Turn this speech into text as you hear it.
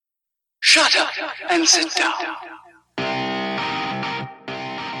Shut up and sit down.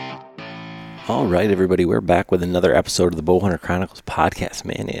 All right, everybody, we're back with another episode of the Bowhunter Chronicles podcast.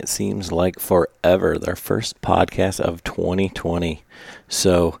 Man, it seems like forever. Our first podcast of 2020.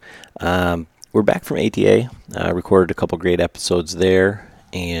 So we're back from ATA. Recorded a couple great episodes there,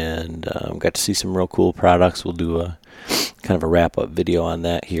 and got to see some real cool products. We'll do a kind of a wrap-up video on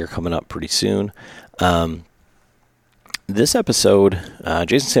that here coming up pretty soon. This episode,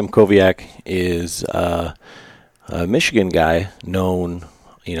 Jason Samkowiak is a Michigan guy known,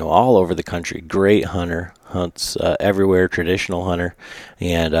 all over the country. Great hunter, hunts everywhere, traditional hunter,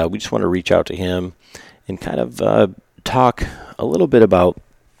 and we just want to reach out to him and kind of talk a little bit about,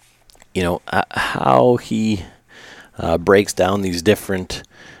 how he breaks down these different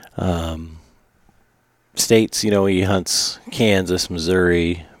states. He hunts Kansas,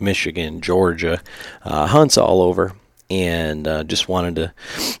 Missouri, Michigan, Georgia, hunts all over. And just wanted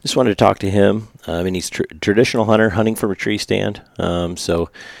to talk to him. He's traditional hunter, hunting from a tree stand. So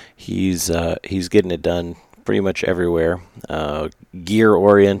he's getting it done pretty much everywhere.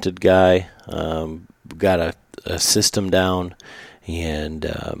 Gear-oriented guy, got a system down, and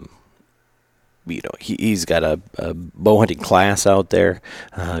he's got a bow hunting class out there.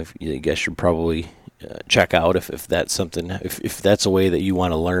 You guys should probably check out if that's something, if that's a way that you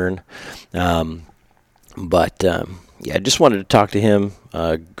want to learn. Yeah, I just wanted to talk to him.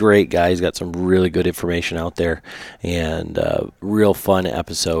 Great guy. He's got some really good information out there, and real fun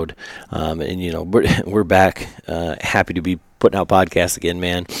episode. We're back. Happy to be putting out podcasts again,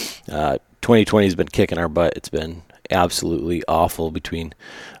 man. 2020 has been kicking our butt. It's been absolutely awful between,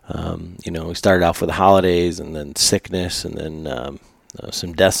 we started off with the holidays and then sickness and then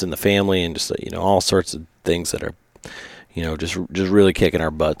some deaths in the family and just, all sorts of things that are just really kicking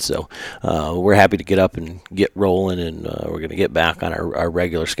our butts. So we're happy to get up and get rolling, and we're going to get back on our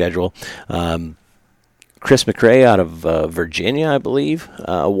regular schedule. Chris McRae out of Virginia, I believe,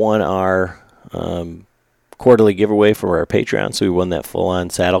 won our quarterly giveaway for our Patreon. So we won that full-on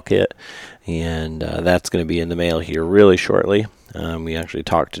saddle kit, and that's going to be in the mail here really shortly. We actually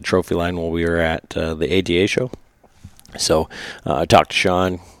talked to Trophy Line while we were at the ATA show. So I talked to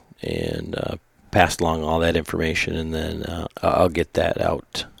Sean and passed along all that information, and then I'll get that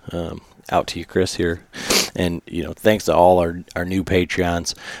out to you, Chris, here. And thanks to all our new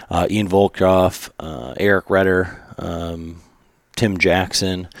Patreons, Ian Volkoff, Eric Redder, Tim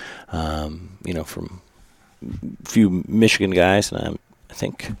Jackson, from a few Michigan guys, and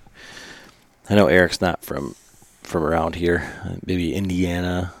I know Eric's not from around here, maybe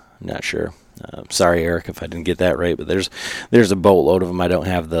Indiana, I'm not sure. Sorry, Eric, if I didn't get that right, but there's a boatload of them. I don't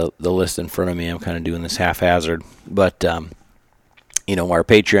have the list in front of me. I'm kind of doing this haphazard. But, our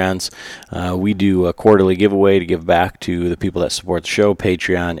Patreons, we do a quarterly giveaway to give back to the people that support the show.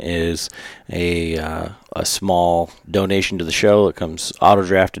 Patreon is a small donation to the show. It comes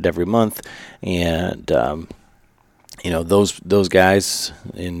auto-drafted every month. And, those guys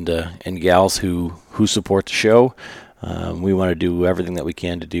and gals who support the show, we want to do everything that we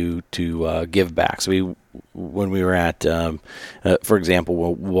can to give back. So when we were at, for example,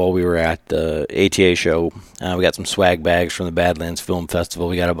 while we were at the ATA show, we got some swag bags from the Badlands Film Festival.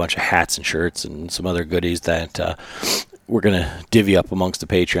 We got a bunch of hats and shirts and some other goodies that we're going to divvy up amongst the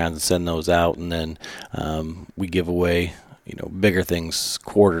Patreons and send those out. And then we give away, bigger things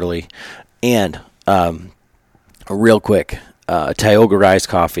quarterly. And real quick, Tioga Rise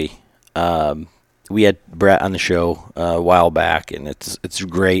Coffee. We had Brett on the show a while back, and it's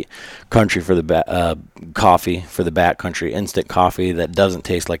great country for the coffee for the back country, instant coffee that doesn't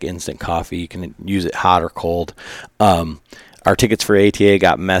taste like instant coffee. You can use it hot or cold. Our tickets for ATA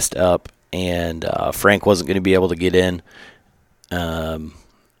got messed up, and Frank wasn't going to be able to get in.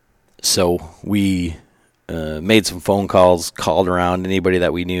 So we made some phone calls, called around anybody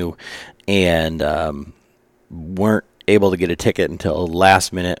that we knew, and weren't able to get a ticket until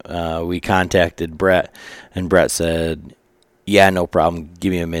last minute. We contacted Brett, and Brett said, yeah, no problem,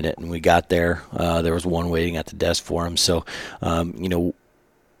 give me a minute. And we got there. There was one waiting at the desk for him. So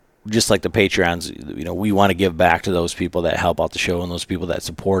just like the Patreons, we want to give back to those people that help out the show and those people that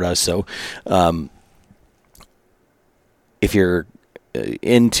support us. So if you're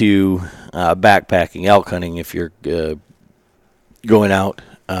into backpacking, elk hunting, if you're going out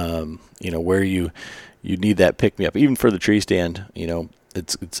where you need that pick-me-up, even for the tree stand,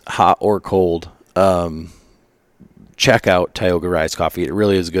 it's hot or cold. Check out Tioga Rise Coffee. It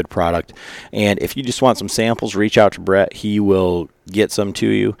really is a good product. And if you just want some samples, reach out to Brett. He will get some to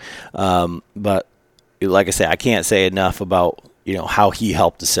you. But like I say, I can't say enough about, how he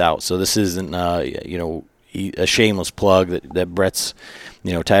helped us out. So this isn't, a shameless plug that Brett's,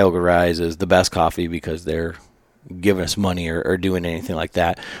 Tioga Rise is the best coffee because they're giving us money or doing anything like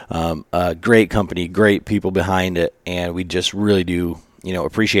that. Great company, great people behind it, and we just really do,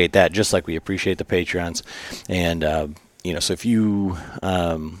 appreciate that, just like we appreciate the Patreons. And, so if you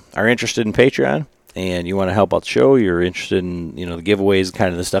are interested in Patreon and you want to help out the show, you're interested in, the giveaways,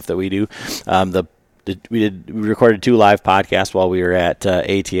 kind of the stuff that we do, we recorded 2 live podcasts while we were at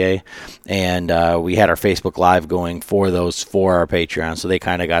ATA, and we had our Facebook Live going for our Patreon, so they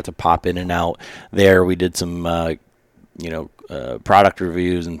kind of got to pop in and out there. We did some, product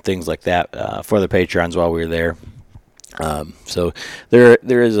reviews and things like that for the Patreons while we were there. So there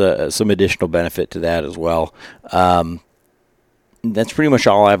is some additional benefit to that as well. That's pretty much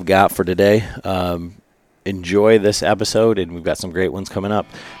all I've got for today. Enjoy this episode, and we've got some great ones coming up.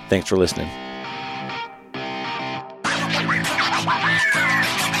 Thanks for listening.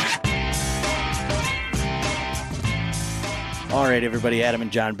 All right, everybody, Adam and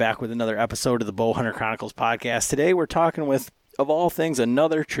John back with another episode of the Bowhunter Chronicles podcast. Today we're talking with, of all things,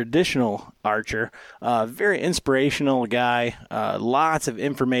 another traditional archer, very inspirational guy, lots of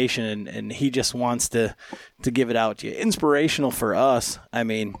information, and he just wants to give it out to you. Inspirational for us, this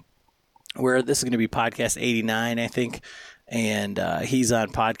is going to be podcast 89, I think, and he's on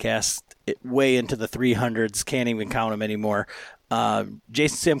podcast way into the 300s, can't even count him anymore.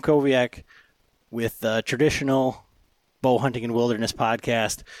 Jason Samkowiak with Traditional Bow Hunting and Wilderness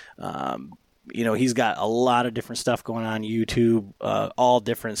podcast. He's got a lot of different stuff going on YouTube, all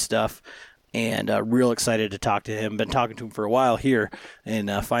different stuff, and real excited to talk to him. Been talking to him for a while here,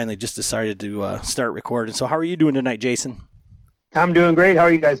 and finally just decided to start recording. So how are you doing tonight, Jason? I'm doing great. How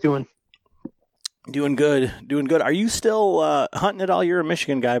are you guys doing? Doing good. Are you still hunting at all? You're a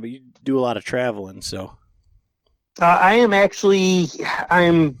Michigan guy, but you do a lot of traveling, so... I'm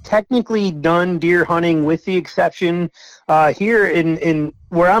technically done deer hunting with the exception here in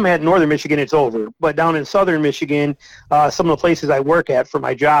where I'm at in northern Michigan, it's over. But down in southern Michigan, some of the places I work at for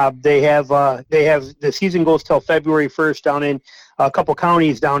my job, they have the season goes till February 1st down in a couple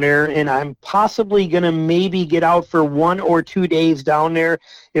counties down there, and I'm possibly going to maybe get out for 1 or 2 days down there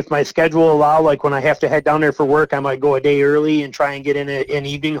if my schedule allow. Like when I have to head down there for work, I might go a day early and try and get in an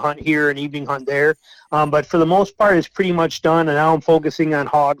evening hunt here, an evening hunt there. But for the most part, it's pretty much done, and now I'm focusing on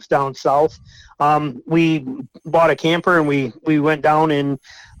hogs down south. We bought a camper, and we went down in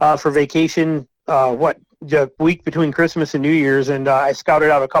for vacation, the week between Christmas and New Year's, and I scouted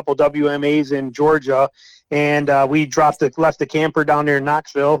out a couple WMAs in Georgia, and we left the camper down there in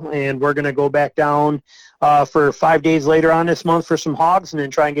Knoxville, and we're going to go back down for 5 days later on this month for some hogs, and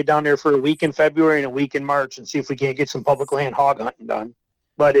then try and get down there for a week in February and a week in March and see if we can't get some public land hog hunting done.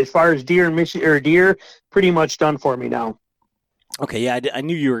 But as far as deer, pretty much done for me now. Okay, yeah, I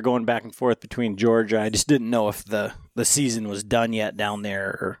knew you were going back and forth between Georgia. I just didn't know if the season was done yet down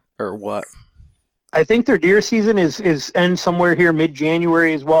there or what. I think their deer season is ends somewhere here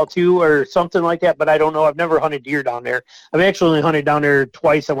mid-January as well too, or something like that. But I don't know. I've never hunted deer down there. I've actually only hunted down there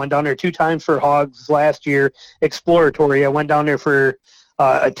twice. I went down there 2 times for hogs last year, exploratory. I went down there for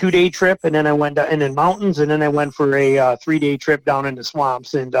a 2-day trip, and then I went in the mountains, and then I went for a 3-day trip down in the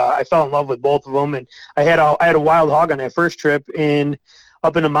swamps, and I fell in love with both of them. And I had a wild hog on that first trip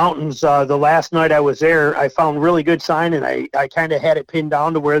up in the mountains. The last night I was there, I found really good sign, and I kind of had it pinned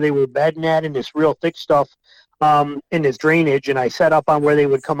down to where they were bedding at in this real thick stuff in this drainage, and I set up on where they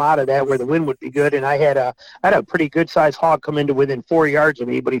would come out of that, where the wind would be good. And I had a pretty good sized hog come into within 4 yards of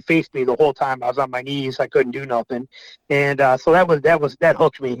me, but he faced me the whole time. I was on my knees. I couldn't do nothing. And so that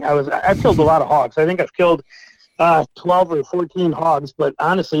hooked me. I've killed a lot of hogs. I think I've killed 12 or 14 hogs, but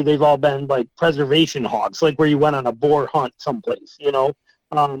honestly, they've all been like preservation hogs, like where you went on a boar hunt someplace,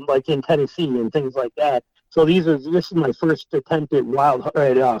 like in Tennessee and things like that. So this is my first attempt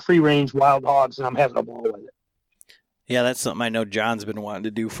at free range wild hogs, and I'm having a ball with it. Yeah, that's something I know John's been wanting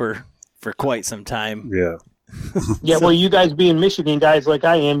to do for quite some time. Yeah. Yeah, well, you guys being Michigan guys like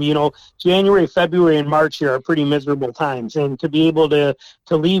I am, January, February, and March here are pretty miserable times. And to be able to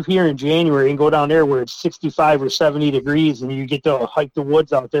leave here in January and go down there where it's 65 or 70 degrees and you get to hike the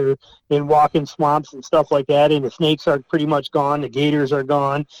woods out there and walk in swamps and stuff like that, and the snakes are pretty much gone, the gators are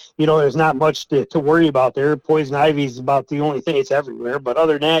gone, there's not much to worry about there. Poison ivy is about the only thing. It's everywhere. But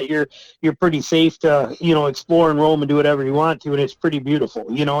other than that, you're pretty safe to, explore and roam and do whatever you want to, and it's pretty beautiful,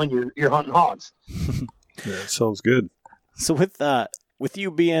 and you're hunting hogs. Yeah, it sounds good. So with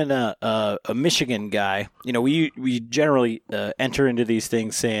you being a Michigan guy, we generally enter into these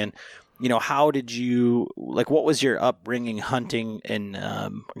things saying, how did you, what was your upbringing hunting, and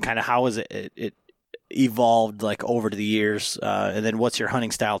kind of how has it evolved over the years, and then what's your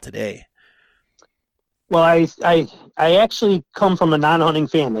hunting style today? Well, I actually come from a non-hunting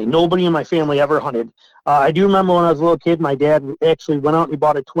family. Nobody in my family ever hunted. I do remember when I was a little kid, my dad actually went out and he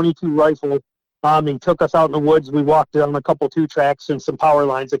bought a 22 rifle. He took us out in the woods. We walked on a couple two tracks and some power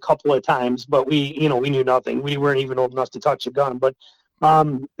lines a couple of times, but we knew nothing. We weren't even old enough to touch a gun. But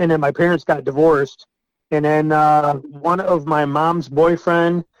and then my parents got divorced, and then one of my mom's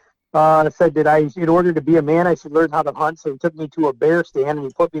boyfriend said that in order to be a man, I should learn how to hunt. So he took me to a bear stand, and he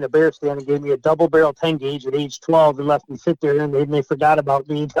put me in a bear stand and gave me a double barrel 10 gauge at age 12 and left me sit there. And they forgot about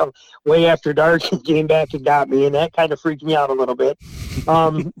me until way after dark and came back and got me. And that kind of freaked me out a little bit.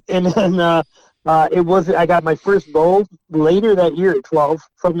 And then I got my first bow later that year at 12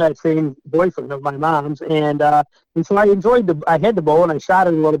 from that same boyfriend of my mom's. And so I had the bow and I shot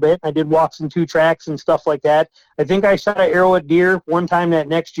it a little bit. I did walks and two tracks and stuff like that. I think I shot an arrow at deer one time that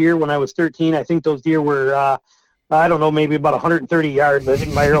next year when I was 13. I think those deer were, I don't know, maybe about 130 yards. I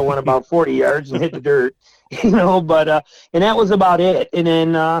think my arrow went about 40 yards and hit the dirt, but, and that was about it. And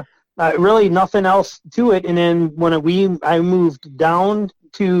then, really nothing else to it. And then when I moved down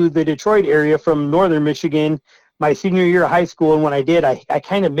to the Detroit area from northern Michigan my senior year of high school, and when I did, I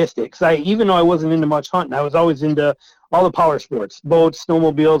kind of missed it because even though I wasn't into much hunting, I was always into all the power sports, boats,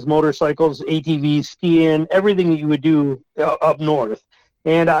 snowmobiles, motorcycles, ATVs, skiing, everything that you would do up north.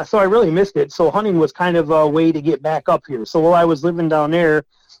 And so I really missed it. So hunting was kind of a way to get back up here. So while I was living down there,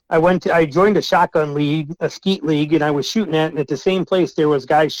 I joined a shotgun league, a skeet league, and I was shooting at, and at the same place there was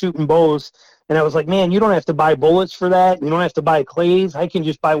guys shooting bows. And I was like, man, you don't have to buy bullets for that. You don't have to buy clays. I can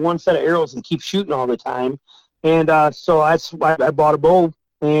just buy one set of arrows and keep shooting all the time. And so that's why I bought a bow.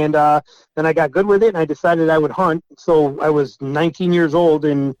 And then I got good with it, and I decided I would hunt. So I was 19 years old,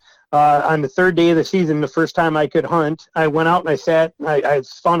 and on the third day of the season, the first time I could hunt, I went out and I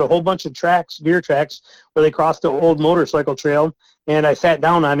found a whole bunch of deer tracks where they crossed the old motorcycle trail. And I sat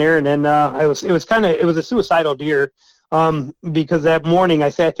down on there, and then it was a suicidal deer. Because that morning I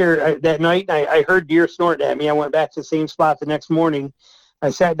sat there that night and I heard deer snorting at me. I went back to the same spot the next morning. I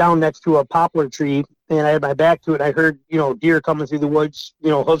sat down next to a poplar tree and I had my back to it. I heard, deer coming through the woods,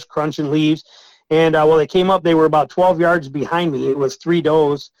 hooves crunching leaves. And when they came up, they were about 12 yards behind me. It was 3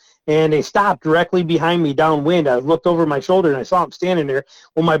 does. And they stopped directly behind me downwind. I looked over my shoulder and I saw them standing there.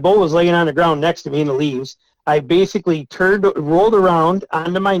 Well, my bow was laying on the ground next to me in the leaves. I basically rolled around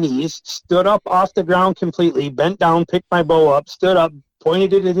onto my knees, stood up off the ground completely, bent down, picked my bow up, stood up,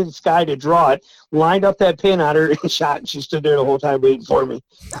 pointed it into the sky to draw it, lined up that pin on her, and shot. And she stood there the whole time waiting for me.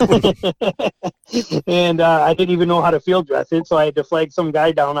 And I didn't even know how to field dress it, so I had to flag some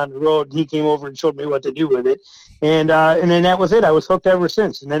guy down on the road, and he came over and showed me what to do with it. And then that was it. I was hooked ever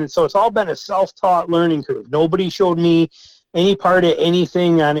since. And then so it's all been a self-taught learning curve. Nobody showed me any part of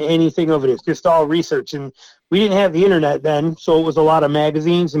anything on anything of it. It's just all research. And we didn't have the internet then, so it was a lot of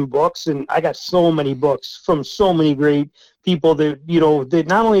magazines and books. And I got so many books from so many great people that, that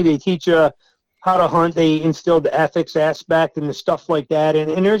not only they teach you how to hunt, they instilled the ethics aspect and the stuff like that.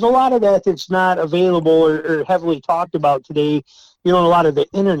 And there's a lot of that that's not available or heavily talked about today, a lot of the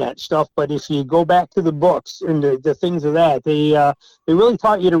internet stuff. But if you go back to the books and the things of that, they really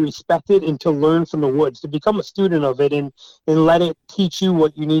taught you to respect it and to learn from the woods, to become a student of it and let it teach you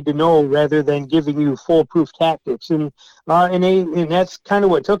what you need to know rather than giving you foolproof tactics. And that's kind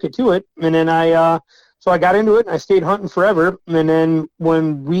of what took it to it. And then so I got into it and I stayed hunting forever. And then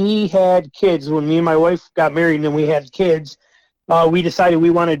when we had kids, when me and my wife got married and then we had kids, we decided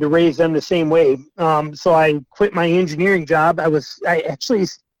we wanted to raise them the same way. So I quit my engineering job. I actually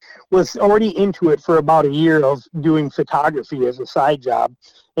was already into it for about a year of doing photography as a side job.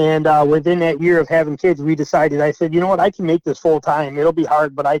 And within that year of having kids, we decided, I said, you know what, I can make this full time. It'll be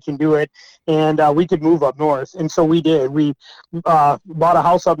hard, but I can do it. And we could move up north. And so we did. We bought a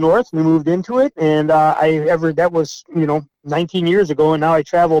house up north. We moved into it. And that was, 19 years ago. And now I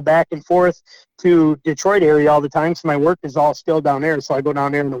travel back and forth to Detroit area all the time. So my work is all still down there. So I go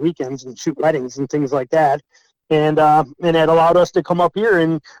down there on the weekends and shoot weddings and things like that. And that allowed us to come up here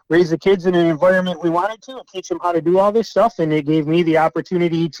and raise the kids in an environment we wanted to and teach them how to do all this stuff. And it gave me the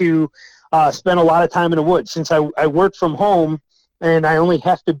opportunity to spend a lot of time in the woods. Since I work from home and I only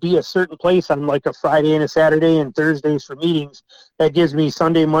have to be a certain place on like a Friday and a Saturday and Thursdays for meetings, that gives me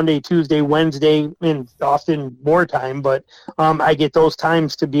Sunday, Monday, Tuesday, Wednesday, and often more time. But I get those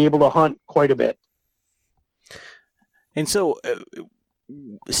times to be able to hunt quite a bit. And so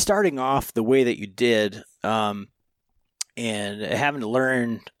starting off the way that you did, and having to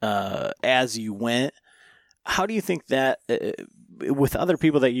learn as you went, how do you think that with other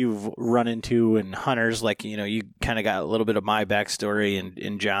people that you've run into and hunters, like, you kind of got a little bit of my backstory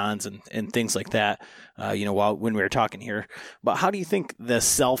and John's and things like that, when we were talking here, but how do you think the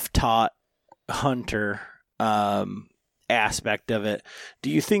self-taught hunter aspect of it, do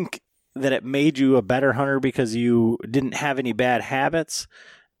you think that it made you a better hunter because you didn't have any bad habits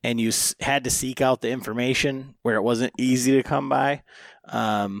and you had to seek out the information where it wasn't easy to come by?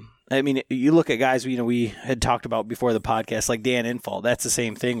 I mean, you look at guys, we had talked about before the podcast, like Dan Infalt. That's the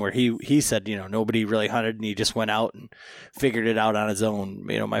same thing where he said, nobody really hunted and he just went out and figured it out on his own.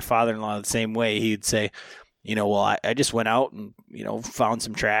 My father-in-law, the same way, he'd say, well, I just went out and, found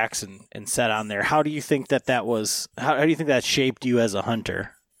some tracks and set on there. How do you think that was, how do you think that shaped you as a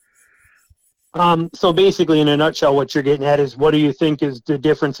hunter? So basically, in a nutshell, what you're getting at is, what do you think is the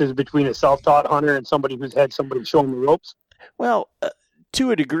differences between a self-taught hunter and somebody who's had somebody show them the ropes? Well,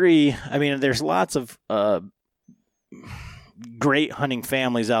 to a degree, I mean, there's lots of great hunting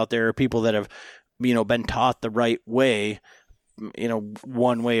families out there, people that have, been taught the right way,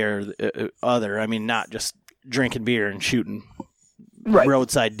 one way or the other. I mean, not just drinking beer and shooting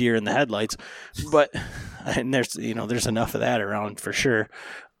roadside deer in the headlights, and there's enough of that around for sure.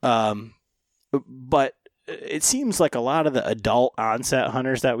 But it seems like a lot of the adult onset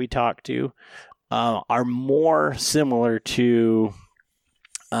hunters that we talk to are more similar to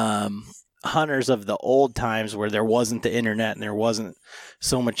hunters of the old times where there wasn't the internet and there wasn't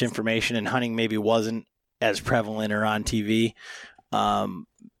so much information and hunting maybe wasn't as prevalent or on TV.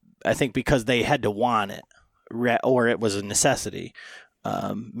 I think because they had to want it or it was a necessity,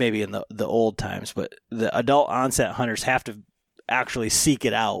 maybe in the old times. But the adult onset hunters have to actually seek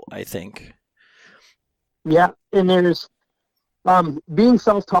it out, I think. Yeah, and there's being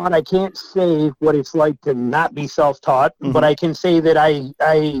self-taught. I can't say what it's like to not be self-taught, but I can say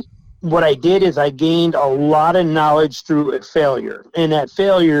that what I did is I gained a lot of knowledge through a failure, and that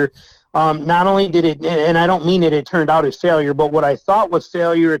failure, not only did it, and I don't mean it turned out as failure, but what I thought was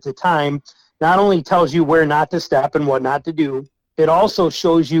failure at the time, not only tells you where not to step and what not to do, it also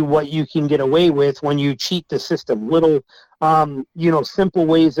shows you what you can get away with when you cheat the system. Little, simple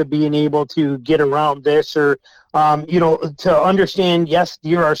ways of being able to get around this, or, to understand, yes,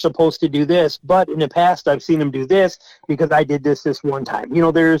 deer are supposed to do this, but in the past I've seen them do this because I did this one time.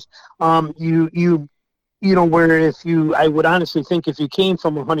 There's, where I would honestly think if you came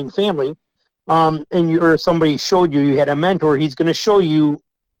from a hunting family, or somebody showed you had a mentor, he's going to show you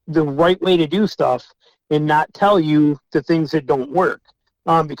the right way to do stuff and not tell you the things that don't work,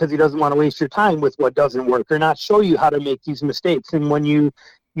 because he doesn't want to waste your time with what doesn't work, or not show you how to make these mistakes. And when you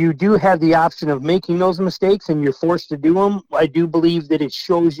do have the option of making those mistakes and you're forced to do them, I do believe that it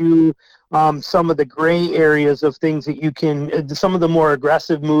shows you some of the gray areas of things that you can, some of the more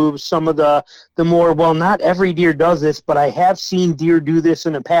aggressive moves, some of the more, well, not every deer does this, but I have seen deer do this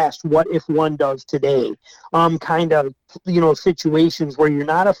in the past. What if one does today? Kind of, situations where you're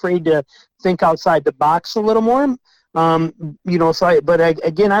not afraid to think outside the box a little more. Again,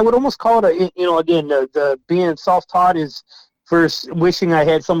 I would almost call it the being self-taught is first wishing I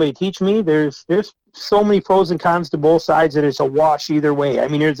had somebody teach me. There's so many pros and cons to both sides that it's a wash either way. I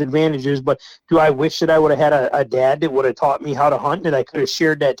mean, there's advantages, but do I wish that I would have had a dad that would have taught me how to hunt, that I could have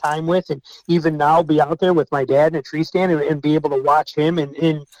shared that time with, and even now be out there with my dad in a tree stand and be able to watch him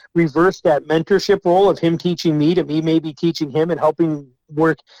and reverse that mentorship role of him teaching me to me maybe teaching him and helping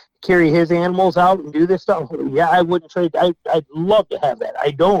carry his animals out and do this stuff. Yeah, I wouldn't trade. I'd love to have that.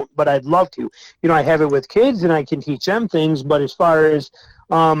 I don't, but I'd love to. I have it with kids and I can teach them things, but as far as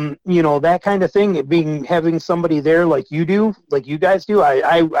that kind of thing, having somebody there like you guys do,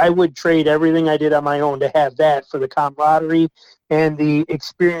 I would trade everything I did on my own to have that for the camaraderie and the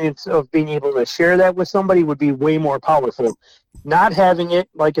experience of being able to share that with somebody would be way more powerful. Not having it,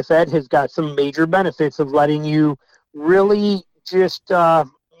 like I said, has got some major benefits of letting you really just,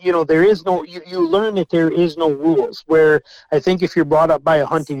 there is no, you learn that there is no rules, where I think if you're brought up by a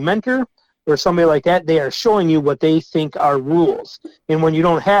hunting mentor or somebody like that, they are showing you what they think are rules. And when you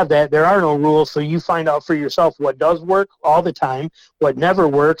don't have that, there are no rules. So you find out for yourself what does work all the time, what never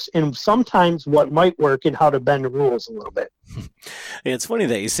works, and sometimes what might work and how to bend the rules a little bit. It's funny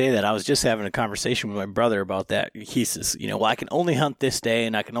that you say that. I was just having a conversation with my brother about that. He says, I can only hunt this day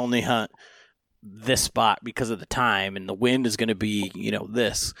and I can only hunt this spot because of the time, and the wind is going to be,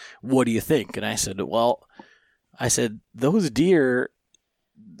 this. What do you think? And I said, those deer,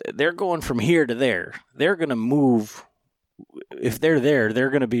 they're going from here to there. They're going to move. If they're there,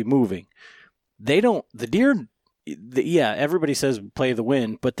 they're going to be moving. Everybody says play the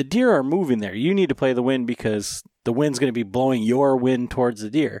wind, but the deer are moving there. You need to play the wind because the wind's going to be blowing your wind towards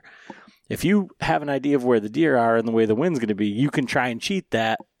the deer. If you have an idea of where the deer are and the way the wind's going to be, you can try and cheat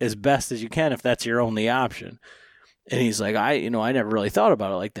that as best as you can if that's your only option. And he's like, I never really thought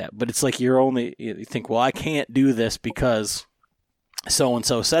about it like that. But it's like you think, well, I can't do this because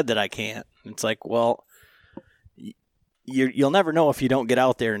so-and-so said that I can't. It's like, well, you'll never know if you don't get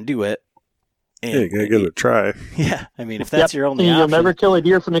out there and do it. And, you gotta give it a try. Yeah, I mean, if that's your only and option, you'll never kill a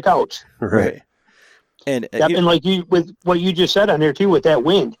deer from the couch. Right. And and like you with what you just said on there too, with that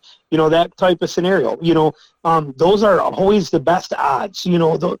wind, that type of scenario, those are always the best odds.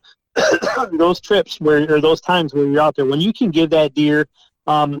 Those trips or those times where you're out there when you can give that deer.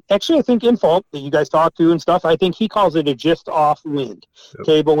 Actually, I think Infalt that you guys talk to and stuff, I think he calls it a just off wind. Yep.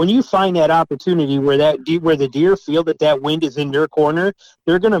 Okay, but when you find that opportunity where the deer feel that wind is in their corner,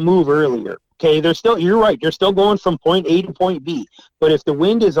 they're going to move earlier. Okay, you're right. They're still going from point A to point B. But if the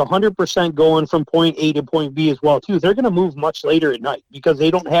wind is 100% going from point A to point B as well, too, they're going to move much later at night because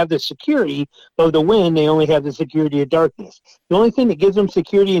they don't have the security of the wind. They only have the security of darkness. The only thing that gives them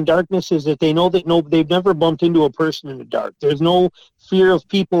security in darkness is that they know that they've never bumped into a person in the dark. There's no fear of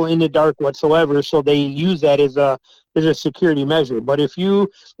people in the dark whatsoever, so they use that as a security measure. But if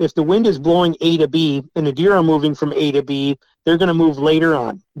the wind is blowing A to B and the deer are moving from A to B, they're going to move later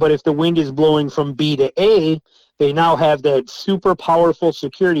on. But if the wind is blowing from B to A, they now have that super powerful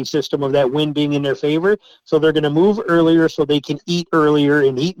security system of that wind being in their favor. So they're going to move earlier so they can eat earlier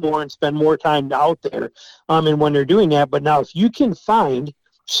and eat more and spend more time out there. And when they're doing that, but now if you can find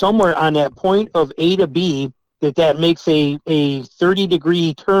somewhere on that point of A to B that makes a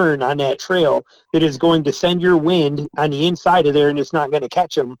 30-degree turn on that trail that is going to send your wind on the inside of there and it's not going to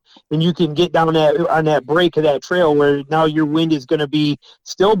catch them, and you can get down on that break of that trail where now your wind is going to be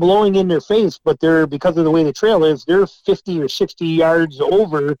still blowing in their face, but because of the way the trail is, they're 50 or 60 yards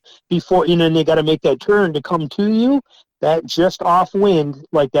over before, and they got to make that turn to come to you. That just off wind,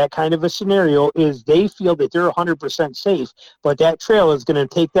 like that kind of a scenario, is they feel that they're 100% safe, but that trail is going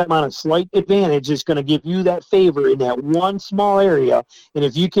to take them on a slight advantage. It's going to give you that favor in that one small area. And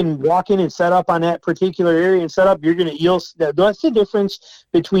if you can walk in and set up on that particular area and set up, that's the difference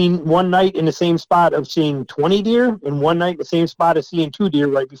between one night in the same spot of seeing 20 deer and one night in the same spot of seeing 2 deer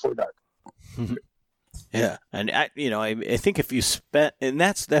right before dark. Yeah, and I think if you spent, and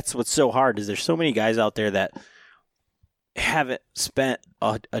that's what's so hard is there's so many guys out there that haven't spent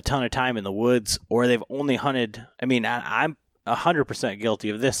a ton of time in the woods, or they've only hunted. I mean, I'm 100% guilty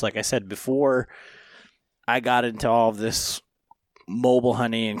of this. Like I said before, I got into all of this mobile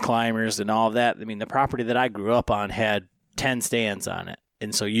hunting and climbers and all of that. I mean, the property that I grew up on had 10 stands on it,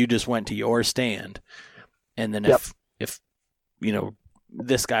 and so you just went to your stand, and then if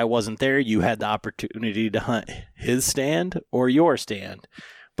this guy wasn't there, you had the opportunity to hunt his stand or your stand.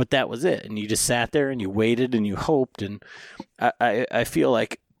 But that was it, and you just sat there and you waited and you hoped, and I feel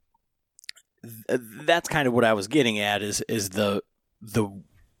like that's kind of what I was getting at is the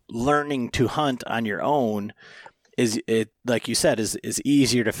learning to hunt on your own is, it like you said, is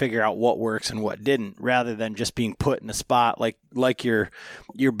easier to figure out what works and what didn't, rather than just being put in a spot like your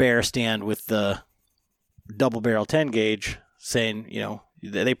bear stand with the double barrel 10 gauge, saying,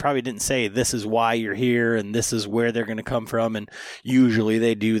 they probably didn't say this is why you're here and this is where they're going to come from, and usually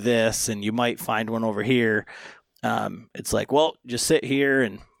they do this and you might find one over here. It's like, well, just sit here,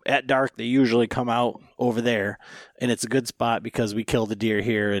 and at dark they usually come out over there, and it's a good spot because we killed a deer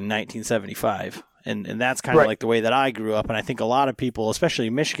here in 1975. And that's kind of like the way that I grew up, and I think a lot of people, especially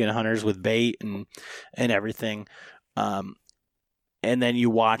Michigan hunters with bait and everything, and then you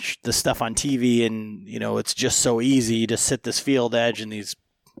watch the stuff on TV, and it's just so easy to sit this field edge, and these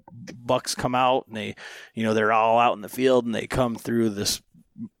bucks come out, and they're all out in the field, and they come through this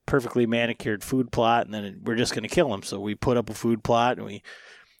perfectly manicured food plot, and then we're just going to kill them. So we put up a food plot, and we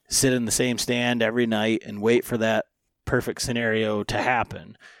sit in the same stand every night and wait for that perfect scenario to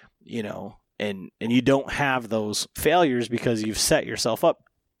happen, and you don't have those failures because you've set yourself up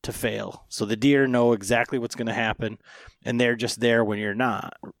to fail. So the deer know exactly what's going to happen, and they're just there when you're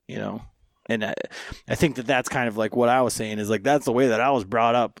not, And I think that's kind of like what I was saying is like, that's the way that I was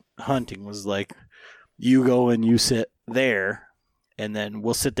brought up hunting, was like, you go and you sit there, and then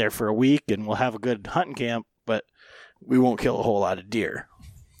we'll sit there for a week and we'll have a good hunting camp, but we won't kill a whole lot of deer.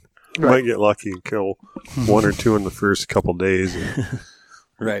 You might get lucky and kill 1 or 2 in the first couple days.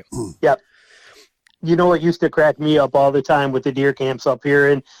 Right. Yep. What used to crack me up all the time with the deer camps up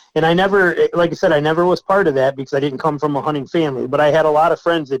here, and I never, like I said, I never was part of that because I didn't come from a hunting family, but I had a lot of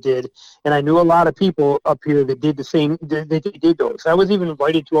friends that did, and I knew a lot of people up here that did the same, they did those. I was even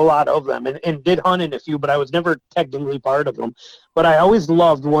invited to a lot of them and did hunt in a few, but I was never technically part of them. But I always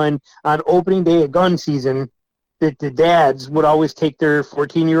loved when on opening day of gun season, that the dads would always take their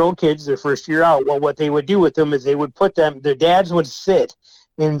 14-year-old kids, their first year out. Well, what they would do with them is they would their dads would sit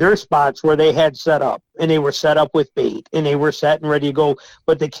in their spots where they had set up. and they were set up with bait, and they were set and ready to go.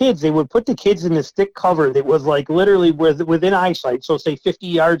 But the kids, they would put the kids in this thick cover that was like literally within eyesight, so say 50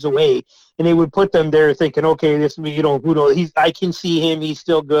 yards away, and they would put them there thinking, okay, this, you know, who knows, I can see him, he's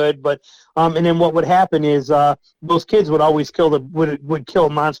still good. But and then what would happen is those kids would always would kill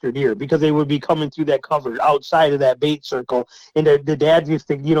monster deer, because they would be coming through that cover outside of that bait circle, and the dads used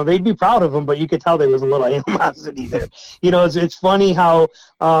to, you know, they'd be proud of them, but you could tell there was a little animosity there. You know, it's funny how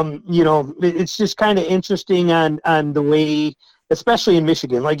you know, it's just kind of interesting on the way, especially in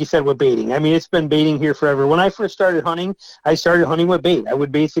Michigan, like you said, with baiting. I mean, it's been baiting here forever. When I first started hunting, I started hunting with bait.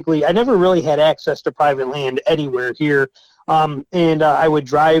 I never really had access to private land anywhere here. And I would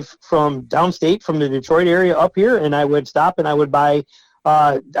drive from downstate, from the Detroit area up here, and I would stop and I would buy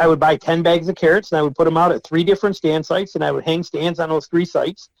 10 bags of carrots, and I would put them out at 3 different stand sites, and I would hang stands on those 3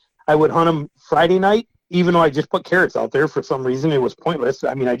 sites. I would hunt them Friday night, even though I just put carrots out there for some reason. It was pointless.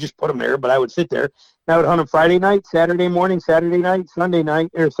 I mean, I just put them there, but I would sit there. And I would hunt them Friday night, Saturday morning, Saturday night, Sunday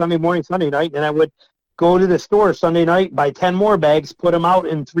night, or Sunday morning, Sunday night, and I would go to the store Sunday night, buy 10 more bags, put them out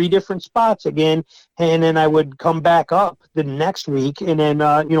in 3 different spots again, and then I would come back up the next week, and then,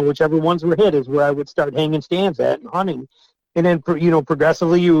 you know, whichever ones were hit is where I would start hanging stands at and hunting. And then, you know,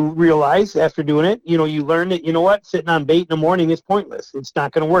 progressively you realize after doing it, you know, you learn that, you know what, sitting on bait in the morning is pointless. It's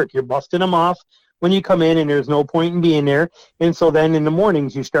not going to work. You're busting them off when you come in, and there's no point in being there. And so then in the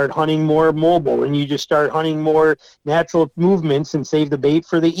mornings you start hunting more mobile, and you just start hunting more natural movements and save the bait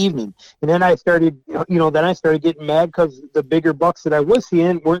for the evening. And then I started, you know, getting mad because the bigger bucks that I was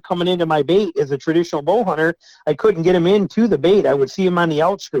seeing weren't coming into my bait. As a traditional bow hunter, I couldn't get them into the bait. I would see them on the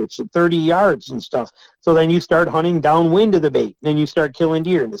outskirts at 30 yards and stuff. So then you start hunting downwind of the bait. Then you start killing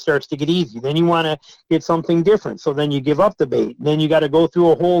deer, and it starts to get easy. Then you want to get something different. So then you give up the bait. And then you got to go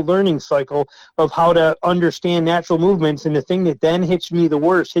through a whole learning cycle of how to understand natural movements. And the thing that then hit me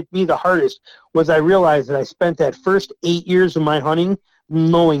the hardest, was I realized that I spent that first 8 years of my hunting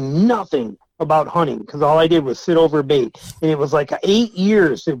knowing nothing about hunting, because all I did was sit over bait. And it was like 8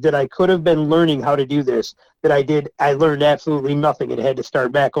 years that I could have been learning how to do this, I learned absolutely nothing and had to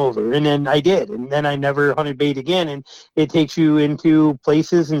start back over. And then I did, and then I never hunted bait again. And it takes you into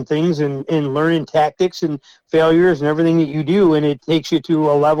places and things, and learning tactics and failures and everything that you do, and it takes you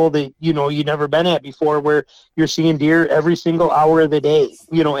to a level that, you know, you've never been at before, where you're seeing deer every single hour of the day,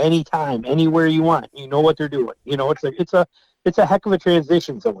 you know, anytime, anywhere you want. You know what they're doing. You know, it's a heck of a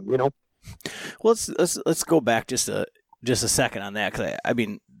transition zone, you know. Well, let's go back just a second on that, because I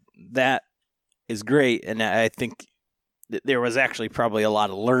mean, that is great, and I think there was actually probably a lot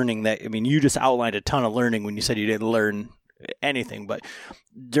of learning that, I mean, you just outlined a ton of learning when you said you didn't learn anything, but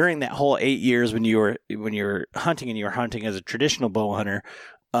during that whole 8 years when you were hunting, and you were hunting as a traditional bow hunter,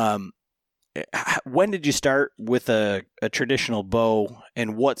 when did you start with a traditional bow,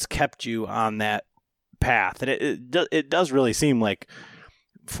 and what's kept you on that path? And it does really seem like,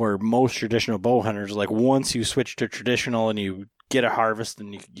 for most traditional bow hunters, like once you switch to traditional and you get a harvest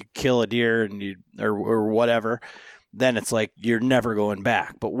and you kill a deer and or whatever, then it's like you're never going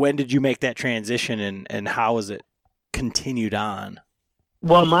back. But when did you make that transition, and how has it continued on?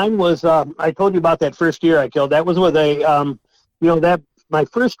 Well, mine was, I told you about that first deer I killed. That was with my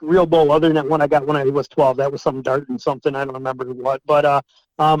first real bow, other than that one I got when I was 12. That was some dart and something, I don't remember what. But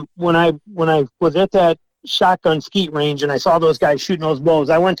when I was at that shotgun skeet range and I saw those guys shooting those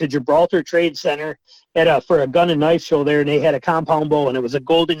bows, I went to Gibraltar Trade Center for a gun and knife show there, and they had a compound bow, and it was a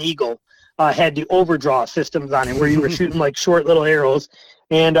Golden Eagle. Had the overdraw systems on it, where you were shooting like short little arrows.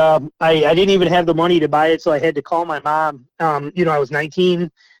 And I didn't even have the money to buy it, so I had to call my mom. You know, I was 19,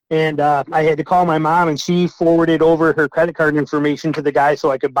 and I had to call my mom, and she forwarded over her credit card information to the guy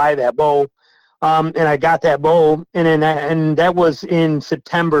so I could buy that bow. And I got that bow, and that was in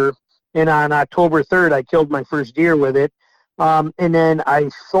September. And on October 3rd, I killed my first deer with it. And then I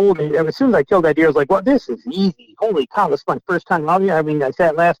sold it. As soon as I killed that deer, I was like, well, this is easy. Holy cow, this is my first time out here. I mean, I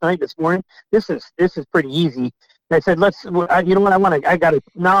sat last night, this morning. This is pretty easy. And I said, you know what,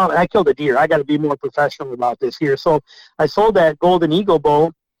 now I killed a deer. I got to be more professional about this here. So I sold that Golden Eagle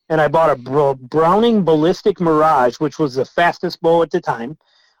bow, and I bought a Browning Ballistic Mirage, which was the fastest bow at the time.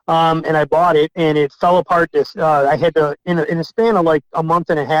 And I bought it, and it fell apart. I had to, in a span of like a month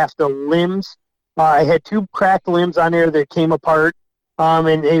and a half, the limbs, I had 2 cracked limbs on there that came apart,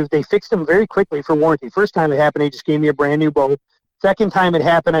 and they fixed them very quickly for warranty. First time it happened, they just gave me a brand new bow. Second time it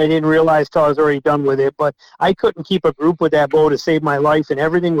happened, I didn't realize till I was already done with it, but I couldn't keep a group with that bow to save my life, and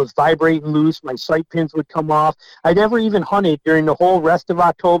everything was vibrating loose. My sight pins would come off. I never even hunted during the whole rest of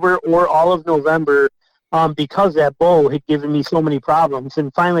October or all of November, because that bow had given me so many problems.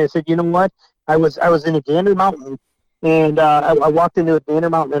 And finally I said, you know what? I was in a Gander Mountain, And I walked into a Banner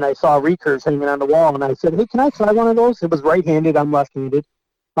Mountain and I saw recurves hanging on the wall, and I said, "Hey, can I try one of those?" It was right-handed. I'm left-handed.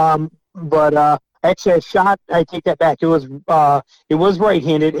 But actually, I take that back. It was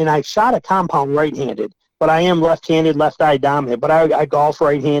right-handed, and I shot a compound right-handed. But I am left-handed, left-eye dominant. But I golf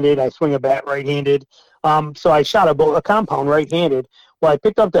right-handed. I swing a bat right-handed. So I shot a compound right-handed. Well, I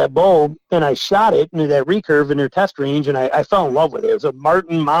picked up that bow and I shot it into that recurve in their test range, and I fell in love with it. It was a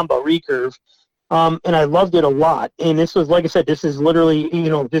Martin Mamba recurve. And I loved it a lot. And this was, like I said, this is literally,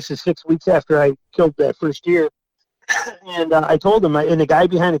 this is 6 weeks after I killed that first deer. And I told him, and the guy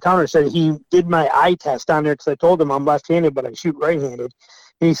behind the counter said he did my eye test on there because I told him I'm left-handed, but I shoot right-handed.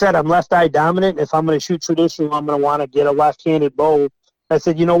 And he said I'm left-eye dominant. If I'm going to shoot traditional, I'm going to want to get a left-handed bow. I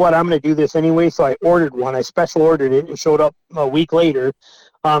said, you know what, I'm going to do this anyway. So I ordered one. I special ordered it. It showed up a week later.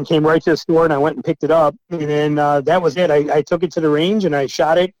 Came right to the store, and I went and picked it up. And then that was it. I took it to the range, and I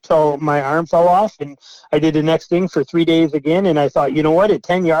shot it till my arm fell off. And I did the next thing for 3 days again. And I thought, you know what, at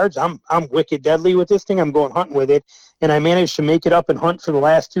 10 yards, I'm wicked deadly with this thing. I'm going hunting with it. And I managed to make it up and hunt for the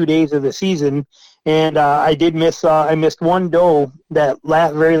last 2 days of the season. And I did miss I missed one doe that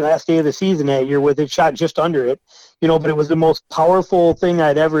very last day of the season that year with it, shot just under it. But it was the most powerful thing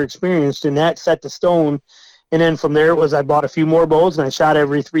I'd ever experienced, and that set the stone. And then from there I bought a few more bows, and I shot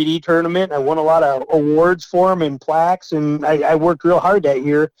every 3D tournament. I won a lot of awards for them and plaques, and I worked real hard that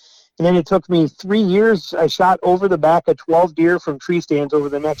year. And then it took me 3 years. I shot over the back of 12 deer from tree stands over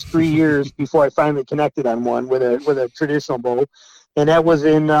the next 3 years before I finally connected on one with a traditional bow. And that was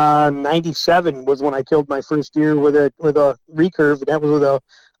in '97 was when I killed my first deer with a recurve, and that was with a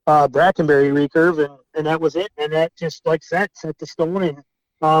Brackenberry recurve, and that was it. And that just, like that, set the stone.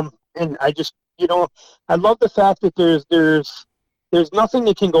 And I just, I love the fact that there's nothing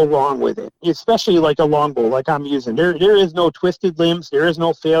that can go wrong with it, especially like a longbow like I'm using. There is no twisted limbs. There is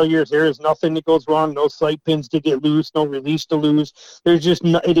no failures. There is nothing that goes wrong. No sight pins to get loose. No release to lose.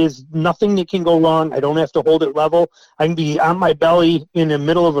 It is nothing that can go wrong. I don't have to hold it level. I can be on my belly in the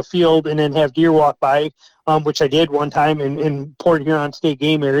middle of a field and then have deer walk by, which I did one time in Port Huron State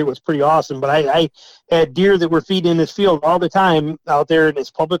Game Area. It was pretty awesome. But I had deer that were feeding in this field all the time out there in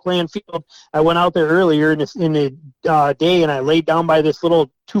this public land field. I went out there earlier in the day, and I laid down by this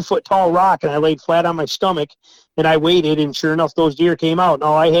little 2-foot tall rock, and I laid flat on my stomach, and I waited, and sure enough, those deer came out. And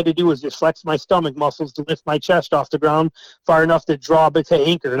all I had to do was just flex my stomach muscles to lift my chest off the ground far enough to draw a bit to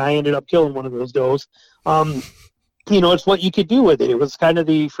anchor, and I ended up killing one of those does. It's what you could do with it. It was kind of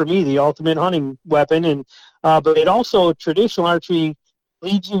for me, the ultimate hunting weapon. And but it also, traditional archery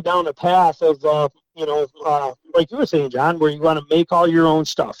leads you down a path of, like you were saying, John, where you want to make all your own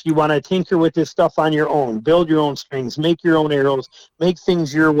stuff. You want to tinker with this stuff on your own, build your own strings, make your own arrows, make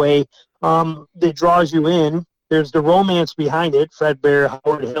things your way. That draws you in. There's the romance behind it. Fred Bear,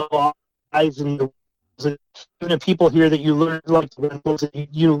 Howard Hill, guys in the even people here that you learn, like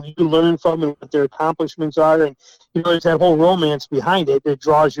you learn from and what their accomplishments are, and there's that whole romance behind it that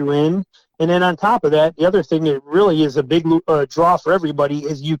draws you in. And then on top of that, the other thing that really is a big draw for everybody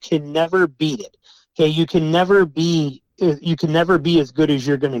is you can never beat it. Okay, you can never be as good as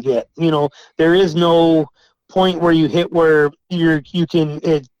you're going to get. There is no point where you hit where you can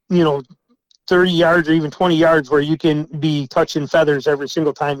 30 yards or even 20 yards where you can be touching feathers every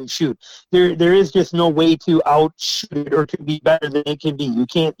single time you shoot. There is just no way to outshoot it or to be better than it can be. You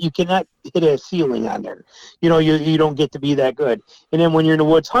cannot hit a ceiling on there. You don't get to be that good. And then when you're in the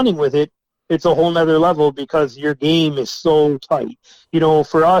woods hunting with it, it's a whole nother level because your game is so tight.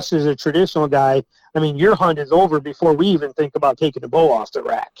 For us as a traditional guy, your hunt is over before we even think about taking the bow off the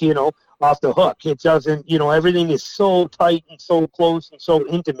rack, off the hook. It doesn't, everything is so tight and so close and so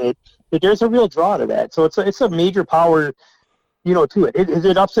intimate that there's a real draw to that. So it's a major power, to it. Is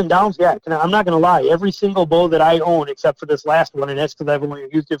it ups and downs? Yeah. I'm not going to lie. Every single bow that I own, except for this last one, and that's because I've only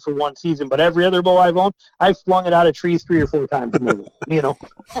used it for one season, but every other bow I've owned, I've flung it out of trees 3 or 4 times.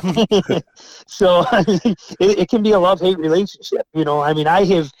 So it can be a love-hate relationship.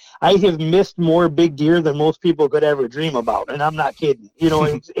 I have missed more big deer than most people could ever dream about, and I'm not kidding.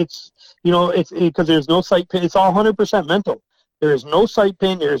 It's because there's no sight pin. It's all 100% mental. There is no sight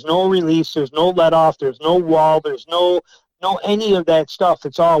pin. There's no release. There's no let off. There's no wall. There's no any of that stuff.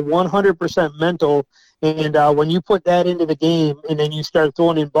 It's all 100% mental. And when you put that into the game and then you start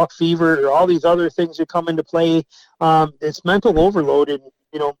throwing in buck fever or all these other things that come into play, it's mental overload. And,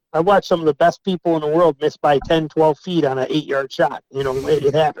 I watched some of the best people in the world miss by 10, 12 feet on an 8-yard shot.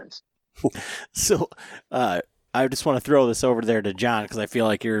 It happens. So I just want to throw this over there to John because I feel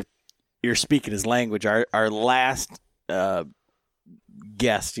like you're speaking his language. Our last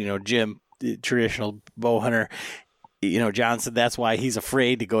guest, Jim, the traditional bow hunter, John said that's why he's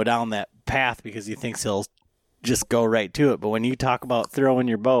afraid to go down that path because he thinks he'll just go right to it. But when you talk about throwing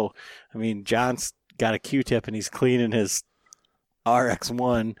your bow, I mean, John's got a Q-tip and he's cleaning his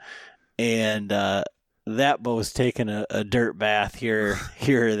RX-1, and that bow's taking a dirt bath here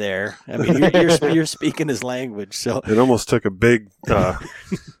or there. I mean, you're speaking his language. So it almost took a big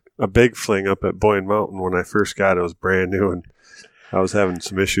fling up at Boyne Mountain when I first got it. It was brand new, and I was having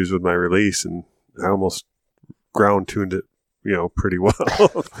some issues with my release, and I almost ground tuned it, pretty well.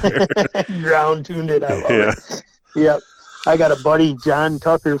 Ground tuned it. I love it. Yep. I got a buddy, John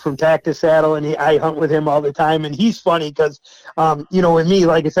Tucker from Tactus Saddle, and I hunt with him all the time. And he's funny because, with me,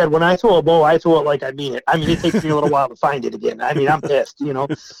 like I said, when I throw a bow, I throw it like I mean it. I mean, it takes me a little while to find it again. I mean, I'm pissed,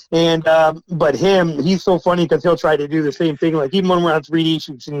 And but him, he's so funny because he'll try to do the same thing. Like even when we're on 3D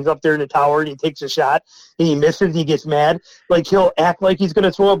shoots and he's up there in the tower and he takes a shot and he misses and he gets mad, like he'll act like he's going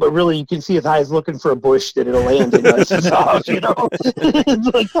to throw it, but really you can see his eyes looking for a bush that it'll land in. It's It's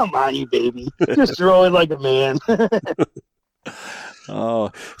like, come on, you baby. Just throw it like a man.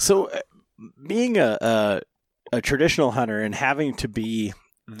 Oh, so being a traditional hunter and having to be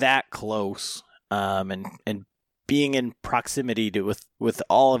that close, and being in proximity with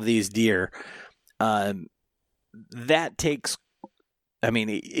all of these deer, that takes. I mean,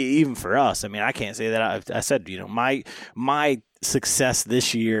 even for us, I mean, I can't say that. I said, my success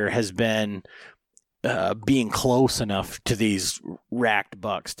this year has been being close enough to these racked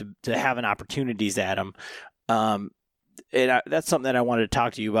bucks to having opportunities at them. And that's something that I wanted to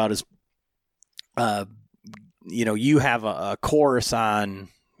talk to you about is, you have a course on,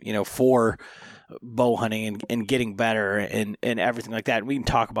 for bow hunting and getting better and everything like that. And we can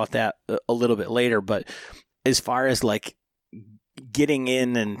talk about that a little bit later. But as far as like getting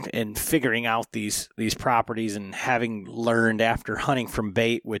in and figuring out these properties and having learned after hunting from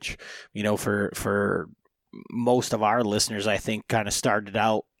bait, which, for most of our listeners, I think kind of started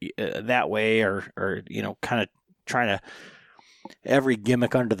out that way or kind of trying to every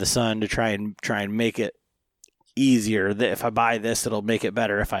gimmick under the sun to try and make it easier. If I buy this, it'll make it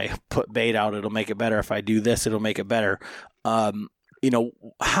better. If I put bait out, it'll make it better. If I do this, it'll make it better. How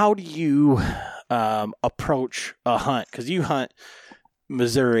do you approach a hunt? Because you hunt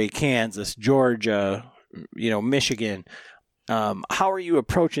Missouri, Kansas, Georgia, Michigan. How are you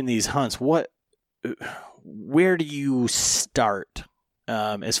approaching these hunts? Where do you start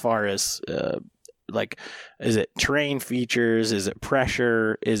as far as is it terrain features? Is it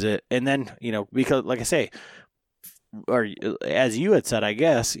pressure? Is it, and then, because like I say, or as you had said, I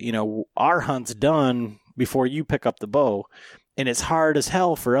guess, our hunt's done before you pick up the bow, and it's hard as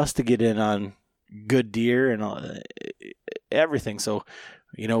hell for us to get in on good deer and everything. So,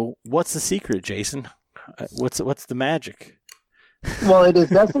 what's the secret, Jason? What's the magic? Well, it is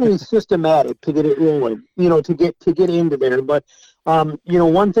definitely systematic to get it rolling, to get into there. But,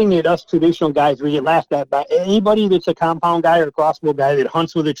 one thing that us traditional guys, we get laughed at by anybody that's a compound guy or a crossbow guy that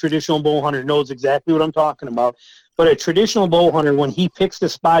hunts with a traditional bow hunter knows exactly what I'm talking about. But a traditional bow hunter, when he picks the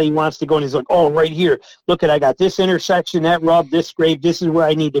spot he wants to go and he's like, oh, right here, look I got this intersection, that rub, this scrape, this is where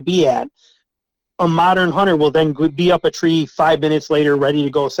I need to be at. A modern hunter will then be up a tree 5 minutes later, ready to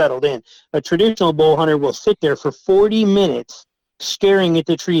go settled in. A traditional bow hunter will sit there for 40 minutes staring at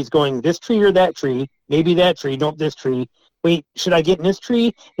the trees going, this tree or that tree, maybe that tree, nope, this tree. Wait, should I get in this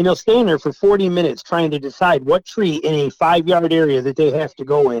tree? And they'll stand there for 40 minutes trying to decide what tree in a 5-yard area that they have to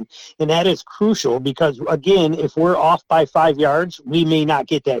go in. And that is crucial because, again, if we're off by 5 yards, we may not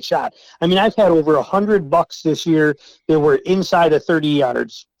get that shot. I mean, I've had over 100 bucks this year that were inside of 30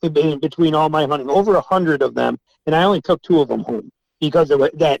 yards between all my hunting, over 100 of them, and I only took 2 of them home because of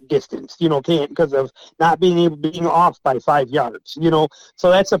that distance, because of not being off by 5 yards,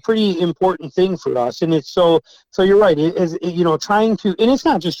 so that's a pretty important thing for us. And it's so you're right. It is, trying to, and it's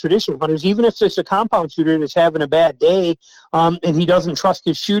not just traditional hunters, even if it's a compound shooter that's having a bad day, and he doesn't trust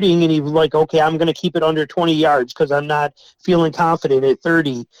his shooting and he's like, okay, I'm going to keep it under 20 yards because I'm not feeling confident at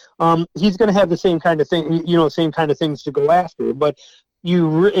 30. He's going to have the same kind of thing, same kind of things to go after. But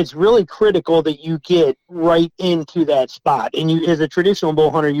it's really critical that you get right into that spot. And you, as a traditional bow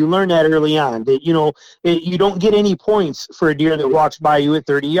hunter, you learn that early on that, you don't get any points for a deer that walks by you at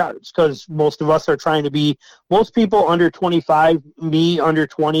 30 yards because most of us are trying to be, most people under 25, me under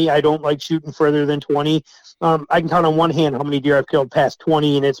 20. I don't like shooting further than 20. I can count on one hand how many deer I've killed past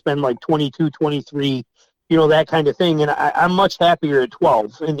 20, and it's been like 22, 23, that kind of thing. And I'm much happier at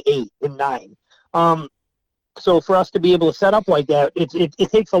 12 and 8 and 9. So for us to be able to set up like that, it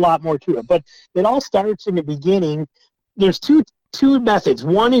takes a lot more to it. But it all starts in the beginning. There's two methods.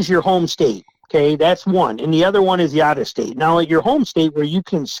 One is your home state, okay? That's one. And the other one is the out of state. Now, at your home state where you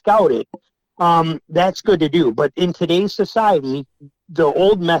can scout it, that's good to do. But in today's society, the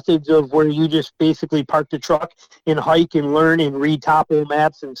old methods of where you just basically park the truck and hike and learn and read topo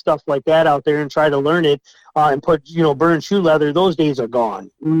maps and stuff like that out there and try to learn it and put, burn shoe leather, those days are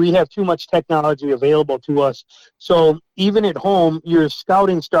gone. We have too much technology available to us. So even at home, your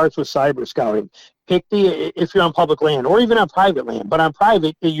scouting starts with cyber scouting. If you're on public land or even on private land, but on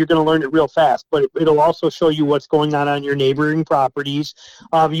private, you're going to learn it real fast, but it'll also show you what's going on your neighboring properties.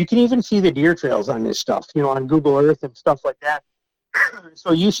 You can even see the deer trails on this stuff, on Google Earth and stuff like that.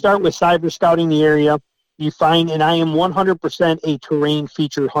 So you start with cyber scouting the area. You find, and I am 100% a terrain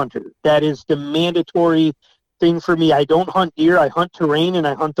feature hunter. That is the mandatory thing for me. I don't hunt deer. I hunt terrain and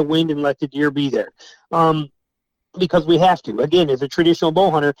I hunt the wind and let the deer be there. Because we have to. Again, as a traditional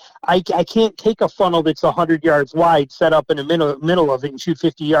bow hunter, I can't take a funnel that's 100 yards wide, set up in the middle of it, and shoot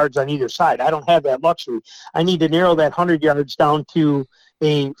 50 yards on either side. I don't have that luxury. I need to narrow that 100 yards down to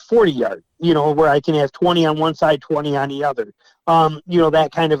a 40 yard, where I can have 20 on one side, 20 on the other, that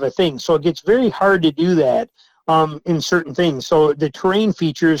kind of a thing. So it gets very hard to do that in certain things. So the terrain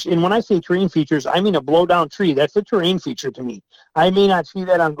features, and when I say terrain features, I mean a blow down tree. That's a terrain feature to me. I may not see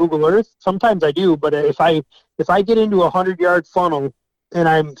that on Google Earth. Sometimes I do, but if I get into a 100-yard funnel and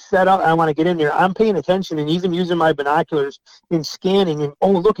I'm set up, I want to get in there, I'm paying attention and even using my binoculars and scanning and,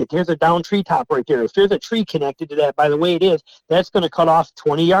 look, there's a down treetop right there. If there's a tree connected to that, by the way it is, that's going to cut off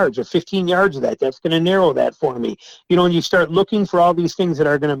 20 yards or 15 yards of that. That's going to narrow that for me. And you start looking for all these things that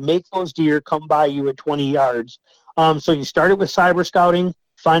are going to make those deer come by you at 20 yards. So you started with cyber scouting,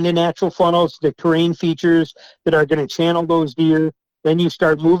 find the natural funnels, the terrain features that are going to channel those deer. Then you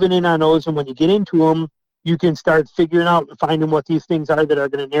start moving in on those, and when you get into them, you can start figuring out and finding what these things are that are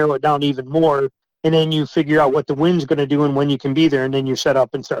going to narrow it down even more. And then you figure out what the wind's going to do and when you can be there, and then you set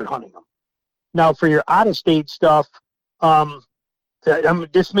up and start hunting them. Now, for your out-of-state stuff,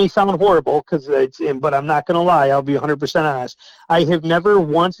 this may sound horrible, but I'm not going to lie. I'll be 100% honest. I have never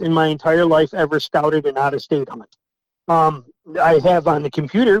once in my entire life ever scouted an out-of-state hunt. I have on the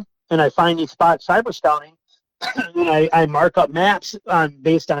computer, and I find these spots cyber scouting, and I mark up maps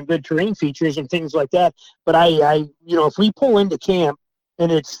based on good terrain features and things like that. But if we pull into camp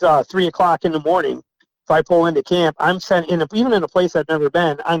and it's 3 o'clock in the morning, if I pull into camp, I'm even in a place I've never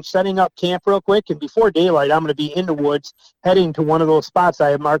been, I'm setting up camp real quick, and before daylight, I'm going to be in the woods heading to one of those spots I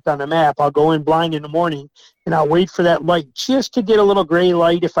have marked on the map. I'll go in blind in the morning, and I'll wait for that light just to get a little gray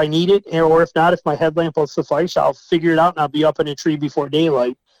light if I need it, or if not, if my headlamp will suffice, I'll figure it out, and I'll be up in a tree before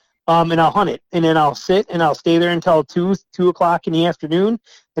daylight. And I'll hunt it, and then I'll sit and I'll stay there until 2 o'clock in the afternoon,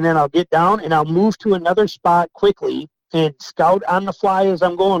 and then I'll get down and I'll move to another spot quickly and scout on the fly as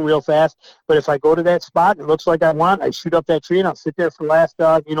I'm going real fast. But if I go to that spot and it looks like I want, I shoot up that tree and I'll sit there for the last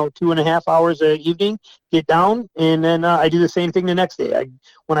 2.5 hours of evening, get down, and then I do the same thing the next day.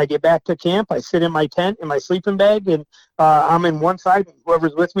 When I get back to camp, I sit in my tent in my sleeping bag, and I'm in one side, and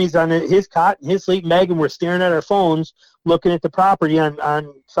whoever's with me is on his cot and his sleeping bag, and we're staring at our phones looking at the property on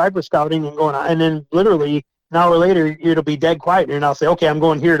cyber scouting and going on. And then literally an hour later, it'll be dead quiet, and I'll say, okay, I'm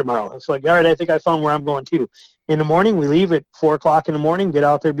going here tomorrow. It's like, all right, I think I found where I'm going to. In the morning, we leave at 4 o'clock in the morning, get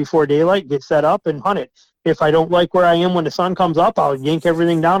out there before daylight, get set up, and hunt it. If I don't like where I am when the sun comes up, I'll yank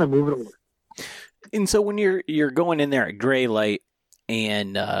everything down and move it over. And so when you're going in there at gray light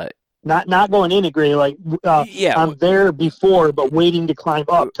and not going in at gray light, I'm there before, but waiting to climb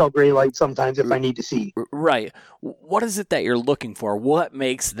up till gray light sometimes if I need to see. Right. What is it that you're looking for? What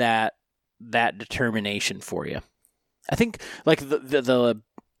makes that determination for you? I think like the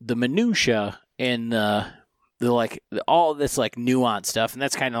minutia and all this like nuanced stuff, and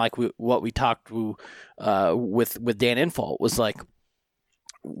that's kind of like what we talked to with Dan Infalt was like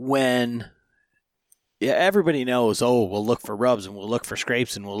when everybody knows, we'll look for rubs and we'll look for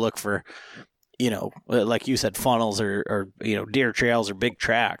scrapes and we'll look for like you said, funnels or deer trails or big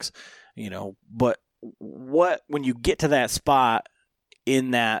tracks, but when you get to that spot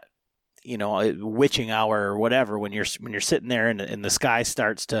in that witching hour or whatever, when you're sitting there and the sky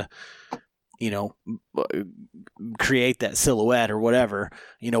starts to create that silhouette or whatever,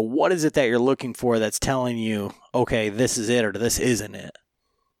 what is it that you're looking for that's telling you, okay, this is it or this isn't it?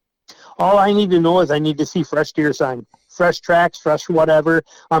 All I need to know is I need to see fresh deer sign, fresh tracks, fresh whatever.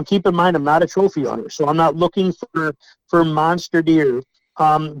 Keep in mind, I'm not a trophy hunter, so I'm not looking for monster deer.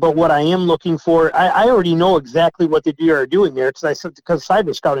 But what I am looking for, I already know exactly what the deer are doing there because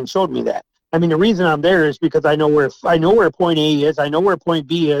cyber scouting showed me that. I mean, the reason I'm there is because I know where point A is, I know where point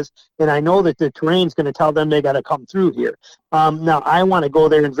B is, and I know that the terrain's going to tell them they got to come through here. Now, I want to go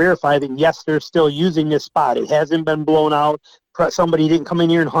there and verify that, yes, they're still using this spot. It hasn't been blown out. somebody didn't come in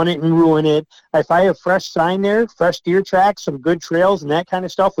here and hunt it and ruin it. If I have fresh sign there, fresh deer tracks, some good trails and that kind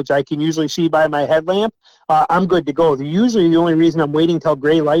of stuff, which I can usually see by my headlamp, I'm good to go. Usually the only reason I'm waiting till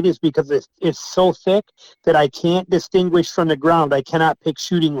gray light is because it's so thick that I can't distinguish from the ground. I cannot pick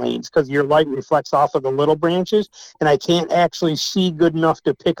shooting lanes because your light reflects off of the little branches, and I can't actually see good enough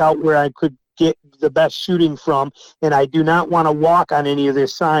to pick out where I could get the best shooting from, and I do not want to walk on any of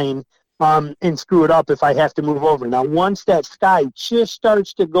this sign and screw it up if I have to move over. Now, once that sky just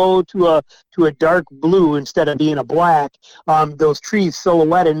starts to go to a dark blue instead of being a black, those trees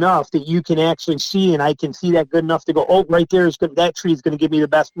silhouette enough that you can actually see, and I can see that good enough to go, oh, right there is good. That tree is going to give me the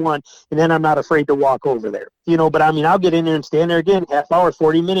best one, and then I'm not afraid to walk over there. But I mean, I'll get in there and stand there again, half hour,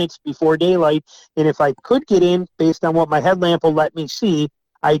 40 minutes before daylight, and if I could get in based on what my headlamp will let me see,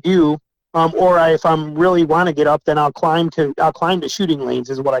 I do. If I'm really want to get up, then I'll climb to shooting lanes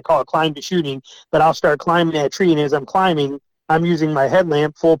is what I call it, climb to shooting. But I'll start climbing that tree, and as I'm climbing, I'm using my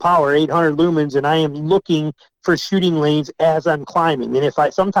headlamp full power, 800 lumens, and I am looking for shooting lanes as I'm climbing.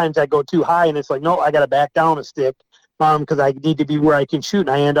 And sometimes I go too high, and it's like, no, I got to back down a stick because I need to be where I can shoot,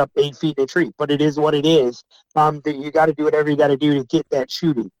 and I end up 8 feet in a tree. But it is what it is. That you got to do whatever you got to do to get that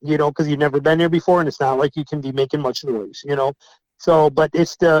shooting, because you've never been there before, and it's not like you can be making much noise, So, but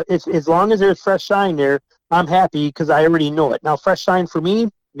it's as long as there's fresh sign there, I'm happy because I already know it. Now, fresh sign for me,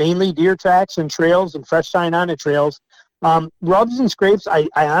 mainly deer tracks and trails and fresh sign on the trails. Rubs and scrapes, I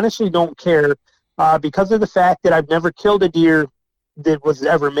honestly don't care because of the fact that I've never killed a deer that was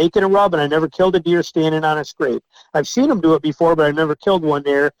ever making a rub, and I never killed a deer standing on a scrape. I've seen them do it before, but I've never killed one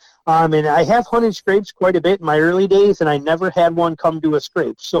there. And I have hunted scrapes quite a bit in my early days, and I never had one come to a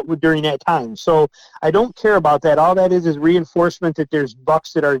scrape during that time. So I don't care about that. All that is reinforcement that there's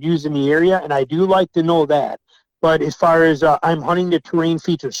bucks that are used in the area, and I do like to know that. But as far as I'm hunting the terrain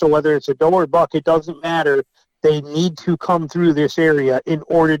features, so whether it's a doe or buck, it doesn't matter. They need to come through this area in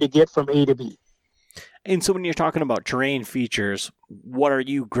order to get from A to B. And so when you're talking about terrain features, what are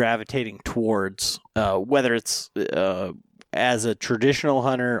you gravitating towards, whether it's as a traditional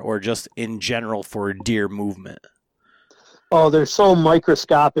hunter or just in general for deer movement? Oh, they're so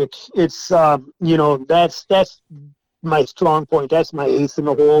microscopic. It's, that's my strong point. That's my ace in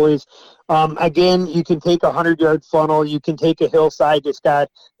the hole is, again, you can take a 100-yard funnel. You can take a hillside that's got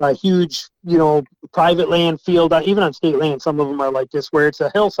a huge, private land field. Even on state land, some of them are like this, where it's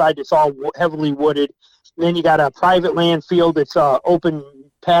a hillside that's all heavily wooded. And then you got a private land field that's open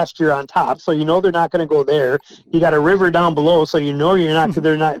pasture on top, so they're not going to go there. You got a river down below, so they're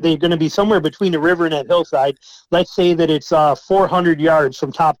going to be somewhere between the river and that hillside. Let's say that it's 400 yards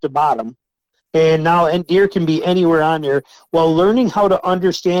from top to bottom. And deer can be anywhere on there. Well, learning how to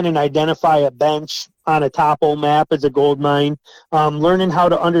understand and identify a bench on a topo map is a gold mine. Learning how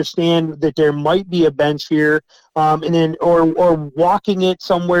to understand that there might be a bench here, and then or walking it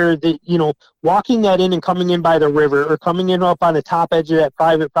somewhere that walking that in and coming in by the river or coming in up on the top edge of that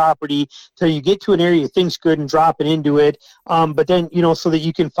private property till you get to an area you think's good and dropping into it. But then so that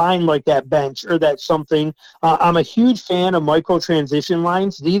you can find like that bench or that something. I'm a huge fan of micro transition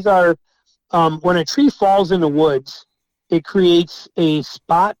lines. These are when a tree falls in the woods, it creates a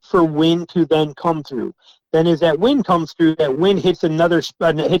spot for wind to then come through. Then as that wind comes through, that wind hits another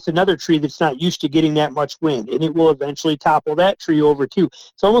tree that's not used to getting that much wind, and it will eventually topple that tree over too.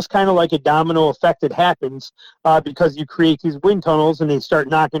 It's almost kind of like a domino effect that happens because you create these wind tunnels and they start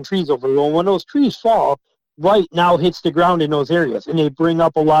knocking trees over. Well, when those trees fall, light now hits the ground in those areas, and they bring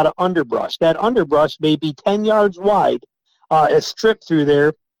up a lot of underbrush. That underbrush may be 10 yards wide, a strip through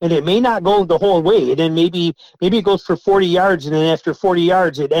there, and it may not go the whole way. And then maybe it goes for 40 yards, and then after 40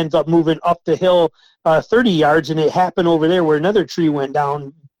 yards, it ends up moving up the hill 30 yards, and it happened over there where another tree went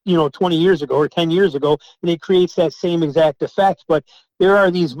down, 20 years ago or 10 years ago, and it creates that same exact effect. But there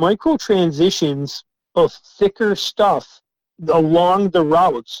are these micro transitions of thicker stuff along the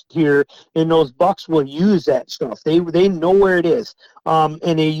routes here, and those bucks will use that stuff. They know where it is, and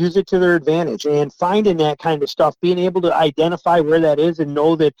they use it to their advantage. And finding that kind of stuff, being able to identify where that is and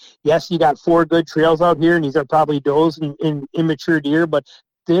know that, yes, you got 4 good trails out here, and these are probably does and immature deer, but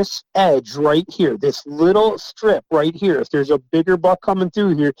this edge right here, this little strip right here, if there's a bigger buck coming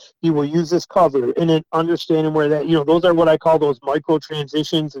through here, he will use this cover, and then understanding where that, those are what I call those micro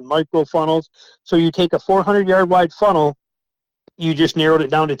transitions and micro funnels. So you take a 400-yard wide funnel, you just narrowed it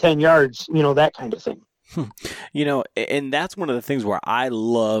down to 10 yards, that kind of thing. And that's one of the things where I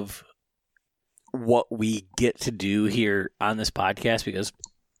love what we get to do here on this podcast, because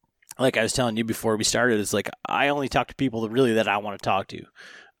like I was telling you before we started, it's like I only talk to people that I want to talk to.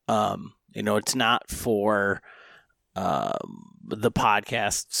 It's not for the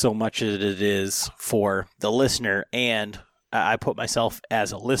podcast so much as it is for the listener and I put myself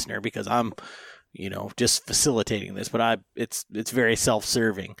as a listener because I'm, just facilitating this, but it's very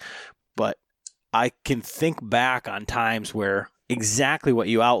self-serving. But I can think back on times where exactly what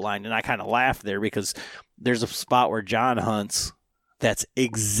you outlined, and I kind of laughed there because there's a spot where John hunts that's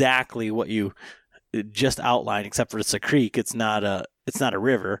exactly what you just outlined, except for it's a creek. It's not a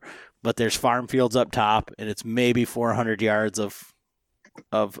river, but there's farm fields up top, and it's maybe 400 yards of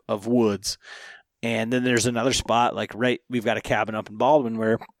woods. And then there's another spot, we've got a cabin up in Baldwin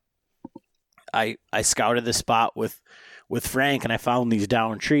where I scouted this spot with Frank, and I found these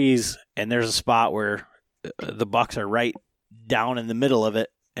down trees, and there's a spot where the bucks are right down in the middle of it,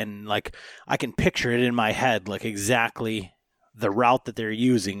 and I can picture it in my head, exactly the route that they're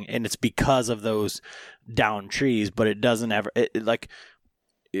using, and it's because of those down trees, but it doesn't ever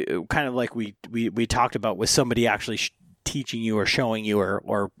kind of like we talked about with somebody actually teaching you or showing you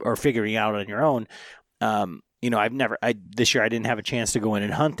or figuring out on your own. This year I didn't have a chance to go in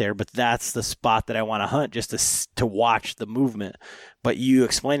and hunt there, but that's the spot that I want to hunt just to watch the movement. But you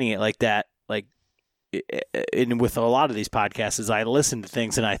explaining it like that, and with a lot of these podcasts, is I listen to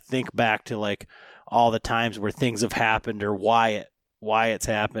things and I think back to all the times where things have happened or why it's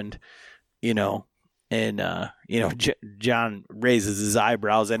happened, and John raises his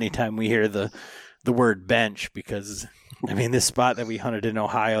eyebrows anytime we hear the word bench, because this spot that we hunted in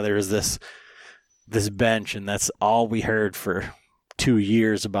Ohio, there was this bench, and that's all we heard for 2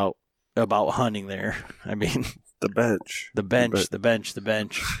 years about hunting there. The bench.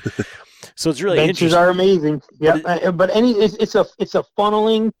 So it's really Benches interesting. are amazing. Yeah, but it's a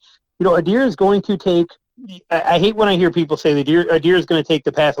funneling. A deer is going to take. I hate when I hear people say a deer is going to take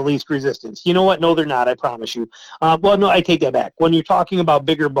the path of least resistance. You know what? No, they're not. I promise you. Well, no, I take that back. When you're talking about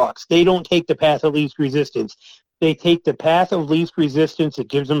bigger bucks, they don't take the path of least resistance. They take the path of least resistance that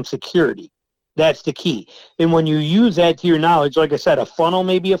gives them security. That's the key. And when you use that to your knowledge, like I said, a funnel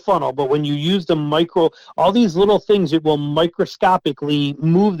may be a funnel, but when you use all these little things, it will microscopically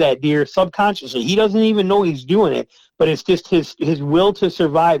move that deer subconsciously. He doesn't even know he's doing it, but it's just his will to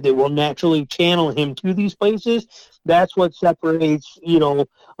survive that will naturally channel him to these places. That's what separates, what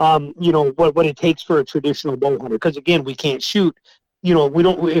it takes for a traditional bow hunter. Because again, we can't shoot. We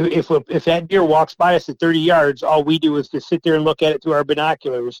don't. If that deer walks by us at 30 yards, all we do is just sit there and look at it through our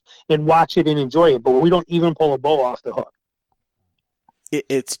binoculars and watch it and enjoy it. But we don't even pull a bow off the hook.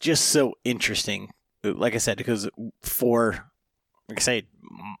 It's just so interesting, like I said, because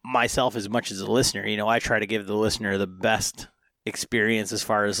myself as much as a listener, I try to give the listener the best experience as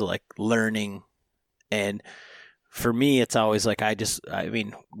far as learning. And for me, it's always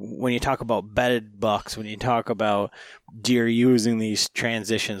when you talk about bedded bucks, when you talk about deer using these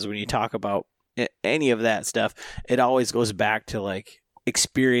transitions, when you talk about any of that stuff, it always goes back to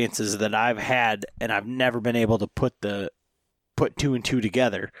experiences that I've had, and I've never been able to put two and two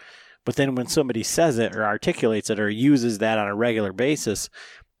together. But then when somebody says it or articulates it or uses that on a regular basis,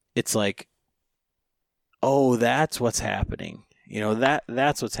 it's oh, that's what's happening.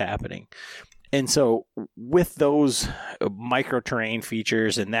 That's what's happening. And so with those micro terrain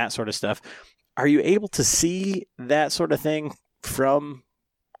features and that sort of stuff, are you able to see that sort of thing from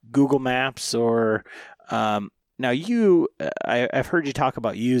Google Maps or now I've heard you talk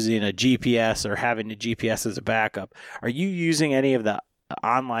about using a GPS or having a GPS as a backup. Are you using any of the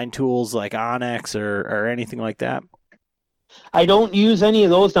online tools like Onyx or anything like that? I don't use any of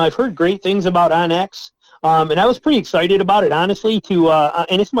those. Now, I've heard great things about Onyx. And I was pretty excited about it, honestly,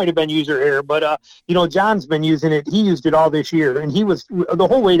 and this might have been user error, but, John's been using it. He used it all this year, and he was, the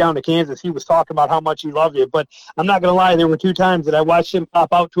whole way down to Kansas, he was talking about how much he loved it. But I'm not going to lie, there were 2 times that I watched him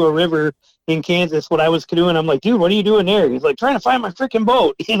pop out to a river in Kansas when I was canoeing. I'm like, dude, what are you doing there? He's like, trying to find my freaking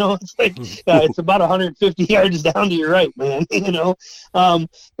boat. It's it's about 150 yards down to your right, man, and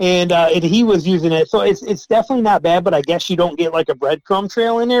he was using it. So it's definitely not bad, but I guess you don't get a breadcrumb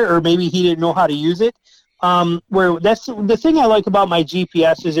trail in there, or maybe he didn't know how to use it. Where that's the thing I like about my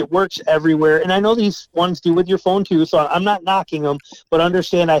GPS is it works everywhere, and I know these ones do with your phone too, so I'm not knocking them, but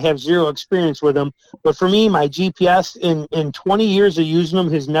understand I have zero experience with them. But for me, my GPS in 20 years of using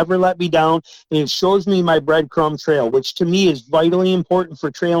them has never let me down, and it shows me my breadcrumb trail, which to me is vitally important for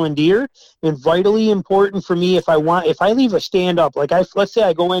trailing deer, and vitally important for me if I leave a stand up, let's say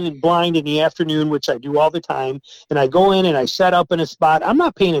I go in and blind in the afternoon, which I do all the time, and I go in and I set up in a spot. I'm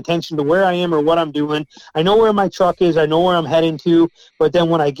not paying attention to where I am or what I'm doing. I know where my truck is. I know where I'm heading to. But then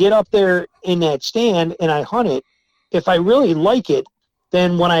when I get up there in that stand and I hunt it, if I really like it,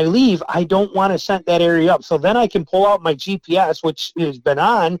 then when I leave, I don't want to scent that area up. So then I can pull out my GPS, which has been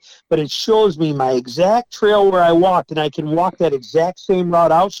on, but it shows me my exact trail where I walked, and I can walk that exact same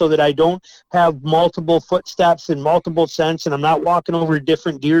route out so that I don't have multiple footsteps and multiple scents, and I'm not walking over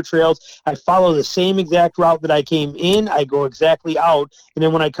different deer trails. I follow the same exact route that I came in. I go exactly out, and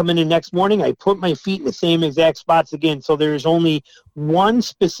then when I come in the next morning, I put my feet in the same exact spots again. So there's only one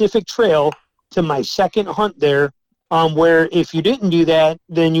specific trail to my second hunt there, where if you didn't do that,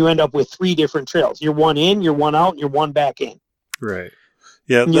 then you end up with 3 different trails. You're one in, you're one out, and you're one back in. Right.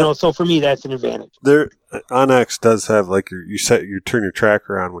 Yeah. So for me, that's an advantage. There, Onyx does have like you turn your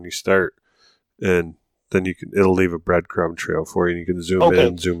tracker on when you start, and then it'll leave a breadcrumb trail for you, and you can zoom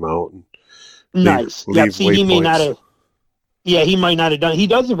in, zoom out, and nice. He may not have. Yeah, he might not have done. He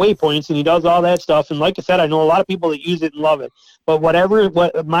does the waypoints and he does all that stuff. And like I said, I know a lot of people that use it and love it. But what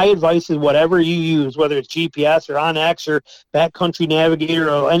my advice is, whatever you use, whether it's GPS or OnX or Backcountry Navigator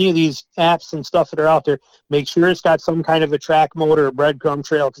or any of these apps and stuff that are out there, make sure it's got some kind of a track mode or a breadcrumb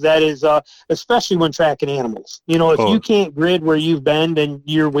trail, because that is, especially when tracking animals. If you can't grid where you've been, then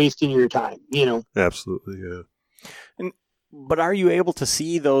you're wasting your time. Absolutely, yeah. But are you able to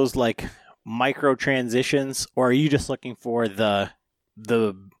see those like micro transitions, or are you just looking for the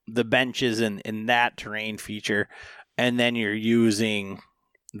benches in that terrain feature, and then you're using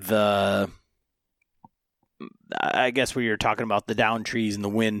I guess where you're talking about the down trees and the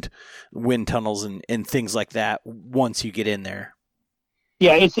wind tunnels and things like that once you get in there?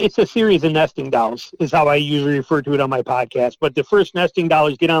 Yeah, it's a series of nesting dolls is how I usually refer to it on my podcast. But the first nesting doll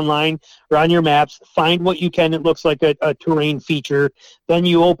is get online or on your maps, find what you can that looks like a terrain feature. Then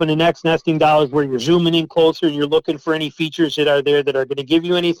you open the next nesting doll is where you're zooming in closer and you're looking for any features that are there that are going to give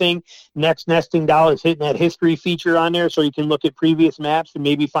you anything. Next nesting doll is hitting that history feature on there so you can look at previous maps and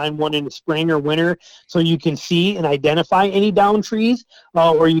maybe find one in the spring or winter so you can see and identify any down trees,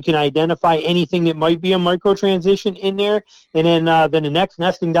 or you can identify anything that might be a micro transition in there. And then the next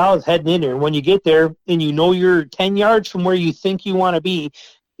nesting doll is heading in there. When you get there and you're 10 yards from where you think you want to be,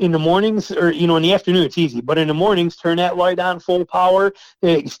 in the mornings or, in the afternoon, it's easy. But in the mornings, turn that light on full power,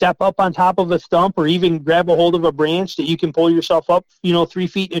 step up on top of a stump or even grab a hold of a branch that you can pull yourself up, 3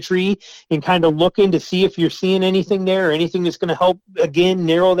 feet in a tree and kind of look in to see if you're seeing anything there or anything that's going to help, again,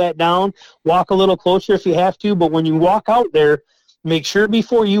 narrow that down. Walk a little closer if you have to. But when you walk out there, make sure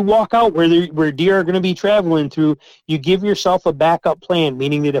before you walk out where deer are going to be traveling through, you give yourself a backup plan,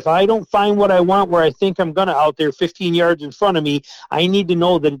 meaning that if I don't find what I want where I think I'm going to out there 15 yards in front of me, I need to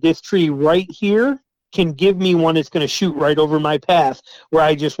know that this tree right here can give me one that's going to shoot right over my path where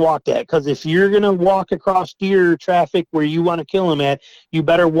I just walked at. Because if you're going to walk across deer traffic where you want to kill them at, you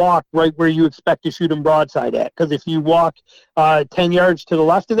better walk right where you expect to shoot them broadside at. Because if you walk 10 yards to the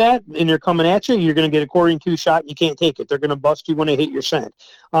left of that and they're coming at you, you're going to get a quartering two shot and you can't take it. They're going to bust you when they hit your scent.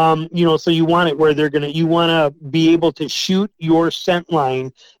 So you want it where you want to be able to shoot your scent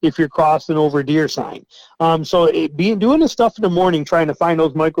line if you're crossing over deer sign. Doing this stuff in the morning, trying to find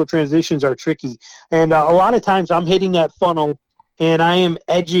those micro transitions are tricky. And a lot of times I'm hitting that funnel and I am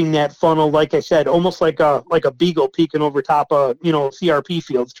edging that funnel, like I said, almost like a beagle peeking over top of, CRP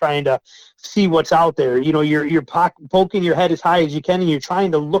fields, trying to see what's out there. You're poking your head as high as you can and you're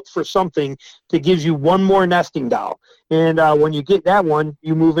trying to look for something that gives you one more nesting doll. And when you get that one,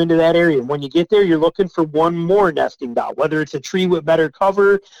 you move into that area. And when you get there, you're looking for one more nesting doll, whether it's a tree with better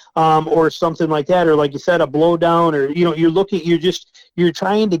cover or something like that, or like you said, a blowdown, or you're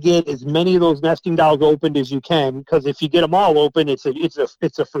trying to get as many of those nesting dolls opened as you can, because if you get them all open, it's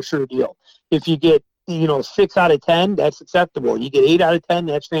a for sure deal. If you get 6 out of 10, that's acceptable. You get 8 out of 10,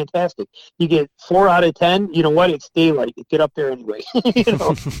 that's fantastic. You get 4 out of 10, you know what? It's daylight. Get up there anyway.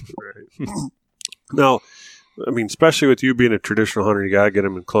 Right. Now, especially with you being a traditional hunter, you got to get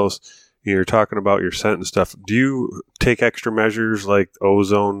them in close. You're talking about your scent and stuff. Do you take extra measures like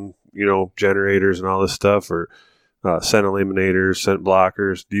ozone, generators and all this stuff, or scent eliminators, scent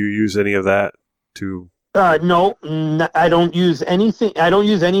blockers? Do you use any of that to? No, I don't use anything. I don't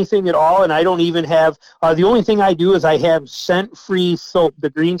use anything at all, and I don't even have. The only thing I do is I have scent-free soap, the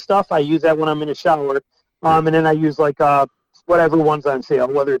green stuff. I use that when I'm in the shower, and then I use whatever one's on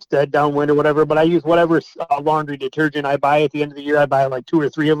sale, whether it's Dead Downwind or whatever. But I use whatever laundry detergent I buy at the end of the year. I buy like 2 or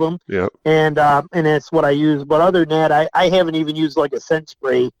 3 of them, and that's what I use. But other than that, I haven't even used like a scent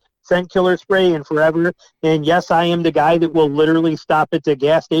killer spray in forever. And yes, I am the guy that will literally stop at the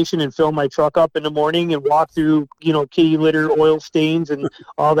gas station and fill my truck up in the morning and walk through, kitty litter, oil stains, and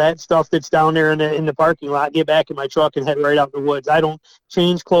all that stuff that's down there in the parking lot, get back in my truck and head right out in the woods. I don't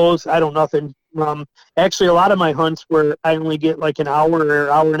change clothes. I don't nothing. Actually, a lot of my hunts where I only get like an hour or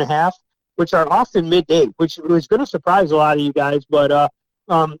hour and a half, which are often midday, which was going to surprise a lot of you guys. But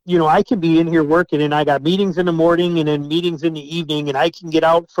I can be in here working, and I got meetings in the morning and then meetings in the evening, and I can get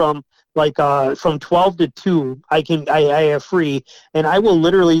out from from 12 to 2. I have free, and I will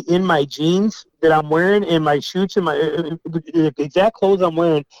literally, in my jeans that I'm wearing and my shoots and my the exact clothes I'm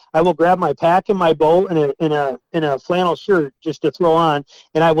wearing, I will grab my pack and my bow and a flannel shirt just to throw on,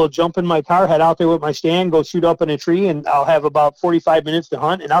 and I will jump in my car, head out there with my stand, go shoot up in a tree, and I'll have about 45 minutes to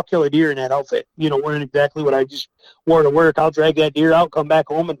hunt, and I'll kill a deer in that outfit, wearing exactly what I just wore to work. I'll drag that deer out, come back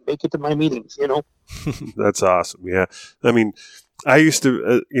home, and make it to my meetings. That's awesome. Yeah. I mean, I used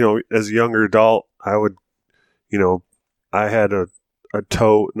to, as a younger adult, I would, I had a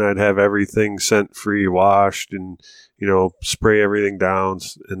tote, and I'd have everything scent free, washed, and, spray everything down.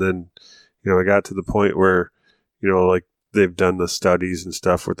 And then, I got to the point where, like they've done the studies and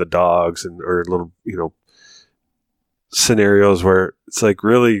stuff with the dogs or little, scenarios where it's like,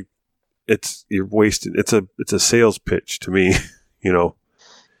 really, you're wasting. It's a sales pitch to me.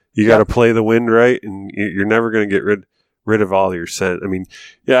 You got to play the wind right, and you're never going to get rid of all your scent. I mean,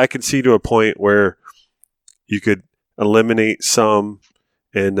 yeah, I could see to a point where you could eliminate some,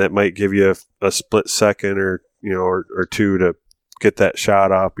 and that might give you a split second or two to get that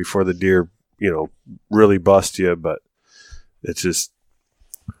shot off before the deer, really bust you. But it's just,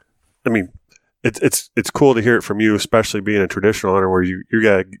 I mean, it's cool to hear it from you, especially being a traditional hunter where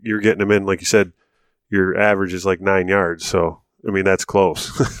you're getting them in, like you said, your average is like 9 yards. So, I mean, that's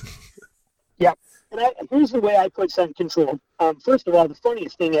close. Yeah. And here's the way I put scent control. First of all, the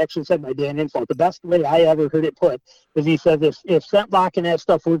funniest thing actually said by Dan Infalt, the best way I ever heard it put is he said, if scent lock and that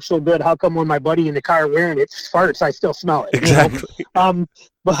stuff works so good, how come when my buddy in the car wearing it farts, I still smell it? Exactly.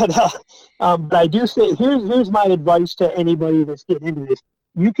 But I do say, here's my advice to anybody that's getting into this.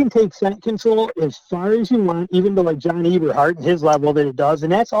 You can take scent control as far as you want, even to like John Eberhart and his level that it does,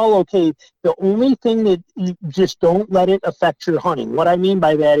 and that's all okay. The only thing that you just don't let it affect your hunting. What I mean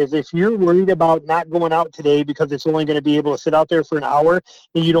by that is if you're worried about not going out today because it's only going to be able to sit out there for an hour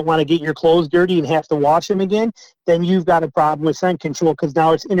and you don't want to get your clothes dirty and have to wash them again, then you've got a problem with scent control because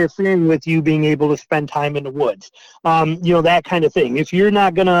now it's interfering with you being able to spend time in the woods. That kind of thing. If you're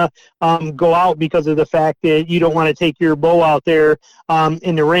not going to go out because of the fact that you don't want to take your bow out there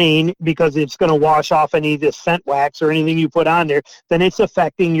in the rain because it's going to wash off any of this scent wax or anything you put on there, then it's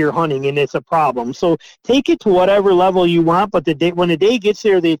affecting your hunting and it's a problem. So take it to whatever level you want, but when the day gets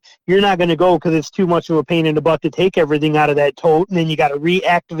there that you're not going to go because it's too much of a pain in the butt to take everything out of that tote, and then you got to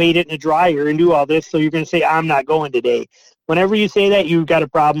reactivate it in the dryer and do all this, so you're going to say, I'm not going today. Whenever you say that, you've got a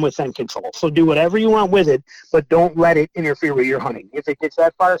problem with scent control. So do whatever you want with it, but don't let it interfere with your hunting. If it gets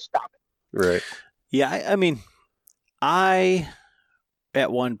that far, stop it. Right. Yeah, I mean, I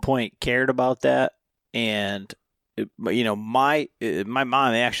at one point cared about that, and my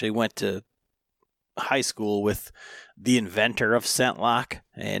mom actually went to high school with the inventor of scent lock,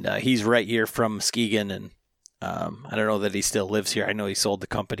 and he's right here from Muskegon, and I don't know that he still lives here. I know he sold the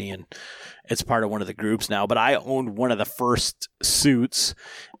company and it's part of one of the groups now, but I owned one of the first suits,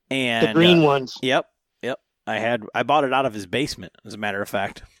 and the green ones. Yep. I bought it out of his basement, as a matter of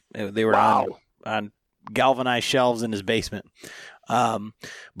fact. They were on galvanized shelves in his basement.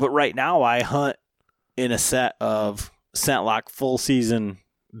 But right now I hunt in a set of scent lock full season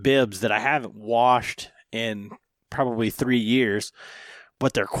bibs that I haven't washed in probably 3 years,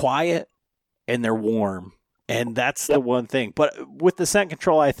 but they're quiet and they're warm. And that's the one thing. But with the scent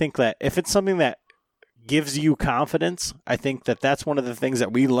control, I think that if it's something that gives you confidence, I think that that's one of the things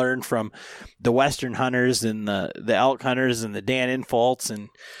that we learned from the Western hunters and the elk hunters and the Dan Infalts. And,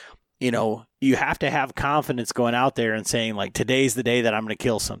 you have to have confidence going out there and saying, like, today's the day that I'm going to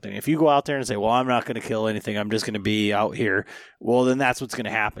kill something. If you go out there and say, well, I'm not going to kill anything, I'm just going to be out here, well, then that's what's going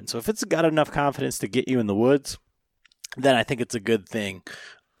to happen. So if it's got enough confidence to get you in the woods, then I think it's a good thing.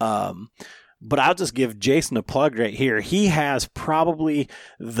 But I'll just give Jason a plug right here. He has probably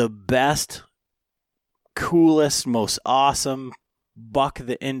the best, coolest, most awesome Buck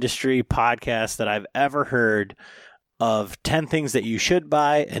the Industry podcast that I've ever heard, of 10 things that you should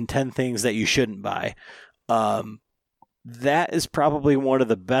buy and 10 things that you shouldn't buy. That is probably one of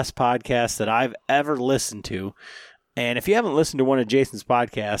the best podcasts that I've ever listened to. And if you haven't listened to one of Jason's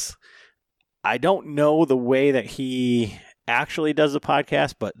podcasts, I don't know the way that he actually does the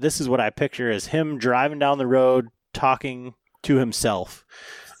podcast, but this is what I picture as him driving down the road talking to himself.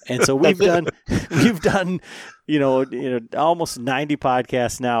 And so we've done almost 90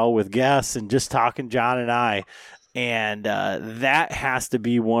 podcasts now with guests and just talking John and I, and that has to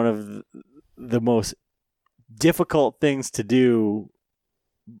be one of the most difficult things to do,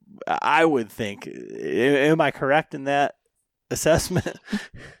 I would think. Am I correct in that assessment?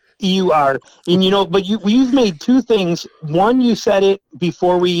 You are. And, but you've made two things. One, you said it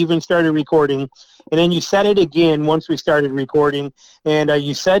before we even started recording, and then you said it again once we started recording, and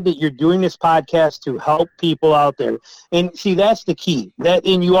you said that you're doing this podcast to help people out there. And see, that's the key.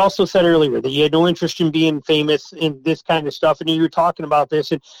 And you also said earlier that you had no interest in being famous and this kind of stuff, and you were talking about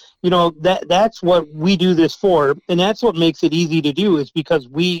this, and that's what we do this for, and that's what makes it easy to do, is because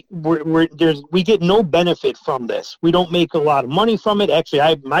we get no benefit from this. We don't make a lot of money from it.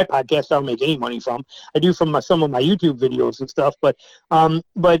 Actually, my podcast I don't make any money from. I do from some of my YouTube videos and stuff, but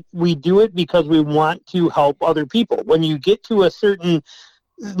we do it because we want to help other people. When you get to a certain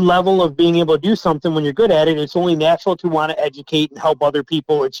level of being able to do something, when you're good at it, it's only natural to want to educate and help other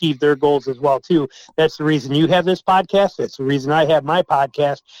people achieve their goals as well too. That's the reason you have this podcast. That's the reason I have my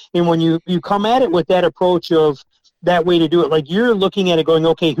podcast. And when you come at it with that approach of that way to do it, like you're looking at it going,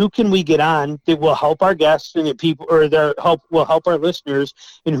 okay, who can we get on that will help our guests and that people, or will help our listeners,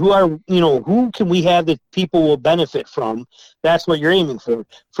 and who can we have that people will benefit from? That's what you're aiming for.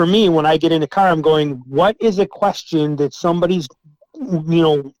 For me, when I get in the car, I'm going, what is a question that somebody's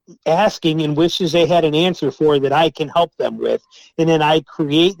asking and wishes they had an answer for that I can help them with? And then I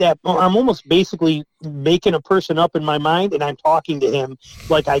create that. I'm almost basically making a person up in my mind, and I'm talking to him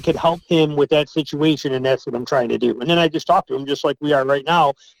like I could help him with that situation, and that's what I'm trying to do. And then I just talk to him just like we are right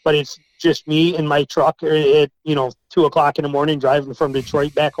now, but it's just me in my truck at 2:00 in the morning driving from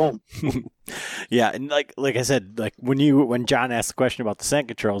Detroit back home. Yeah, and like I said, like when John asked the question about the scent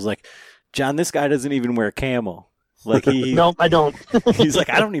control, I was like, John, this guy doesn't even wear camo. Like no, I don't. He's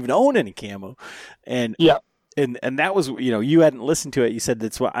like, I don't even own any camo. And yeah. And that was, you hadn't listened to it. You said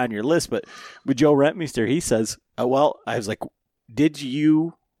that's what on your list, but with Joe Rentmeester, he says, I was like, did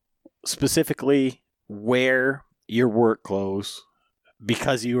you specifically wear your work clothes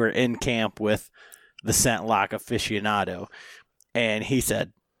because you were in camp with the Scent Lock aficionado? And he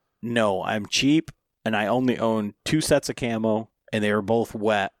said, no, I'm cheap and I only own 2 sets of camo and they were both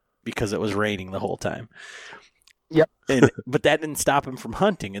wet because it was raining the whole time. Yep. But that didn't stop him from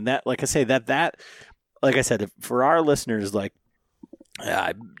hunting. And that, like I say, like I said, for our listeners, like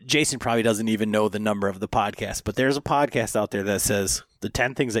Jason probably doesn't even know the number of the podcast, but there's a podcast out there that says the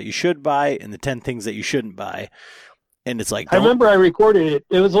 10 things that you should buy and the 10 things that you shouldn't buy. And it's like, I remember I recorded it.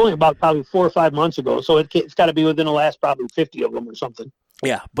 It was only about probably 4 or 5 months ago. So it's got to be within the last probably 50 of them or something.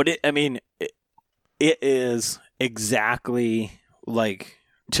 Yeah. But it is exactly like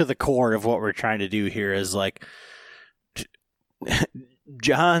to the core of what we're trying to do here is like,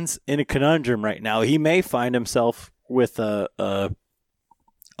 John's in a conundrum right now. He may find himself with a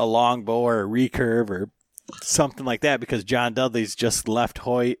longbow or a recurve or something like that because John Dudley's just left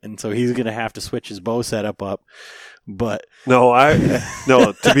Hoyt, and so he's going to have to switch his bow setup up. But no,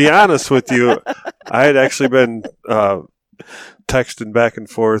 to be honest with you, I had actually been texting back and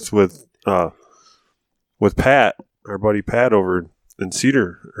forth with Pat, our buddy Pat over in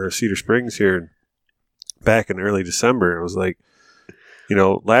Cedar Springs here back in early December. It was like,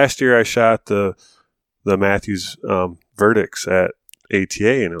 last year I shot the Matthews Verdicts at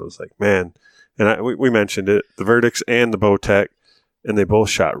ATA, and it was like, man, and we mentioned it, the Verdicts and the Bowtech, and they both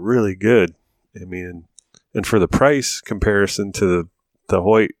shot really good. I mean, and for the price comparison to the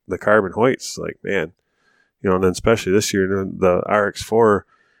Hoyt, the carbon Hoyts, like, man, and then especially this year, the RX4,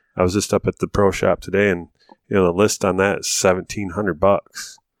 I was just up at the pro shop today, and the list on that is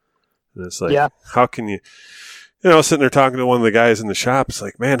 $1,700. And it's like, How can you, sitting there talking to one of the guys in the shop, it's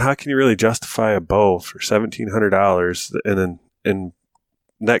like, man, how can you really justify a bow for $1,700? And then in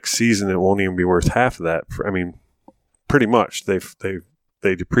next season, it won't even be worth half of that. Pretty much they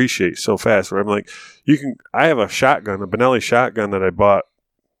depreciate so fast. Where I'm like, I have a shotgun, a Benelli shotgun that I bought,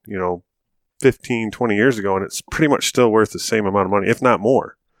 15, 20 years ago, and it's pretty much still worth the same amount of money, if not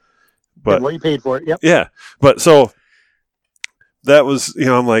more. But and what you paid for it. Yep. Yeah. But so that was,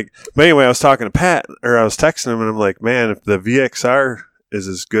 I'm like, but anyway, I was talking to Pat, or I was texting him, and I'm like, man, if the VXR is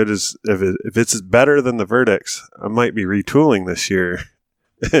as good as, if it's better than the Verdicts, I might be retooling this year.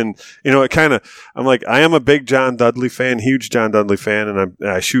 And, it kind of, I'm like, I am a big John Dudley fan, huge John Dudley fan, and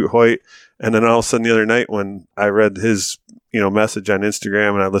I shoot Hoyt. And then all of a sudden the other night when I read his, message on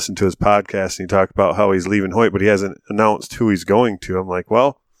Instagram and I listened to his podcast and he talked about how he's leaving Hoyt, but he hasn't announced who he's going to. I'm like,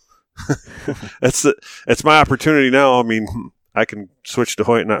 well, it's my opportunity now. I mean, I can switch to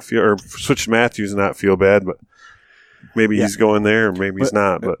Hoyt and switch to Matthews and not feel bad, but maybe he's going there, or maybe he's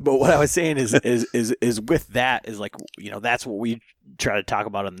not. But what I was saying is with that is like, that's what we try to talk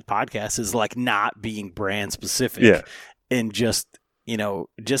about on the podcast is like not being brand specific, and just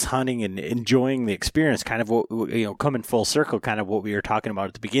just hunting and enjoying the experience. Kind of what coming full circle. Kind of what we were talking about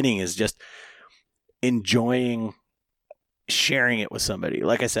at the beginning is just enjoying sharing it with somebody.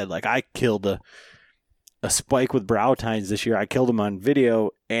 Like I said, like I killed a spike with brow tines this year. I killed them on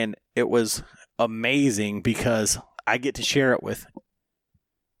video, and it was amazing because I get to share it with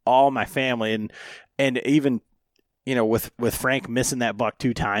all my family, and even, you know, with Frank missing that buck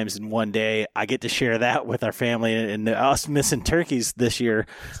 2 times in one day, I get to share that with our family, and us missing turkeys this year.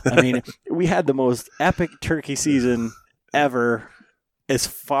 I mean, we had the most epic turkey season ever, as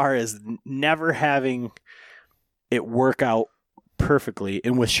far as never having it work out perfectly.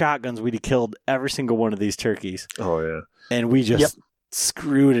 And with shotguns, we'd have killed every single one of these turkeys. Oh yeah. And we just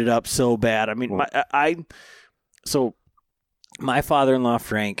screwed it up so bad. I mean, so my father-in-law,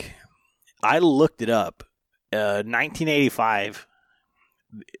 Frank, I looked it up. 1985,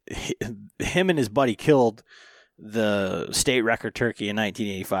 him and his buddy killed the state record turkey in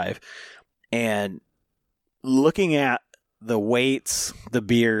 1985. And looking at the weights, the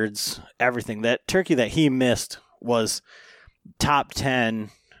beards, everything, that turkey that he missed was top 10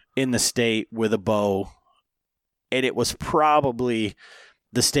 in the state with a bow. And it was probably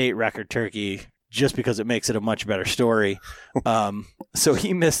the state record turkey just because it makes it a much better story. So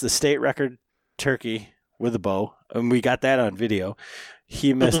he missed the state record turkey with a bow, and we got that on video.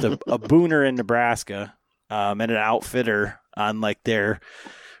 He missed a booner in Nebraska, and an outfitter on like their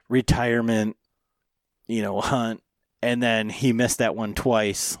retirement, you know, hunt. And then he missed that one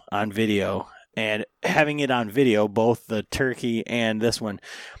twice on video. And having it on video, both the turkey and this one,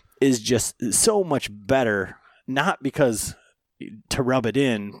 is just so much better. Not because to rub it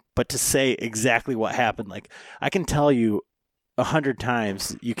in, but to say exactly what happened. Like, I can tell you 100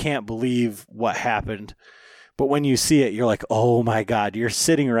 times, you can't believe what happened. But when you see it, you're like, oh my God, you're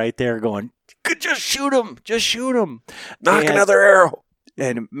sitting right there going, just shoot him. Just shoot him. Knock another arrow.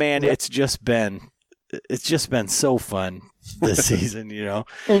 And man, it's just been so fun this season, you know.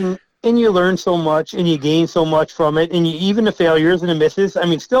 And you learn so much, and you gain so much from it, and even the failures and the misses. I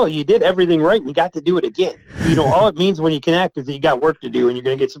mean, still, you did everything right, and you got to do it again. You know, all it means when you connect is that you got work to do, and you're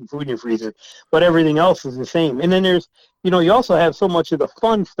going to get some food in your freezer. But everything else is the same. And then there's, you know, you also have so much of the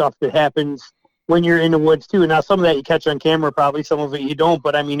fun stuff that happens when you're in the woods too. And now some of that you catch on camera, probably some of it you don't.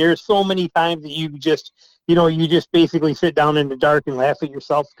 But I mean, there's so many times that you just basically sit down in the dark and laugh at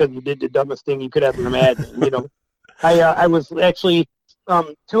yourself because you did the dumbest thing you could ever imagine. You know, I was actually.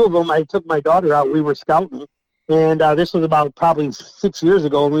 2 of them, I took my daughter out. We were scouting, and this was about probably 6 years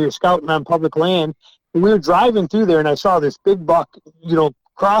ago. We were scouting on public land, and we were driving through there, and I saw this big buck, you know,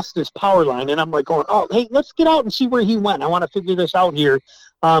 cross this power line, and I'm like going, oh, hey, let's get out and see where he went. I want to figure this out here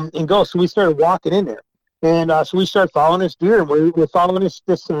and go. So we started walking in there, and so we started following this deer, and we're following this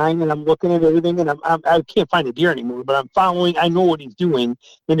sign, and I'm looking at everything, and I can't find the deer anymore, but I'm following. I know what he's doing,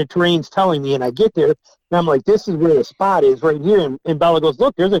 and the terrain's telling me, and I get there. And I'm like, this is where the spot is right here. And Bella goes,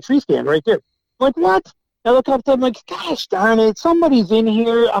 look, there's a tree stand right there. I'm like, what? I look up to him like, gosh darn it, somebody's in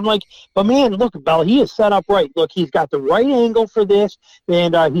here. I'm like, but man, look, Bella, he is set up right. Look, he's got the right angle for this,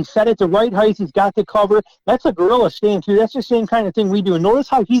 and he's set at the right height. He's got the cover. That's a gorilla stand, too. That's the same kind of thing we do. And notice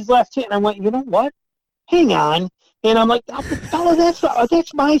how he's left it. And I went, you know what? Hang on. And I'm like, oh, Bella,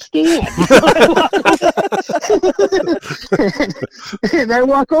 that's my stand. And I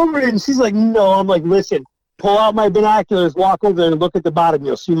walk over, and she's like, no. I'm like, listen, pull out my binoculars, walk over there and look at the bottom.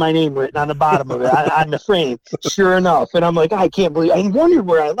 You'll see my name written on the bottom of it, on the frame. Sure enough. And I'm like, I can't believe, I wondered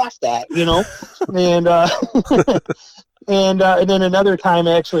where I left that, you know. And and then another time,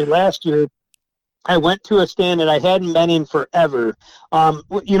 actually, last year, I went to a stand that I hadn't been in forever.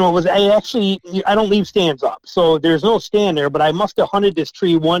 You know, I don't leave stands up, so there's no stand there, but I must have hunted this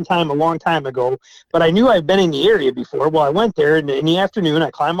tree one time a long time ago, but I knew I'd been in the area before. Well, I went there, and in the afternoon, I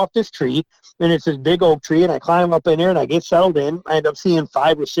climb up this tree, and it's this big oak tree, and I climb up in there, and I get settled in. I end up seeing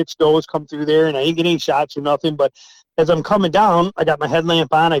 5 or 6 does come through there, and I didn't get any shots or nothing, but as I'm coming down, I got my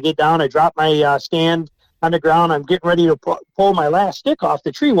headlamp on, I get down, I drop my stand on the ground. I'm getting ready to pull my last stick off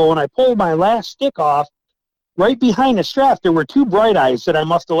the tree. Well, when I pulled my last stick off, right behind the strap, there were 2 bright eyes that I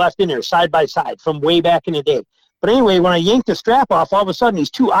must have left in there side by side from way back in the day. But anyway, when I yanked the strap off, all of a sudden these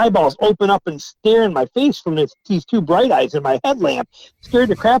 2 eyeballs open up and stare in my face from these 2 bright eyes in my headlamp. Scared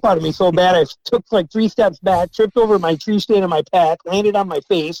the crap out of me so bad I took like 3 steps back, tripped over my tree stand in my path, landed on my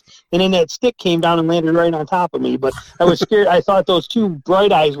face, and then that stick came down and landed right on top of me. But I was scared. I thought those 2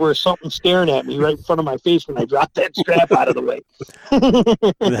 bright eyes were something staring at me right in front of my face when I dropped that strap out of the way.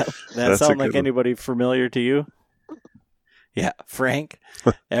 that sound like anybody familiar to you? Yeah, Frank.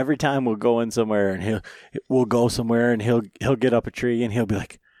 Every time we'll go in somewhere and he'll get up a tree and he'll be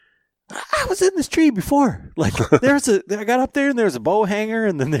like, I was in this tree before. Like I got up there and there was a bow hanger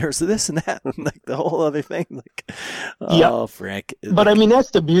and then there's this and that and like the whole other thing. Like, oh, Frank. But I mean,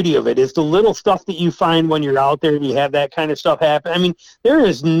 that's the beauty of it is the little stuff that you find when you're out there and you have that kind of stuff happen. I mean, there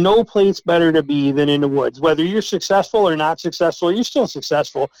is no place better to be than in the woods. Whether you're successful or not successful, you're still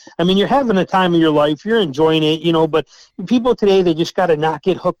successful. I mean, you're having a time of your life. You're enjoying it, you know, but people today, they just got to not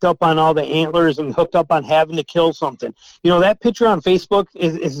get hooked up on all the antlers and hooked up on having to kill something. You know, that picture on Facebook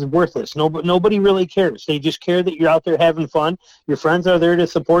is worthless. Nobody really cares. They just care that you're out there having fun. Your friends are there to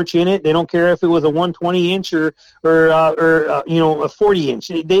support you in it. They don't care if it was a 120 inch or you know, a 40 inch.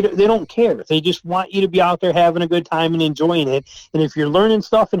 They don't care. They just want you to be out there having a good time and enjoying it. And if you're learning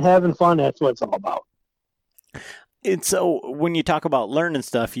stuff and having fun, that's what it's all about. And so when you talk about learning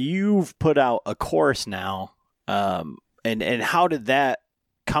stuff, you've put out a course now. And how did that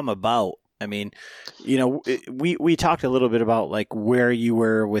come about? I mean, you know, we talked a little bit about like where you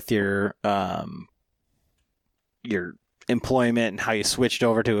were with your employment and how you switched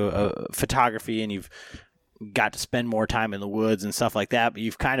over to photography and you've got to spend more time in the woods and stuff like that. But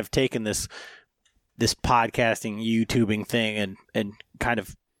you've kind of taken this podcasting, YouTubing thing and kind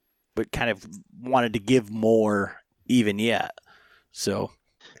of wanted to give more even yet. So,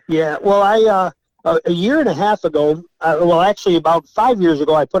 yeah, well, a year and a half ago, actually about 5 years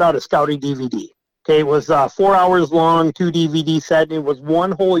ago, I put out a scouting DVD. Okay, it was 4 hours long, 2 DVD set. It was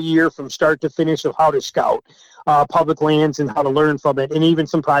one whole year from start to finish of how to scout public lands and how to learn from it, and even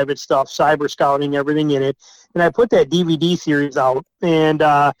some private stuff, cyber scouting, everything in it. And I put that DVD series out, and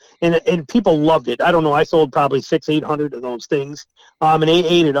people loved it. I don't know, I sold probably 600-800 of those things, and they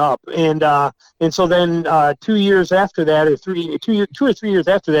ate it up. And so then 2 years after that, or 2 or 3 years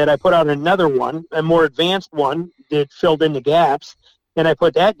after that, I put out another one, a more advanced one that filled in the gaps, and I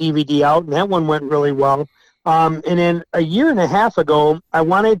put that DVD out, and that one went really well. And then a year and a half ago, I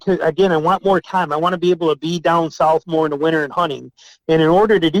want more time. I want to be able to be down south more in the winter and hunting. And in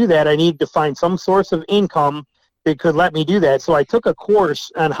order to do that, I need to find some source of income that could let me do that. So I took a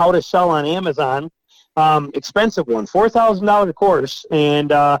course on how to sell on Amazon, expensive one, $4,000 course.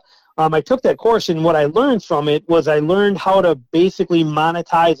 And I took that course, and what I learned from it was I learned how to basically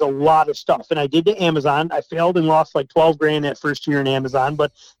monetize a lot of stuff. And I did to Amazon. I failed and lost like $12,000 that first year in Amazon,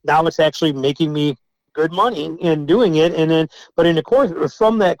 but now it's actually making me good money in doing it. And then, but in the course,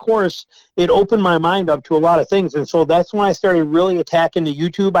 from that course, it opened my mind up to a lot of things. And so that's when I started really attacking the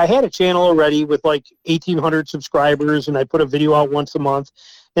YouTube. I had a channel already with like 1,800 subscribers, and I put a video out once a month.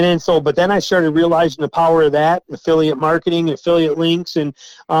 And then but then I started realizing the power of that, affiliate marketing, affiliate links. And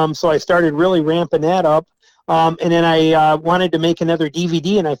so I started really ramping that up. And then I wanted to make another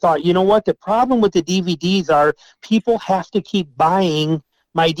DVD, and I thought, you know what? The problem with the DVDs are people have to keep buying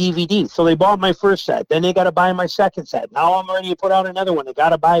my DVD. So they bought my first set, then they got to buy my second set. Now I'm ready to put out another one. They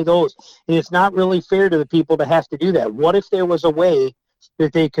got to buy those. And it's not really fair to the people to have to do that. What if there was a way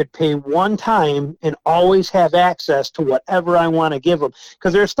that they could pay one time and always have access to whatever I want to give them?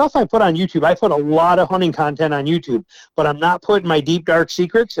 Because there's stuff I put on YouTube. I put a lot of hunting content on YouTube, but I'm not putting my deep, dark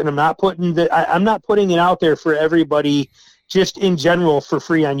secrets, and I'm not putting it out there for everybody just in general for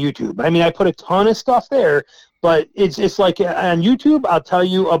free on YouTube. I mean, I put a ton of stuff there, but it's like on YouTube, I'll tell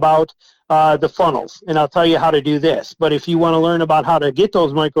you about the funnels, and I'll tell you how to do this. But if you want to learn about how to get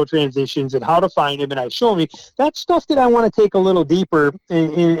those micro transitions and how to find them, and I show me, that's stuff that I want to take a little deeper,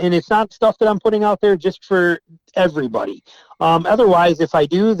 and it's not stuff that I'm putting out there just for everybody. Otherwise, if I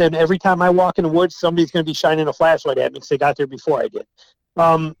do, then every time I walk in the woods, somebody's going to be shining a flashlight at me because they got there before I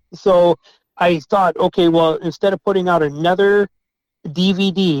did. So I thought, okay, well, instead of putting out another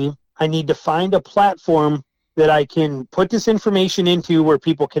DVD, I need to find a platform that I can put this information into where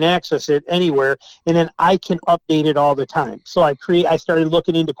people can access it anywhere, and then I can update it all the time. So I started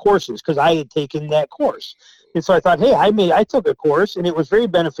looking into courses because I had taken that course. And so I thought, hey, I took a course, and it was very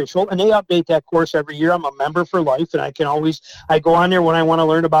beneficial, and they update that course every year. I'm a member for life, and I go on there when I want to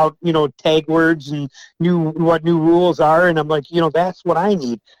learn about, tag words and what new rules are, and I'm like, that's what I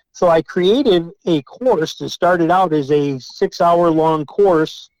need. So I created a course that started out as a 6-hour-long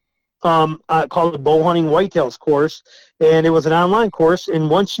course called the Bow Hunting Whitetails course, and it was an online course.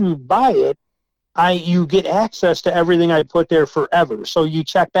 And once you buy it, you get access to everything I put there forever. So you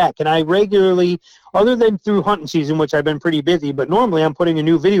check back, and I regularly, other than through hunting season, which I've been pretty busy, but normally I'm putting a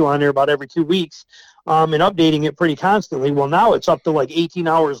new video on there about every 2 weeks, and updating it pretty constantly. Well, now it's up to like 18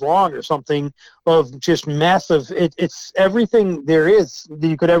 hours long or something of just massive. It's everything there is that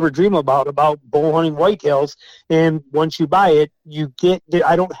you could ever dream about bow hunting whitetails. And once you buy it,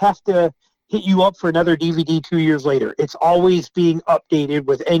 I don't have to hit you up for another DVD 2 years later. It's always being updated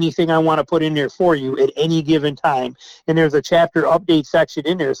with anything I want to put in there for you at any given time. And there's a chapter update section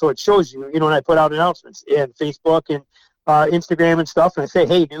in there. So it shows you, when I put out announcements in Facebook and Instagram and stuff, and I say,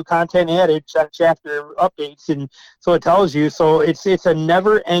 hey, new content added, chapter updates, and so it tells you. So it's a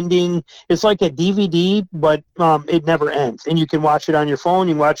never ending. It's like a DVD, but it never ends. And you can watch it on your phone,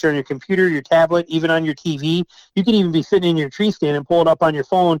 you can watch it on your computer, your tablet, even on your TV. You can even be sitting in your tree stand and pull it up on your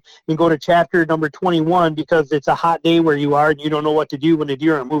phone and go to chapter number 21 because it's a hot day where you are and you don't know what to do when the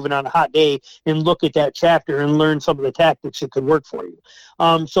deer are moving on a hot day, and look at that chapter and learn some of the tactics that could work for you.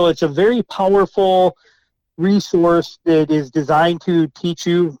 So it's a very powerful resource that is designed to teach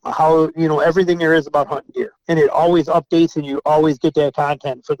you how, everything there is about hunting deer, and it always updates, and you always get that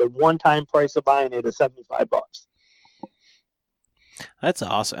content for the one-time price of buying it at $75. That's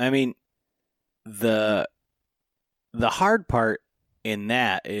awesome. I mean, the hard part in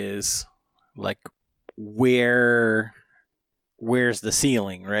that is like where's the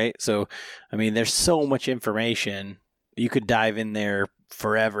ceiling, right? So I mean, there's so much information, you could dive in there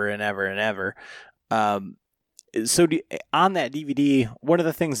forever and ever and ever. So on that DVD, one of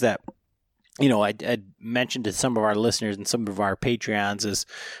the things that, I mentioned to some of our listeners and some of our Patreons is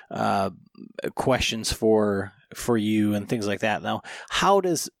questions for you and things like that. Now, how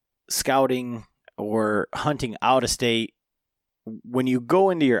does scouting or hunting out of state, when you go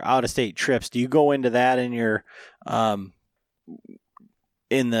into your out of state trips, do you go into that in your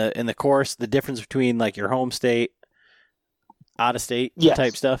in the course, the difference between like your home state, out of state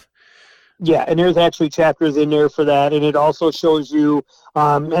type stuff? Yeah, and there's actually chapters in there for that, and it also shows you,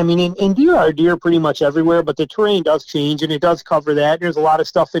 in deer are deer pretty much everywhere, but the terrain does change, and it does cover that. There's a lot of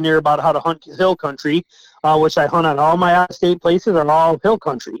stuff in there about how to hunt hill country, which I hunt on all my out-of-state places are all hill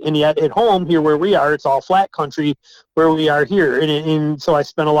country, and yet at home here where we are, it's all flat country where we are here, and so I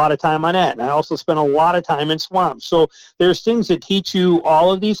spent a lot of time on that, and I also spent a lot of time in swamps. So there's things that teach you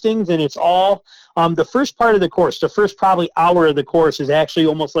all of these things, and it's all the first part of the course, the first probably hour of the course is actually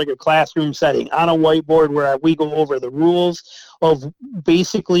almost like a classroom setting on a whiteboard where we go over the rules of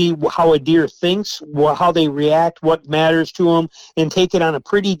basically how a deer thinks, how they react, what matters to them, and take it on a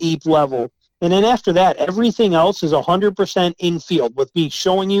pretty deep level. And then after that, everything else is 100% in field with me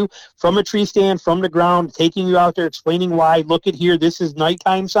showing you from a tree stand, from the ground, taking you out there, explaining why. Look at here, this is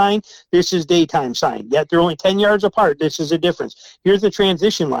nighttime sign, this is daytime sign. Yet they're only 10 yards apart. This is a difference. Here's the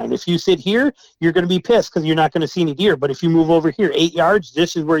transition line. If you sit here, you're going to be pissed because you're not going to see any deer. But if you move over here 8 yards,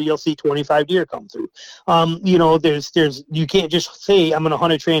 this is where you'll see 25 deer come through. There's you can't just say I'm going to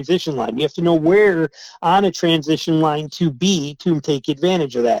hunt a transition line. You have to know where on a transition line to be to take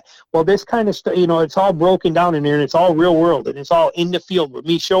advantage of that. Well, this kind of stuff, it's all broken down in there, and it's all real world, and it's all in the field with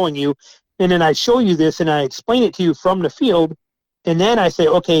me showing you. And then I show you this, and I explain it to you from the field, and then I say,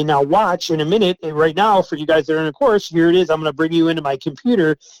 okay, now watch in a minute. And right now, for you guys that are in a course, here it is. I'm going to bring you into my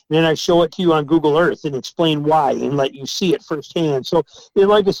computer, and then I show it to you on Google Earth and explain why and let you see it firsthand. So,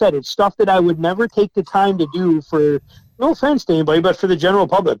 like I said, it's stuff that I would never take the time to do for, no offense to anybody, but for the general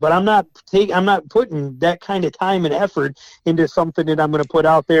public. But I'm not putting that kind of time and effort into something that I'm going to put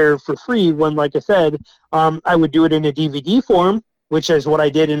out there for free when, like I said, I would do it in a DVD form, which is what I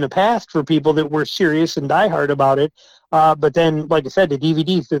did in the past for people that were serious and diehard about it. But then, like I said, the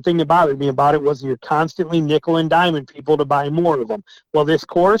DVDs, the thing that bothered me about it was you're constantly nickel and diming people to buy more of them. Well, this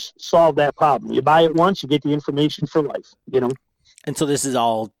course solved that problem. You buy it once, you get the information for life, And so this is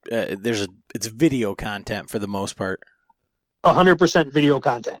all, it's video content for the most part. 100% video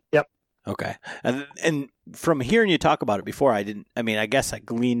content. Yep. Okay. And from hearing you talk about it before, I guess I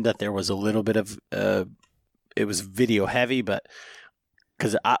gleaned that there was a little bit of, it was video heavy, but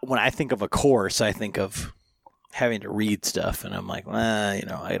because when I think of a course, I think of having to read stuff, and I'm like, I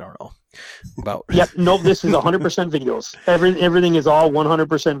don't know about. Yep. No, this is 100% videos. Everything is all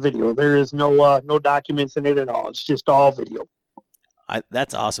 100% video. There is no documents in it at all. It's just all video.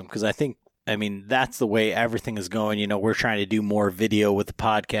 That's awesome, because that's the way everything is going. We're trying to do more video with the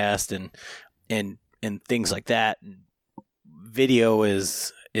podcast and things like that. Video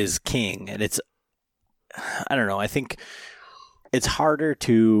is king, and I don't know. I think it's harder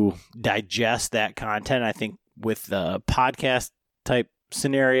to digest that content. I think with the podcast type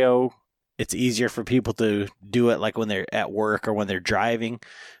scenario, it's easier for people to do it like when they're at work or when they're driving.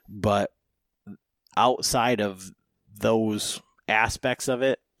 But outside of those aspects of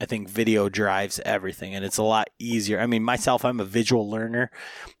it, I think video drives everything, and it's a lot easier. Myself, I'm a visual learner,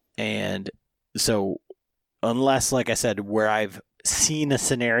 and so unless, like I said, where I've seen a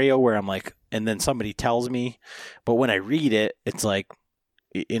scenario where I'm like, and then somebody tells me, but when I read it, it's like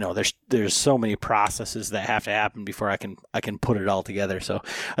there's so many processes that have to happen before I can put it all together. So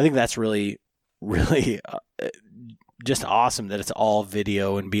I think that's really, really just awesome that it's all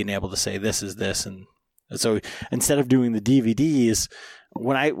video and being able to say this is this. And so instead of doing the DVDs,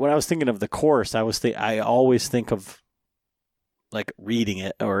 when I was thinking of the course, I always think of like reading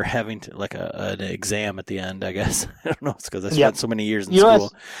it or having to like an exam at the end, I guess. I don't know. It's because I spent so many years in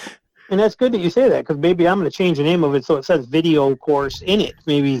school. And that's good that you say that, because maybe I'm going to change the name of it so it says video course in it.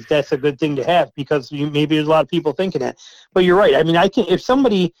 Maybe that's a good thing to have, because maybe there's a lot of people thinking that. But you're right. I mean, if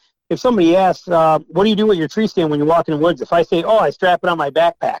somebody asks, what do you do with your tree stand when you walk in the woods? If I say, I strap it on my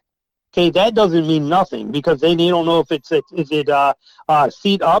backpack, okay, that doesn't mean nothing, because they don't know if is it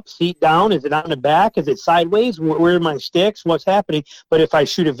seat up, seat down, is it on the back, is it sideways, where are my sticks, what's happening? But if I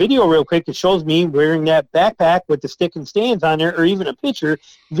shoot a video real quick, it shows me wearing that backpack with the stick and stands on there, or even a picture.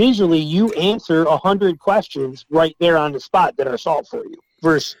 Visually, you answer 100 questions right there on the spot that are solved for you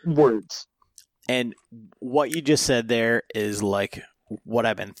versus words. And what you just said there is like what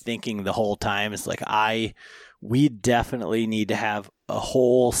I've been thinking the whole time. Is like we definitely need to have a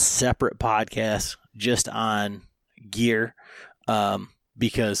whole separate podcast just on gear,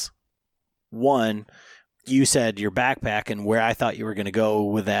 because one, you said your backpack, and where I thought you were going to go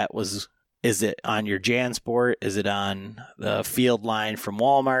with that was, is it on your JanSport? Is it on the field line from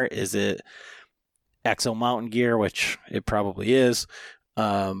Walmart? Is it Exo Mountain Gear, which it probably is?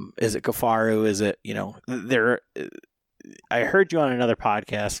 Is it Kafaru? Is it, I heard you on another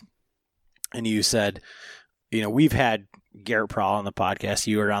podcast and you said, we've had Garrett Prawl on the podcast.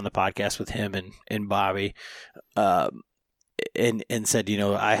 You were on the podcast with him and Bobby, and said,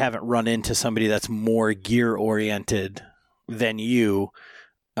 I haven't run into somebody that's more gear oriented than you.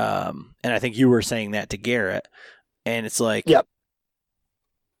 And I think you were saying that to Garrett, and it's like, yep.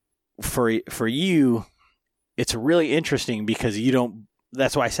 For you, it's really interesting because you don't.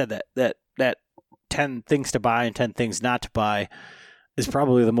 That's why I said that 10 things to buy and 10 things not to buy is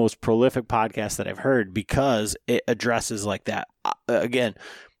probably the most prolific podcast that I've heard, because it addresses like that. Again,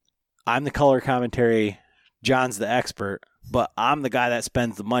 I'm the color commentary, John's the expert, but I'm the guy that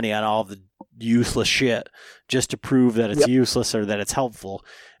spends the money on all the useless shit just to prove that it's useless or that it's helpful.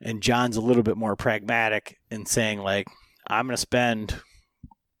 And John's a little bit more pragmatic in saying, like, I'm going to spend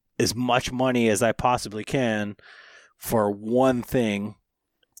as much money as I possibly can for one thing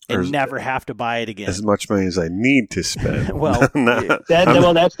and never have to buy it again. As much money as I need to spend. Well, that's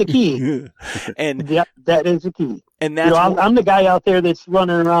the key. And that is the key. And that's I'm the guy out there that's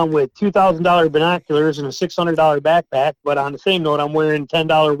running around with $2,000 binoculars and a $600 backpack, but on the same note, I'm wearing $10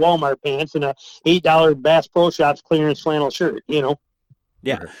 Walmart pants and a $8 Bass Pro Shops clearance flannel shirt.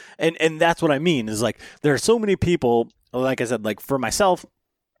 Yeah, and that's what I mean is, like, there are so many people. Like I said, like for myself,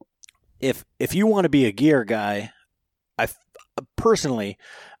 if you want to be a gear guy,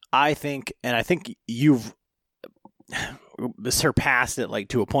 I think you've surpassed it, like,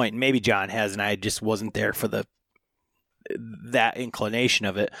 to a point. Maybe John has, and I just wasn't there for that inclination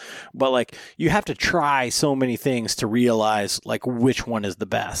of it. But, like, you have to try so many things to realize, like, which one is the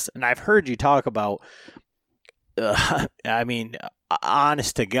best. And I've heard you talk about, I mean,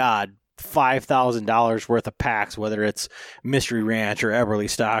 honest to God, $5,000 worth of packs, whether it's Mystery Ranch or Eberly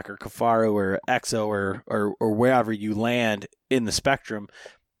Stock or Kafaru or Exo or wherever you land in the spectrum,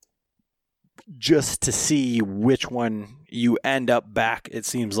 just to see which one you end up back, it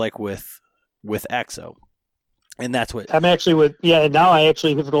seems like, with Exo. And that's what I'm actually with. Yeah, now I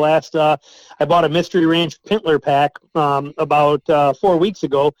actually, for the last, I bought a Mystery Ranch Pintler pack about 4 weeks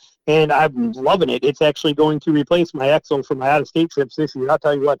ago, and I'm loving it. It's actually going to replace my Exo for my out-of-state trips this year. I'll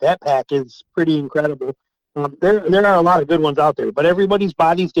tell you what, that pack is pretty incredible. There are a lot of good ones out there, but everybody's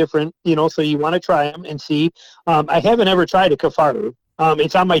body's different, so you want to try them and see. I haven't ever tried a Kafaru.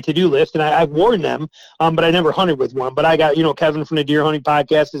 It's on my to-do list, and I've worn them, but I never hunted with one. But I got, Kevin from the Deer Hunting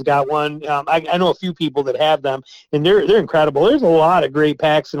Podcast has got one. I know a few people that have them, and they're incredible. There's a lot of great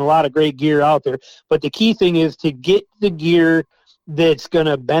packs and a lot of great gear out there, but the key thing is to get the gear that's going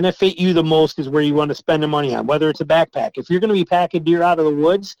to benefit you the most is where you want to spend the money on, whether it's a backpack. If you're going to be packing deer out of the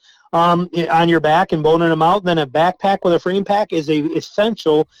woods on your back and boning them out, then a backpack with a frame pack is a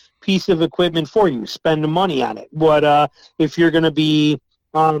essential piece of equipment for you. Spend the money on it. But if you're going to be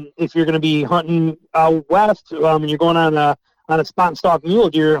hunting out west and you're going on a spot and stalk mule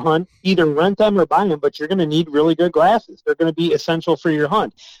deer hunt, either rent them or buy them, but you're going to need really good glasses. They're going to be essential for your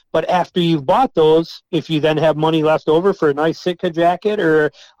hunt. But after you've bought those, if you then have money left over for a nice Sitka jacket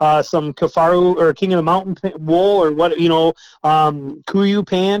or some Kafaru or King of the Mountain wool or what, Kuyu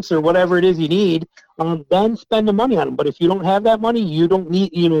pants or whatever it is you need, then spend the money on them. But if you don't have that money, you don't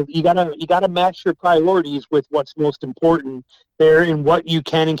need, you gotta match your priorities with what's most important there and what you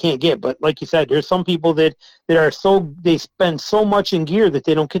can and can't get. But like you said, there's some people that they spend so much in gear that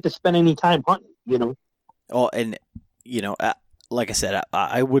they don't get to spend any time hunting. Oh, and like I said,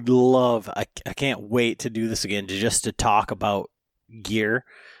 I would love. I can't wait to do this again, just to talk about gear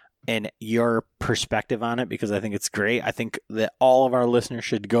and your perspective on it, because I think it's great. I think that all of our listeners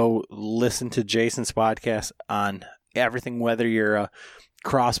should go listen to Jason's podcast on everything, whether you're a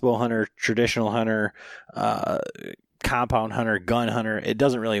crossbow hunter, traditional hunter, compound hunter, gun hunter. It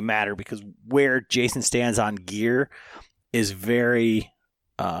doesn't really matter, because where Jason stands on gear is very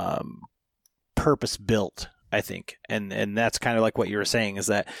purpose built, I think. And that's kind of like what you were saying, is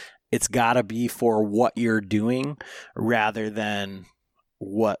that it's got to be for what you're doing rather than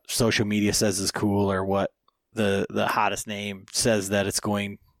what social media says is cool, or what the hottest name says that it's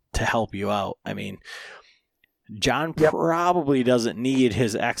going to help you out. I mean, John probably doesn't need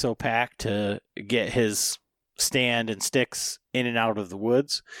his Exo pack to get his stand and sticks in and out of the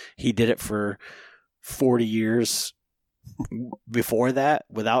woods. He did it for 40 years before that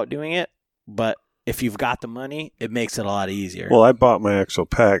without doing it. But if you've got the money, it makes it a lot easier. Well, I bought my Exo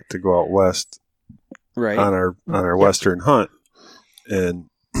pack to go out west, right, on our western hunt. And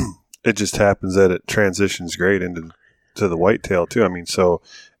it just happens that it transitions great into the whitetail too. I mean, so,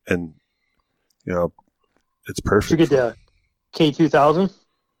 and it's perfect. Did you get the K2000?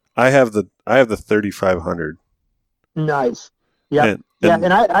 I have the 3500. Nice. Yeah.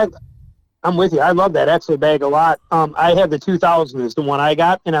 And I'm with you. I love that Exo bag a lot. I have the 2000 is the one I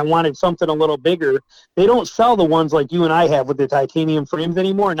got, and I wanted something a little bigger. They don't sell the ones like you and I have with the titanium frames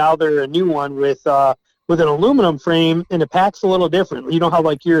anymore. Now they're a new one with an aluminum frame, and the pack's a little different. You know how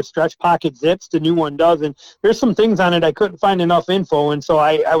like your stretch pocket zips, the new one does, and there's some things on it I couldn't find enough info, and so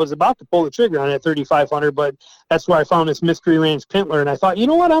I was about to pull the trigger on it at 3500, but that's where I found this Mystery Ranch Pintler, and I thought, you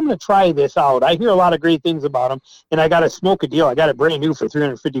know what, I'm going to try this out. I hear a lot of great things about them, and I got a smoke a deal. I got it brand new for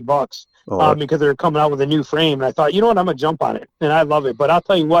 $350 because they're coming out with a new frame, and I thought, you know what, I'm going to jump on it, and I love it. But I'll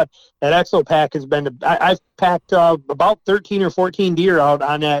tell you what, that Exo pack has been, I've packed about 13 or 14 deer out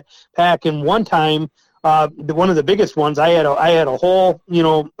on that pack, and one time, one of the biggest ones, I had a whole,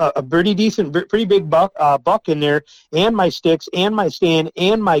 a pretty decent, pretty big buck in there, and my sticks, and my stand,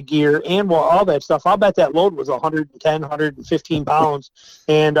 and my gear, and all that stuff. I'll bet that load was 110, 115 pounds,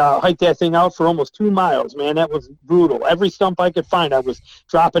 and hiked that thing out for almost 2 miles, man. That was brutal. Every stump I could find, I was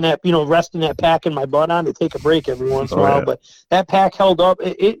dropping that, resting that pack in my butt on to take a break every once in a while. Yeah. But that pack held up.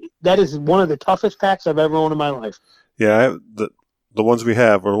 That is one of the toughest packs I've ever owned in my life. Yeah, the ones we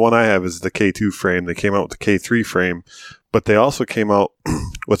have, or the one I have, is the K2 frame. They came out with the K3 frame, but they also came out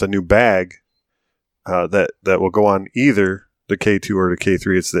with a new bag that will go on either the K2 or the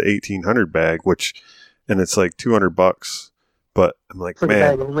K3. It's the 1800 bag, and it's like $200. But I'm like, for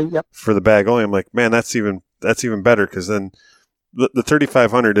man, the bag only, yep. For the bag only, I'm like, man, that's even better, because then the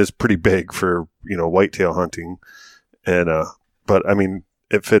 3500 is pretty big for whitetail hunting, and but I mean,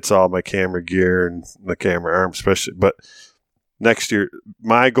 it fits all my camera gear and the camera arm, especially, but. Next year,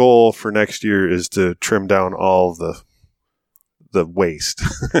 my goal for next year is to trim down all the waste,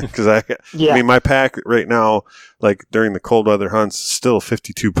 because I mean, my pack right now, like during the cold weather hunts, is still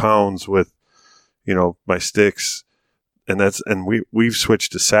 52 pounds with, my sticks, and we've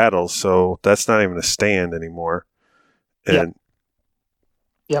switched to saddles, so that's not even a stand anymore, and.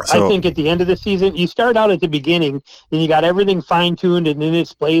 Yeah, so, I think at the end of the season, you start out at the beginning, and you got everything fine-tuned and in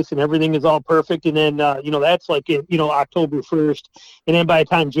its place, and everything is all perfect, and then, that's like, October 1st, and then by the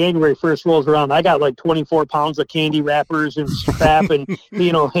time January 1st rolls around, I got like 24 pounds of candy wrappers and strap and,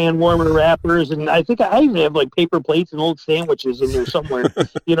 hand warmer wrappers, and I think I even have like paper plates and old sandwiches in there somewhere,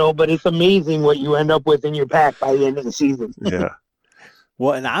 but it's amazing what you end up with in your pack by the end of the season. Yeah.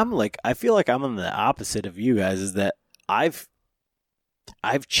 Well, and I feel like I'm on the opposite of you guys, is that I've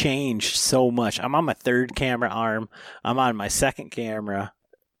changed so much. I'm on my third camera arm. I'm on my second camera.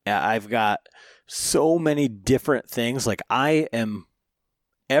 I've got so many different things. Like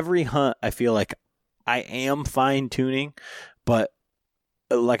every hunt, I feel like I am fine tuning, but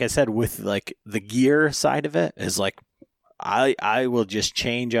like I said, with like the gear side of it is like, I will just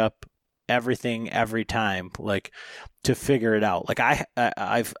change up everything every time, like to figure it out. Like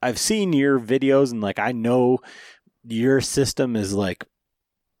I've seen your videos, and like, I know your system is like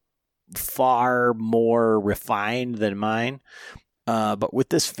far more refined than mine, but with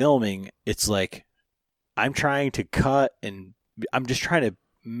this filming, it's like I'm trying to cut, and I'm just trying to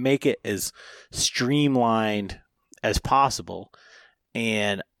make it as streamlined as possible,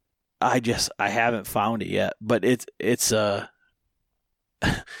 and I haven't found it yet, but it's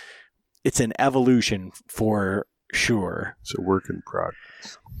it's an evolution for sure. It's a work in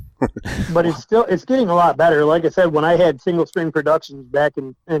progress. But it's getting a lot better. Like I said, when I had single screen productions back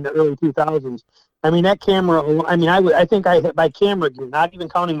in the early 2000s, I mean, that camera, I think I had my camera gear, not even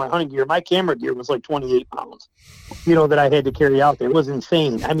counting my hunting gear, my camera gear was like 28 pounds, that I had to carry out there. It was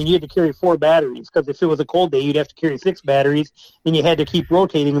insane. I mean, you had to carry 4 batteries because if it was a cold day, you'd have to carry 6 batteries, and you had to keep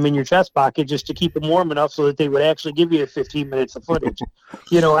rotating them in your chest pocket just to keep them warm enough so that they would actually give you 15 minutes of footage.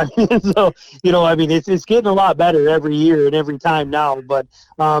 It's getting a lot better every year and every time now. But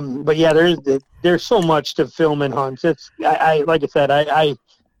yeah, there's so much to film and hunt. Like I said,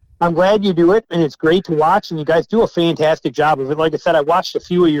 I'm glad you do it, and it's great to watch, and you guys do a fantastic job of it. Like I said, I watched a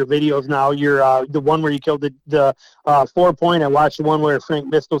few of your videos now. The one where you killed the 4-point. I watched the one where Frank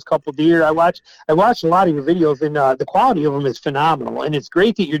missed those couple deer. I watched a lot of your videos, and the quality of them is phenomenal, and it's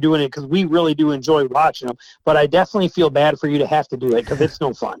great that you're doing it because we really do enjoy watching them. But I definitely feel bad for you to have to do it because it's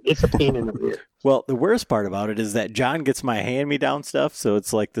no fun. It's a pain in the rear. Well, the worst part about it is that John gets my hand-me-down stuff, so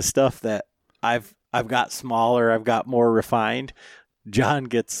it's like the stuff that I've got smaller, I've got more refined. John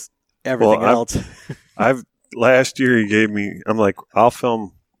gets everything else. Last year he gave me, I'm like, I'll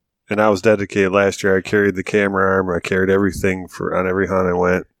film, and I was dedicated last year. I carried the camera arm, I carried everything on every hunt I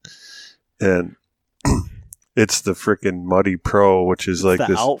went, and it's the freaking Muddy Pro, which is like the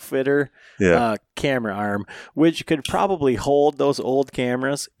this outfitter camera arm, which could probably hold those old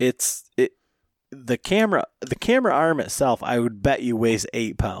cameras. The camera arm itself, I would bet you weighs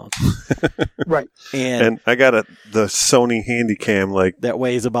 8 pounds. Right. And I got the Sony Handycam that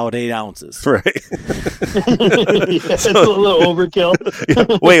weighs about 8 ounces. Right. It's a little overkill.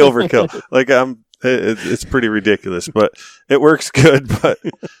 Yeah, way overkill. It's pretty ridiculous, but it works good. But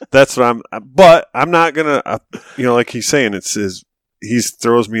that's what but I'm not gonna, like he's saying, he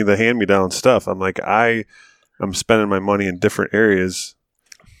throws me the hand-me-down stuff. I'm like, I'm spending my money in different areas.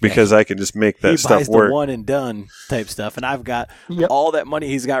 Because I can just make that stuff work. He buys the one and done type stuff, and I've got all that money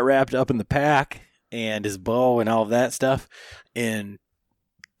he's got wrapped up in the pack and his bow and all of that stuff in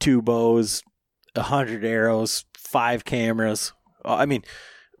 2 bows, 100 arrows, 5 cameras. I mean,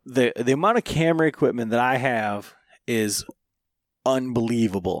 the amount of camera equipment that I have is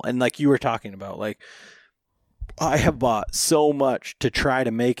unbelievable. And like you were talking about, like I have bought so much to try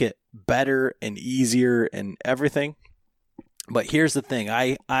to make it better and easier and everything. But here's the thing: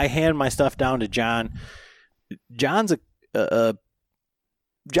 I hand my stuff down to John. John's a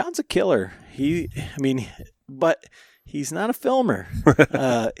killer. But he's not a filmer.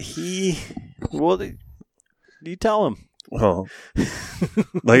 You tell him. Well,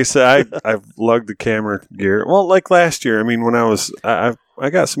 like I said, I've lugged the camera gear. Well, like last year, I mean, when I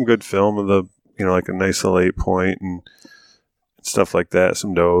got some good film of the, like a nice little 8-point and stuff like that,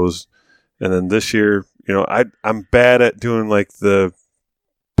 some does, and then this year. I'm bad at doing like the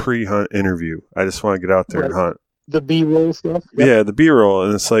pre-hunt interview. I just want to get out there and hunt. The B-roll stuff? Yep. Yeah, the B-roll.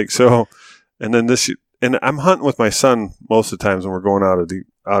 And it's like, so, and then and I'm hunting with my son most of the times when we're going out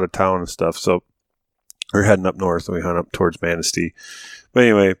of town and stuff. So we're heading up north and we hunt up towards Manistee. But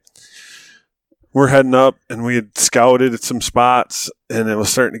anyway, we're heading up and we had scouted at some spots and it was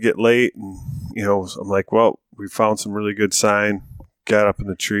starting to get late. And, I'm like, well, we found some really good sign. Got up in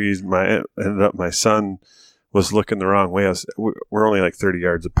the trees. My son was looking the wrong way. We're only like 30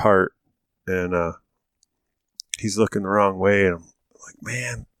 yards apart, and he's looking the wrong way. And I'm like,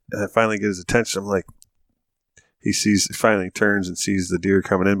 man! And I finally get his attention. I'm like, he finally turns and sees the deer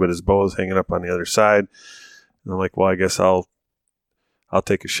coming in, but his bow is hanging up on the other side. And I'm like, well, I guess I'll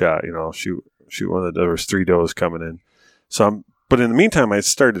take a shot. I'll shoot one of there was 3 does coming in. But in the meantime, I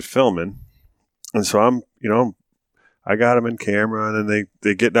started filming, and so I got him in camera, and then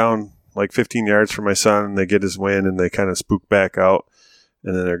they get down like 15 yards from my son, and they get his wind, and they kind of spook back out,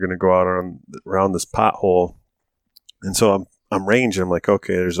 and then they're going to go out around this pothole. And so I'm ranging. I'm like,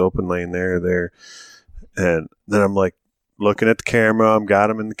 okay, there's open lane there. And then I'm like looking at the camera. I'm got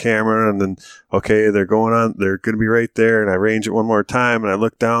them in the camera, and then, okay, they're going to be right there. And I range it one more time, and I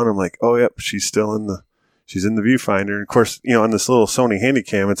look down. I'm like, oh, yep, she's in the viewfinder. And of course, on this little Sony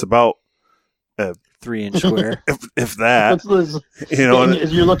Handycam, it's about 3-inch square, if that.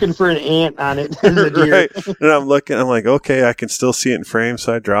 You're looking for an ant on it. Right. And I'm like, okay, I can still see it in frame,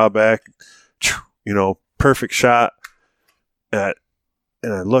 so I draw back, perfect shot. And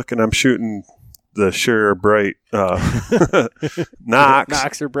I look, and I'm shooting the Shure Bright Knox.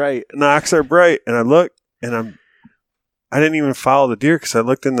 Knox are bright. And I look, and I didn't even follow the deer because I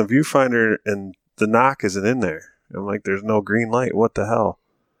looked in the viewfinder, and the knock isn't in there. I'm like, there's no green light. What the hell?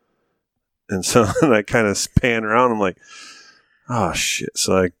 And so then I kind of span around. I'm like, oh, shit.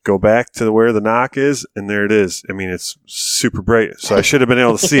 So I go back to where the knock is, and there it is. I mean, it's super bright. So I should have been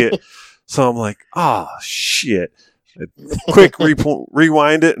able to see it. So I'm like, oh, shit. Quick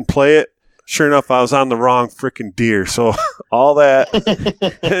rewind it and play it. Sure enough, I was on the wrong freaking deer. So all that,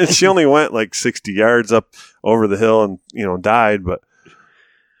 she only went like 60 yards up over the hill and, died. And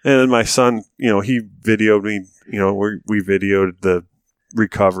then my son, he videoed me, we videoed the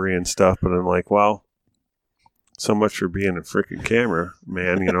recovery and stuff. But I'm like, well, so much for being a freaking camera,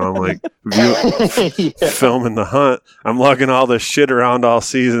 man. I'm like, filming the hunt. I'm lugging all this shit around all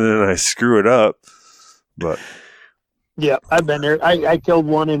season and I screw it up. But yeah, I've been there. I killed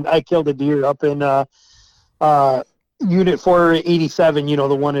one, and I killed a deer up in Unit 487.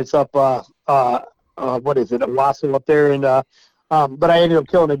 The one that's up. What is it? Owasso up there, and but I ended up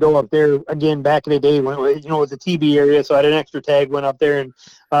killing a doe up there again back in the day when it was a TB area, so I had an extra tag. Went up there and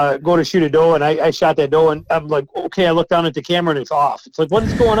go to shoot a doe, and I shot that doe, and I'm like, okay, I look down at the camera and it's off. It's like, what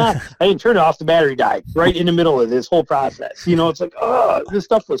is going on? I didn't turn it off. The battery died right in the middle of this whole process. It's like, oh, this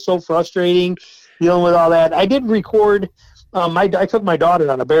stuff was so frustrating. Dealing with all that. I did record. I took my daughter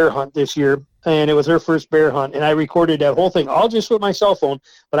on a bear hunt this year, and it was her first bear hunt, and I recorded that whole thing, all just with my cell phone,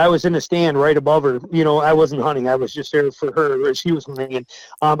 but I was in the stand right above her. I wasn't hunting. I was just there for her where she was hunting, and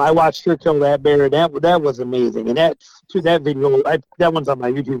I watched her kill that bear. That was amazing, and that video, that one's on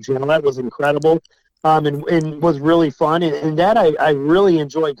my YouTube channel. That was incredible. And was really fun, and that I really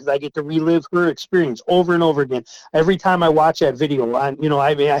enjoyed because I get to relive her experience over and over again. Every time I watch that video, I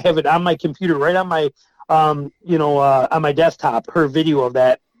have it on my computer, right on my, on my desktop, her video of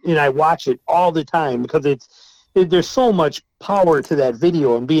that, and I watch it all the time because there's so much power to that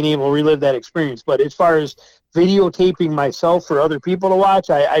video and being able to relive that experience. But as far as videotaping myself for other people to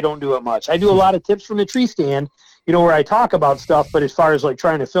watch, I don't do it much. I do a lot of tips from the tree stand, where I talk about stuff, but as far as like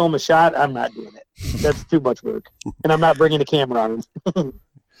trying to film a shot, I'm not doing it. That's too much work, and I'm not bringing the camera on.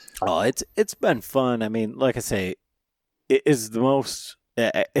 Oh, it's been fun. I mean, like I say, it is the most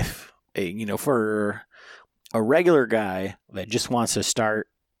for a regular guy that just wants to start,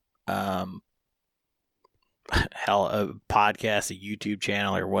 a podcast, a YouTube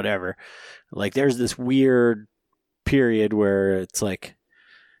channel, or whatever. Like, there's this weird period where it's like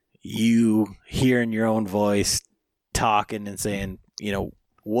you hearing your own voice talking and saying,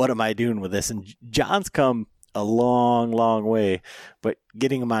 what am I doing with this? And John's come a long, long way, but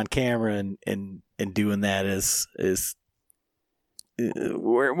getting him on camera and doing that is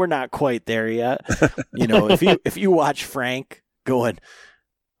we're not quite there yet. If you watch Frank going,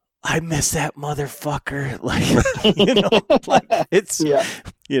 I miss that motherfucker. It's,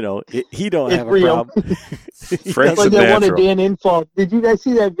 he don't have a problem. Frank's like a that one of natural. Dan Infalt. Did you guys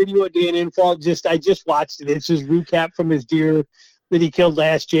see that video of Dan Infalt? I just watched it. It's just recap from his deer that he killed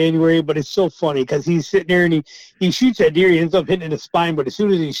last January, but it's so funny because he's sitting there and he shoots that deer. He ends up hitting the spine, but as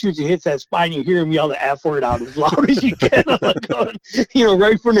soon as he shoots, he hits that spine. You hear him yell the F word out as loud as you can.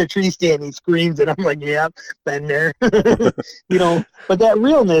 Right from the tree stand, he screams, and I'm like, yeah, been there. But that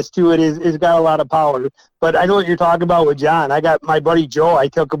realness to it is got a lot of power. But I know what you're talking about with John. I got my buddy Joe. I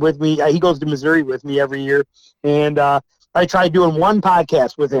took him with me. He goes to Missouri with me every year, and I tried doing one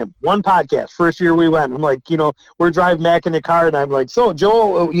podcast with him. One podcast. First year we went. I'm like, we're driving back in the car, and I'm like, so,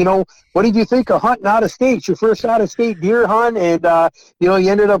 Joe, what did you think of hunting out of state? Your first out-of-state deer hunt, and, you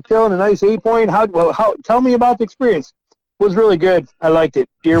ended up killing a nice 8-point. How? Tell me about the experience. It was really good. I liked it.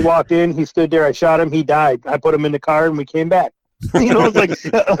 Deer walked in. He stood there. I shot him. He died. I put him in the car, and we came back. It's like,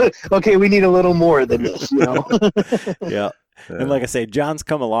 okay, we need a little more than this, Yeah. And like I say, John's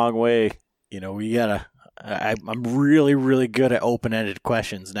come a long way. We gotta... I'm really, really good at open-ended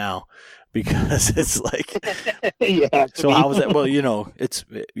questions now because it's like, yeah. So how was that? Well, it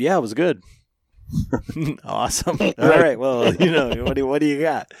was good. Awesome. All right. Well, what do you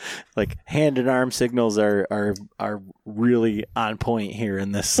got? Like, hand and arm signals are really on point here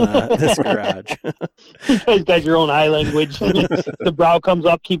in this this garage. You guys got your own eye language. The brow comes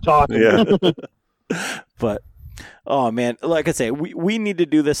up, keep talking. Yeah. But, oh man, like I say, we need to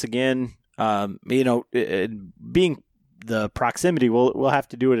do this again. Being the proximity, we'll have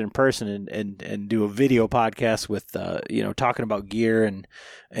to do it in person and do a video podcast with, talking about gear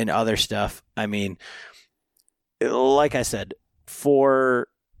and other stuff. I mean, like I said, for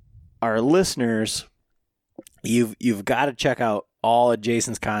our listeners, you've got to check out all of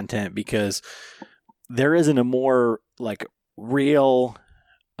Jason's content because there isn't a more like real,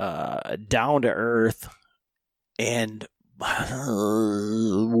 down to earth and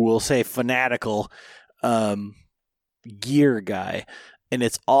we'll say fanatical gear guy, and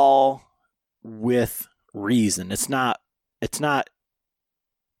it's all with reason. It's not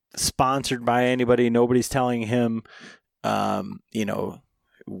sponsored by anybody. Nobody's telling him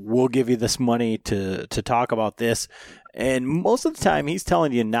we'll give you this money to talk about this. And most of the time, he's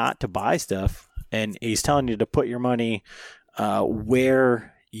telling you not to buy stuff, and he's telling you to put your money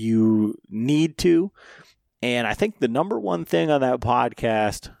where you need to. And I think the number one thing on that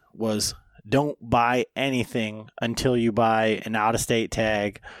podcast was don't buy anything until you buy an out-of-state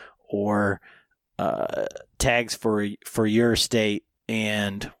tag or tags for your state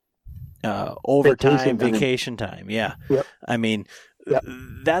and overtime, vacation time. Yeah. Yep. I mean, Yep.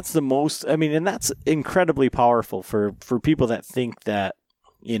 that's the most, and that's incredibly powerful for people that think that,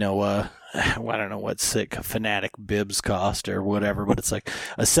 I don't know what sick fanatic bibs cost or whatever, but it's like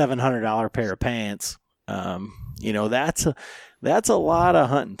a $700 pair of pants. That's a lot of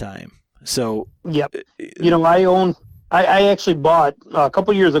hunting time. So, yep. I actually bought a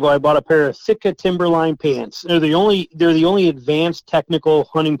couple years ago. I bought a pair of Sitka Timberline pants. They're the only advanced technical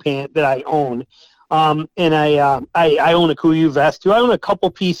hunting pant that I own. And I own a Kuiu vest too. I own a couple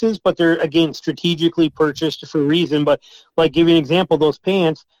pieces, but they're again strategically purchased for a reason. But like, give you an example, those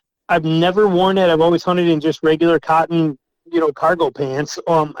pants, I've never worn it. I've always hunted in just regular cotton, cargo pants.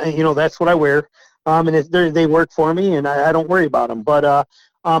 That's what I wear. And they work for me, and I don't worry about them. But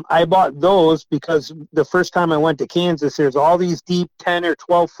I bought those because the first time I went to Kansas, there's all these deep 10 or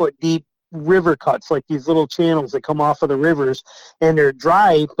 12 foot deep river cuts, like these little channels that come off of the rivers, and they're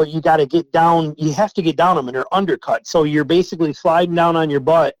dry, but you got to get down. You have to get down them, and they're undercut. So you're basically sliding down on your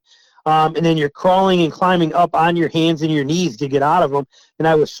butt, and then you're crawling and climbing up on your hands and your knees to get out of them. And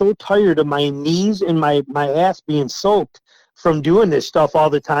I was so tired of my knees and my ass being soaked from doing this stuff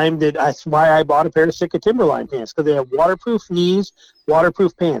all the time that's why I bought a pair of Sitka Timberline pants, because they have waterproof knees,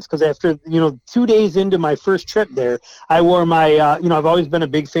 waterproof pants. Because after 2 days into my first trip there, I wore my I've always been a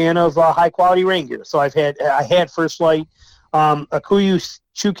big fan of high quality rain gear. So I had First Light, a Kuiu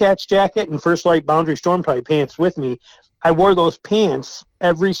shoe catch jacket, and First Light Boundary Storm type pants with me. I wore those pants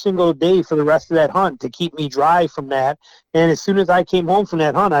every single day for the rest of that hunt to keep me dry from that. And as soon as I came home from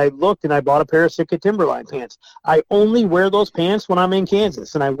that hunt, I looked and I bought a pair of Sitka Timberline pants. I only wear those pants when I'm in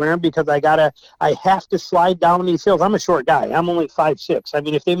Kansas, and I wear them because I have to slide down these hills. I'm a short guy. I'm only 5'6". I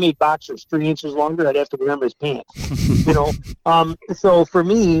mean, if they made boxers 3 inches longer, I'd have to wear them as pants. So for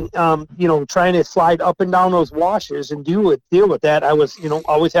me, trying to slide up and down those washes and deal with that, I was,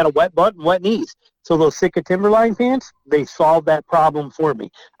 always had a wet butt and wet knees. So those Sitka Timberline pants, they solved that problem for me.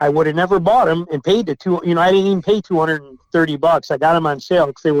 I would have never bought them and paid I didn't even pay $230. I got them on sale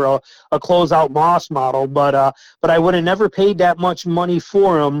because they were a closeout Moss model, but I would have never paid that much money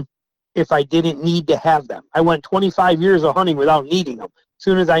for them if I didn't need to have them. I went 25 years of hunting without needing them. As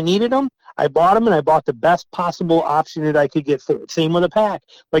soon as I needed them, I bought them, and I bought the best possible option that I could get for it. Same with a pack,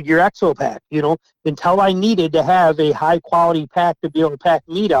 like your Exo pack, until I needed to have a high quality pack to be able to pack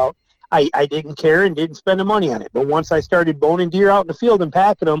meat out, I didn't care and didn't spend the money on it. But once I started boning deer out in the field and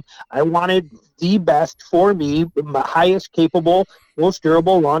packing them, I wanted the best for me, my highest capable, most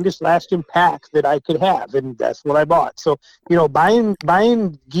durable, longest lasting pack that I could have. And that's what I bought. So,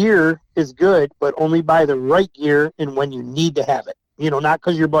 buying gear is good, but only buy the right gear and when you need to have it, not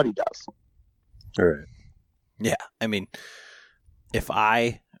because your buddy does. All right. Yeah. I mean, if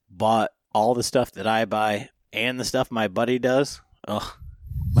I bought all the stuff that I buy and the stuff my buddy does,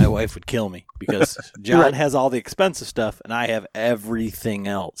 my wife would kill me, because John Right. has all the expensive stuff and I have everything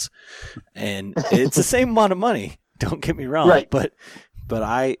else. And it's the same amount of money. Don't get me wrong. Right. But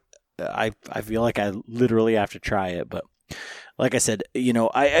I feel like I literally have to try it. But like I said,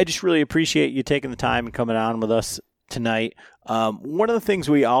 I just really appreciate you taking the time and coming on with us tonight. One of the things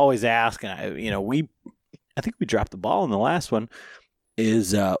we always ask, and I think we dropped the ball in the last one,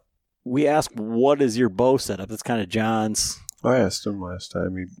 is we ask, what is your bow setup? That's kind of John's. I asked him last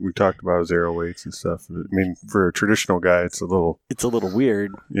time. We talked about his arrow weights and stuff. I mean, for a traditional guy, it's a little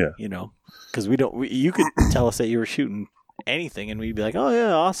weird. Yeah. Because you could tell us that you were shooting anything and we'd be like, oh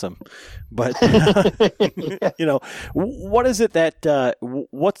yeah, awesome. But, what is it that,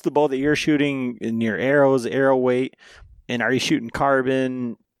 what's the bow that you're shooting in your arrows, arrow weight? And are you shooting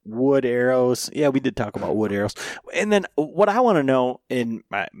carbon, wood arrows? Yeah, we did talk about wood arrows. And then what I want to know, and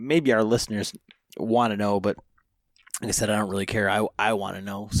maybe our listeners want to know, but like I said, I don't really care. I want to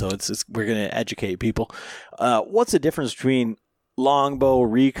know. So we're going to educate people. What's the difference between longbow,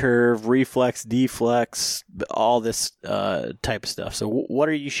 recurve, reflex, deflex, all this type of stuff? So what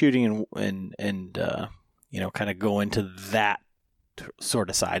are you shooting and kind of go into that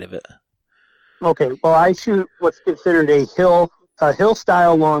sort of side of it? Okay. Well, I shoot what's considered a hill a hill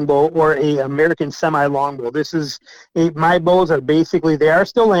style longbow or a American semi longbow. My bows are basically, they are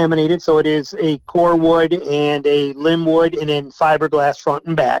still laminated, so it is a core wood and a limb wood and then fiberglass front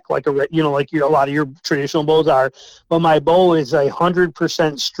and back, like a lot of your traditional bows are. But my bow is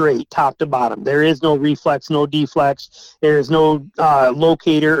 100% straight, top to bottom. There is no reflex, no deflex. There is no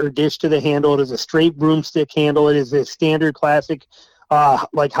locator or dish to the handle. It is a straight broomstick handle. It is a standard classic,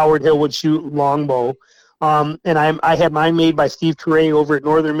 like Howard Hill would shoot longbow. And I had mine made by Steve Toure over at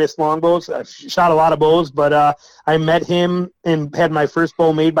Northern Miss Longbows. I've shot a lot of bows, but I met him and had my first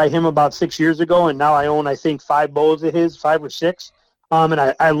bow made by him about 6 years ago, and now I own, I think, 5 bows of his, 5 or 6. And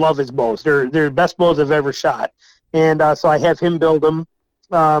I love his bows. They're the best bows I've ever shot. And so I have him build them.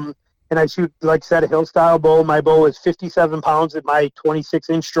 And I shoot, like I said, a hill-style bow. My bow is 57 pounds at my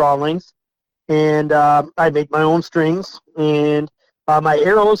 26-inch draw length. And I make my own strings. And my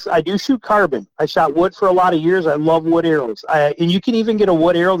arrows, I do shoot carbon. I shot wood for a lot of years. I love wood arrows. And you can even get a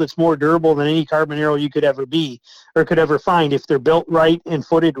wood arrow that's more durable than any carbon arrow you could ever be or could ever find if they're built right and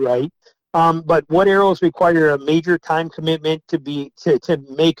footed right. But wood arrows require a major time commitment to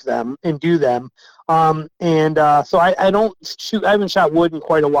make them and do them. So I don't shoot. I haven't shot wood in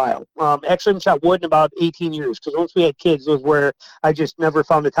quite a while. Actually, I haven't shot wood in about 18 years because once we had kids, was where I just never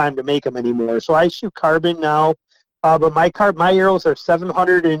found the time to make them anymore. So I shoot carbon now. But my arrows are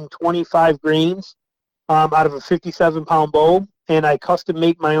 725 grains out of a 57-pound bow, and I custom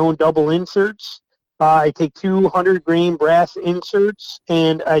make my own double inserts. I take 200 grain brass inserts,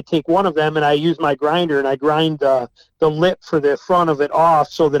 and I take one of them, and I use my grinder, and I grind the lip for the front of it off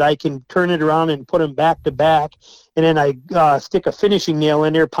so that I can turn it around and put them back to back. And then I stick a finishing nail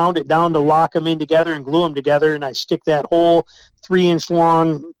in there, pound it down to lock them in together and glue them together, and I stick that whole 3-inch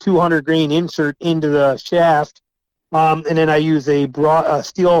long 200 grain insert into the shaft. And then I use a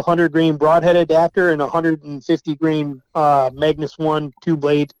steel 100 grain broadhead adapter and a 150 grain Magnus 1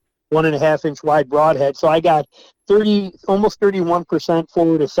 2-blade 1.5-inch wide broadhead. So I got almost 31%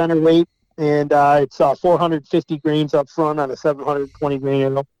 forward to center weight, and it's 450 grains up front on a 720 grain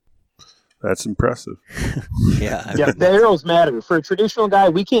arrow. That's impressive. Yeah. The arrows matter. For a traditional guy,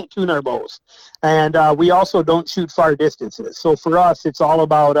 we can't tune our bows. And we also don't shoot far distances. So for us, it's all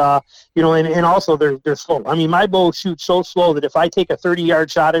about, and also they're slow. I mean, my bow shoots so slow that if I take a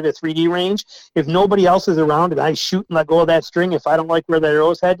 30-yard shot at a 3D range, if nobody else is around and I shoot and let go of that string, if I don't like where the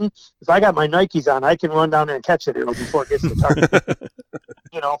arrow's heading, if I got my Nikes on, I can run down there and catch that arrow before it gets to the target.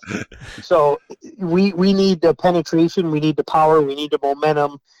 So we need the penetration, we need the power, we need the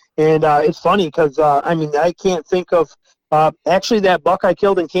momentum. And it's funny because, I can't think of actually that buck I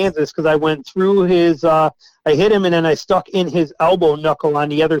killed in Kansas because I went through I hit him and then I stuck in his elbow knuckle on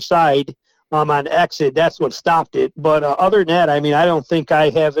the other side on exit. That's what stopped it. But other than that, I don't think I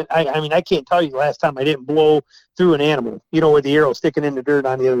haven't. I can't tell you the last time I didn't blow through an animal, with the arrow sticking in the dirt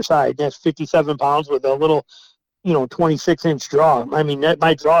on the other side. That's 57 pounds with a little 26-inch draw.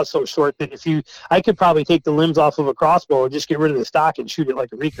 My draw is so short that I could probably take the limbs off of a crossbow and just get rid of the stock and shoot it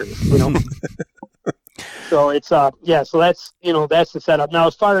like a recurve, So it's, so that's, that's the setup. Now,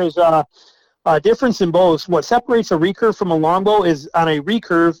 as far as difference in bows, what separates a recurve from a longbow is on a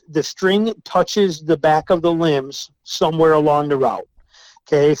recurve, the string touches the back of the limbs somewhere along the route.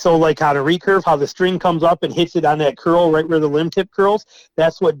 Okay, so like on a recurve, how the string comes up and hits it on that curl right where the limb tip curls,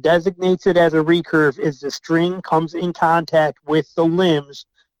 that's what designates it as a recurve, is the string comes in contact with the limbs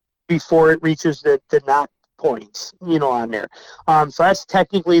before it reaches the knot points, on there. So that's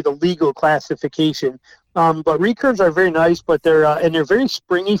technically the legal classification. But recurves are very nice, but they're very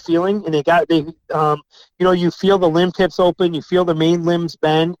springy feeling, and you feel the limb tips open, you feel the main limbs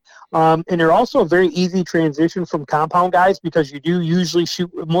bend, and they're also a very easy transition from compound guys because you do usually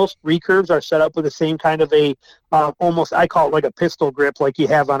shoot. Most recurves are set up with the same kind of a almost, I call it like a pistol grip, like you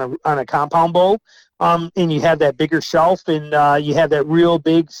have on a compound bow, and you have that bigger shelf, and you have that real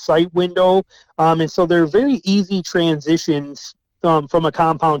big sight window, and so they're very easy transitions from a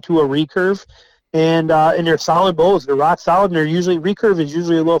compound to a recurve. And they're solid bows. They're rock solid, and recurve is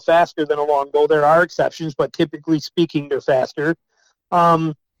usually a little faster than a longbow. There are exceptions, but typically speaking, they're faster.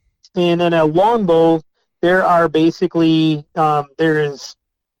 And then a longbow, there are basically there's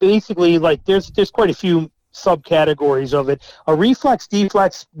quite a few subcategories of it. A reflex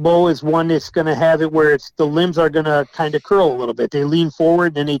deflex bow is one that's going to have it where the limbs are going to kind of curl a little bit. They lean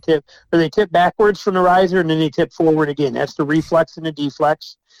forward, and then they tip backwards from the riser, and then they tip forward again. That's the reflex and the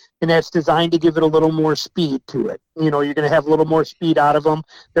deflex. And that's designed to give it a little more speed to it. You're going to have a little more speed out of them.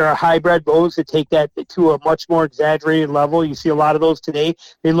 There are hybrid bows that take that to a much more exaggerated level. You see a lot of those today.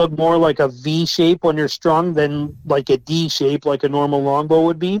 They look more like a V shape when they're strung than like a D shape like a normal longbow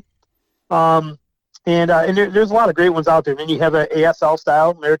would be. And there's a lot of great ones out there. And then you have a ASL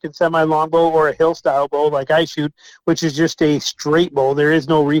style, American semi-longbow, or a hill style bow like I shoot, which is just a straight bow. There is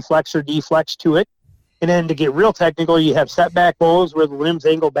no reflex or deflex to it. And then to get real technical, you have setback bows where the limbs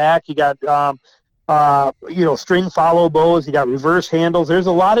angle back. You got, string follow bows. You got reverse handles. There's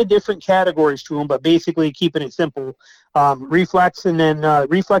a lot of different categories to them, but basically keeping it simple. Reflex and then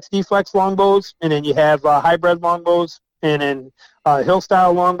reflex, deflex longbows. And then you have hybrid longbows. And then hill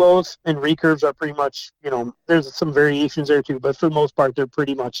style longbows and recurves are pretty much, there's some variations there too, but for the most part, they're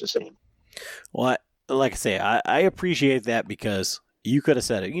pretty much the same. Well, like I say, I appreciate that because you could have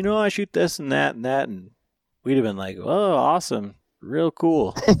said it, I shoot this and that, and we'd have been like, oh, awesome, real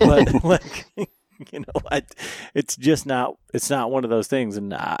cool. But like, it's just not, it's not one of those things.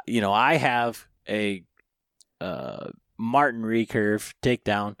 And, I have a Martin recurve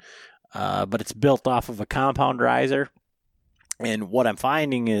takedown, but it's built off of a compound riser. And what I'm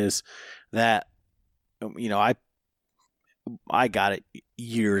finding is that, I got it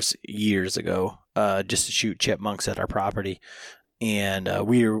years ago, just to shoot chipmunks at our property, and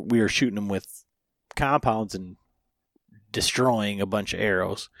we were shooting them with compounds and destroying a bunch of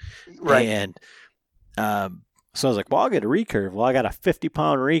arrows. Right. And so I was like, well, I'll get a recurve. Well, I got a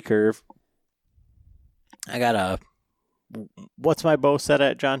 50-pound recurve. I got what's my bow set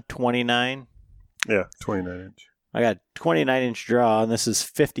at, John? 29. Yeah, 29 inch. I got 29-inch draw, and this is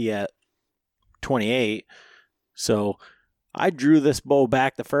 50 at 28. So I drew this bow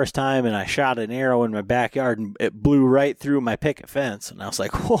back the first time, and I shot an arrow in my backyard, and it blew right through my picket fence. And I was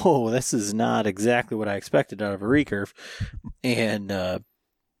like, whoa, this is not exactly what I expected out of a recurve. And,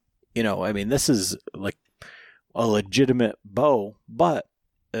 this is like a legitimate bow, but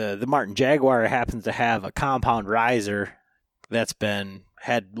the Martin Jaguar happens to have a compound riser that's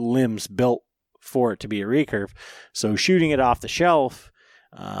had limbs built for it to be a recurve. So shooting it off the shelf,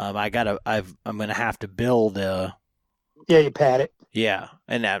 I'm gonna have to build a. Yeah, you pat it. Yeah,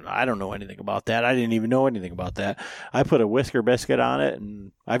 and I don't know anything about that. I didn't even know anything about that. I put a whisker biscuit on it,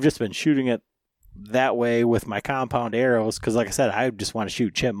 and I've just been shooting it that way with my compound arrows because, like I said, I just want to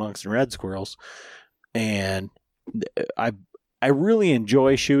shoot chipmunks and red squirrels, and I really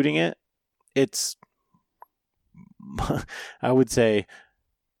enjoy shooting it. It's, I would say,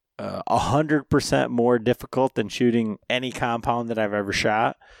 100% more difficult than shooting any compound that I've ever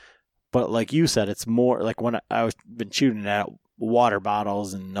shot. But like you said, it's more like when I've been shooting at water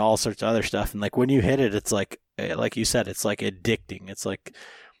bottles and all sorts of other stuff. And like when you hit it, it's like you said, it's like addicting. It's like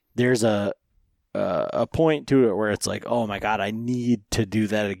there's a point to it where it's like, oh my God, I need to do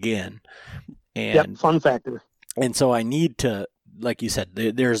that again. And fun factor. And so I need to, like you said,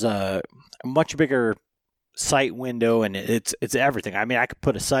 there's a much bigger sight window, and it's everything. I mean, I could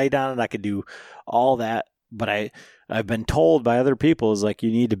put a sight on it, I could do all that, but I've been told by other people is like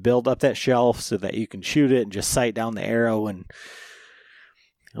you need to build up that shelf so that you can shoot it and just sight down the arrow. And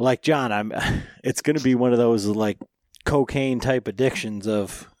like John, it's going to be one of those like cocaine type addictions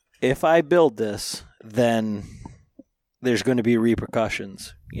of if I build this, then there's going to be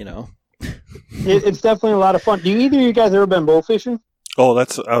repercussions, It's definitely a lot of fun. Do either of you guys ever been bow fishing? Oh,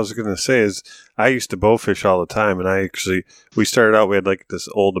 that's what I was going to say is I used to bow fish all the time, and we started out, we had like this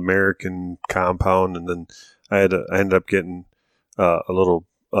old American compound, and then I ended up getting a little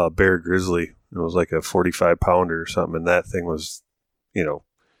bear grizzly. It was like a 45 pounder or something, and that thing was,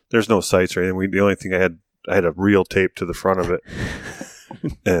 there's no sights or anything. The only thing I had a reel tape to the front of it,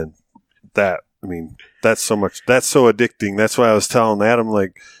 and that's so addicting. That's why I was telling Adam,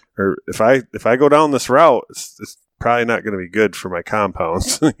 like, or if I go down this route, it's probably not going to be good for my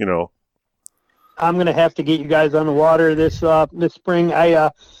compounds, I'm going to have to get you guys on the water this spring.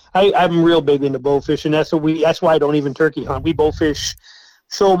 I'm real big into bow fishing. That's why I don't even turkey hunt. We bow fish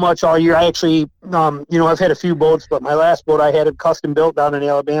so much all year. I actually, I've had a few boats, but my last boat I had it custom built down in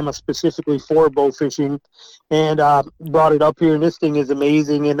Alabama specifically for bow fishing, and brought it up here. And this thing is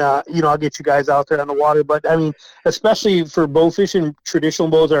amazing. And I'll get you guys out there on the water. But I mean, especially for bow fishing, traditional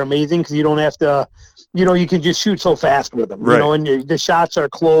bows are amazing because you don't have to, you can just shoot so fast with them. Right. And the shots are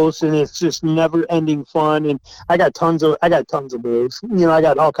close, and it's just never-ending fun. And I got tons of bows. I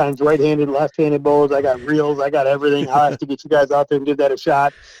got all kinds of right-handed, left-handed bows. I got reels. I got everything. I'll have to get you guys out there and give that a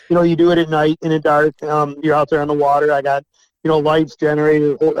shot. You do it at night in the dark. You're out there on the water. I got, lights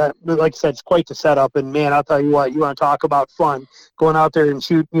generated. Like I said, it's quite the setup. And man, I'll tell you what, you want to talk about fun. Going out there and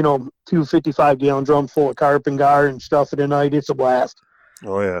shoot, 2 55-gallon drums full of carp and gar and stuff at the night. It's a blast.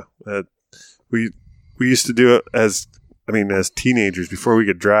 Oh yeah, we used to do it as teenagers. Before we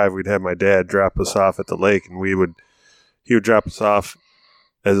could drive, we'd have my dad drop us off at the lake, and he would drop us off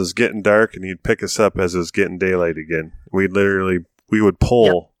as it was getting dark, and he'd pick us up as it was getting daylight again. We would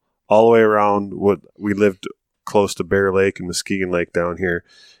pull all the way around. We lived close to Bear Lake and Muskegon Lake down here,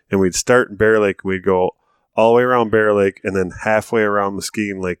 and we'd start in Bear Lake. We'd go all the way around Bear Lake, and then halfway around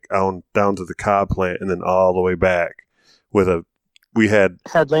Muskegon Lake down to the cob plant, and then all the way back. We had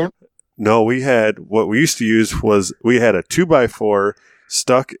headlamp. No, we had what we used to use was we had a 2x4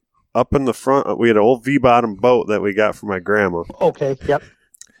 stuck up in the front. We had an old V-bottom boat that we got from my grandma. Okay, yep.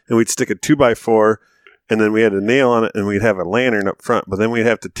 And we'd stick a 2x4, and then we had a nail on it, and we'd have a lantern up front. But then we'd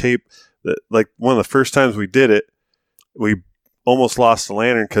have to tape. Like one of the first times we did it, we almost lost the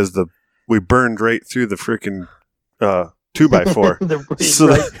lantern because we burned right through the freaking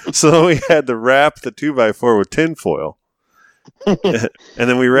 2x4. So we had to wrap the 2x4 with tinfoil. And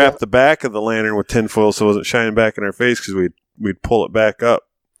then we wrapped the back of the lantern with tinfoil so it wasn't shining back in our face because we'd pull it back up.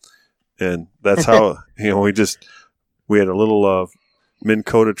 And that's how, we had a little Minn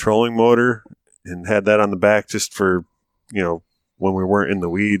Kota trolling motor and had that on the back just for, when we weren't in the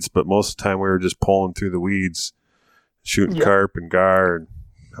weeds. But most of the time we were just pulling through the weeds, shooting carp and gar. And,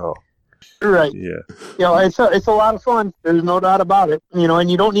 right. Yeah. It's a lot of fun. There's no doubt about it.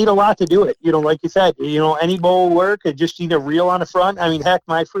 And you don't need a lot to do it. Like you said, any bow will work. Just need a reel on the front. I mean, heck,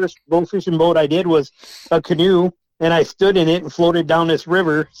 my first bow fishing boat I did was a canoe, and I stood in it and floated down this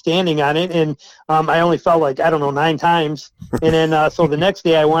river standing on it. And I only fell 9 times. And then so the next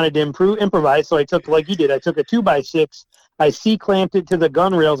day I wanted to improvise. So I took, like you did, I took a 2x6. I C-clamped it to the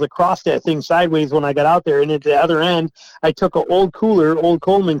gun rails across that thing sideways when I got out there. And at the other end, I took an old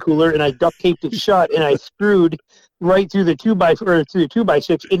Coleman cooler, and I duct taped it shut, and I screwed right through the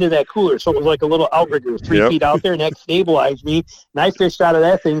 2x6 into that cooler. So it was like a little outrigger 3 feet out there, and that stabilized me. And I fished out of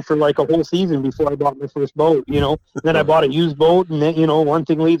that thing for a whole season before I bought my first boat, And then I bought a used boat, and then, one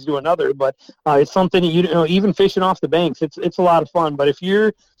thing leads to another. But it's something, even fishing off the banks, it's a lot of fun. But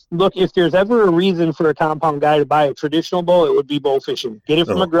if there's ever a reason for a compound guy to buy a traditional bow, it would be bow fishing. Get it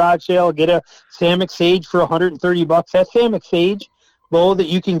from a garage sale. Get a Sammoc Sage for $130. That Sammoc Sage bow that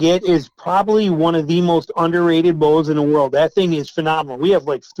you can get is probably one of the most underrated bows in the world. That thing is phenomenal. We have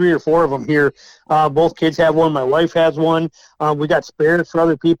 3 or 4 of them here. Both kids have one. My wife has one. We got spares for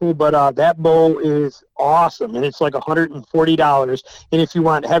other people, but that bow is awesome, and it's $140. And if you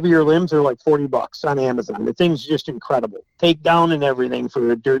want heavier limbs, they're $40 on Amazon. The thing's just incredible. Take down and everything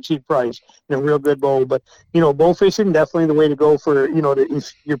for a dirt cheap price, and a real good bow. But bow fishing definitely the way to go for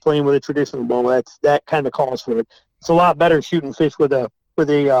if you're playing with a traditional bow. That kind of calls for it. It's a lot better shooting fish with a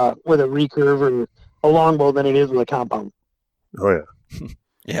recurve or a longbow than it is with a compound. Oh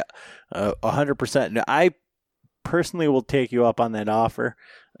yeah, 100%. I personally will take you up on that offer,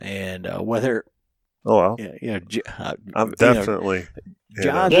 and whether. Oh well, I'm definitely.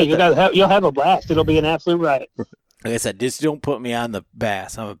 John, you'll have a blast. It'll be an absolute riot. Like I said, just don't put me on the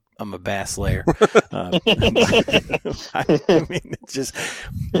bass. I'm a bass slayer. I mean, it's just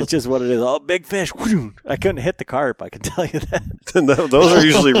what it is. Oh, big fish. I couldn't hit the carp. I can tell you that. Those are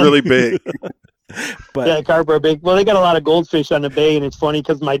usually really big. But carp are big. Well, they got a lot of goldfish on the bay, and it's funny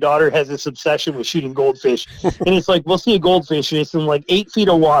because my daughter has this obsession with shooting goldfish. And it's we'll see a goldfish, and it's in 8 feet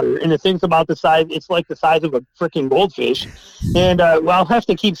of water, and the thing's about the size. It's the size of a freaking goldfish. And I'll have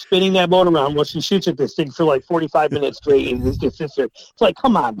to keep spinning that boat around while she shoots at this thing for 45 minutes straight. And it just sits there. It's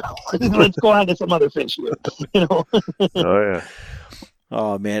come on, now. Let's go on to some other fish here. Oh yeah.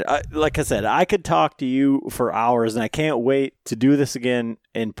 Oh man, like I said, I could talk to you for hours, and I can't wait to do this again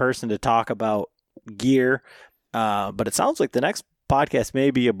in person to talk about gear. But it sounds like the next podcast may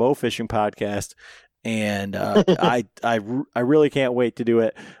be a bow fishing podcast, and I really can't wait to do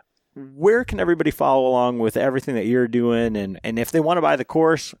it. Where can everybody follow along with everything that you're doing, and if they want to buy the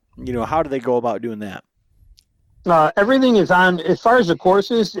course, how do they go about doing that? Everything is on, as far as the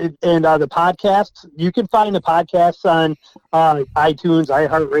courses and the podcasts, you can find the podcasts on iTunes,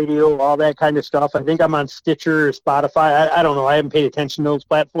 iHeartRadio, all that kind of stuff. I think I'm on Stitcher or Spotify. I don't know. I haven't paid attention to those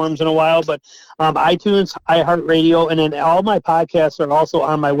platforms in a while, but iTunes, iHeartRadio, and then all my podcasts are also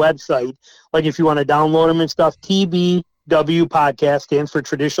on my website. If you want to download them and stuff, TBW Podcast stands for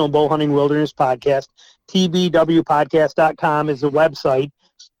Traditional Bow Hunting Wilderness Podcast. TBWpodcast.com is the website.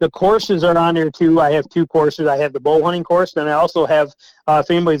 The courses are on there too. I have 2 courses. I have the bow hunting course, and I also have,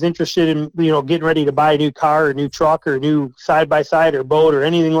 if anybody's interested in, getting ready to buy a new car or new truck or new side-by-side or boat or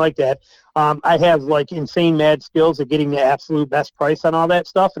anything like that, I have insane mad skills at getting the absolute best price on all that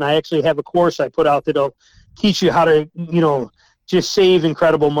stuff. And I actually have a course I put out that'll teach you how to, just save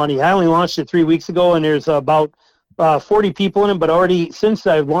incredible money. I only launched it 3 weeks ago, and there's about 40 people in it, but already since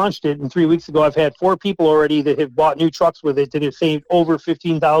I've launched it, and 3 weeks ago, I've had 4 people already that have bought new trucks with it that have saved over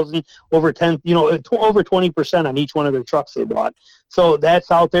 $15,000, over 10, over 20% on each one of their trucks they bought. So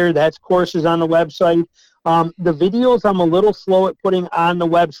that's out there. That's courses on the website. The videos I'm a little slow at putting on the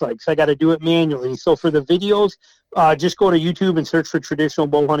website because I got to do it manually. So for the videos, just go to YouTube and search for Traditional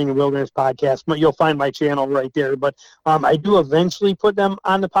Bow Hunting and Wilderness Podcast. You'll find my channel right there. But I do eventually put them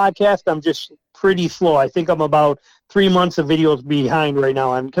on the podcast. I'm just pretty slow. I think I'm about 3 months of videos behind right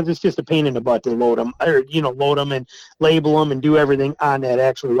now because it's just a pain in the butt to load them and label them and do everything on that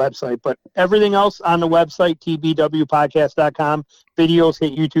actual website. But everything else on the website, tbwpodcast.com. Videos,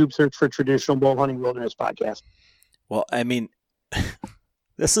 hit YouTube, search for Traditional Bow Hunting Wilderness Podcast. Well, I mean,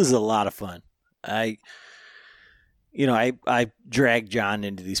 this is a lot of fun. I drag John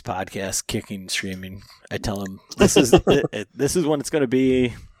into these podcasts, kicking and screaming. I tell him this is when it's going to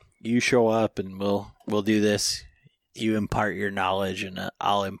be. You show up and we'll do this. You impart your knowledge and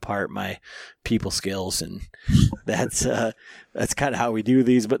I'll impart my people skills, and that's kind of how we do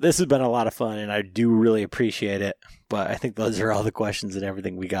these. But this has been a lot of fun, and I do really appreciate it. But I think those are all the questions and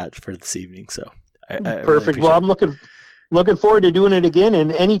everything we got for this evening. So perfect. Well, I'm looking forward to doing it again,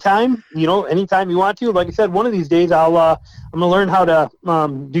 and anytime you want to. Like I said, one of these days I'm gonna learn how to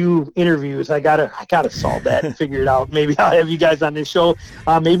do interviews. I gotta solve that and figure it out. Maybe I'll have you guys on this show.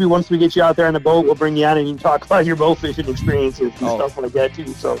 Maybe once we get you out there on the boat, we'll bring you on and you can talk about your bow fishing experiences and stuff like that too.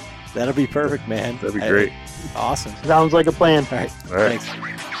 So that'll be perfect, man. That'd be great. Awesome. Sounds like a plan. All right. All right.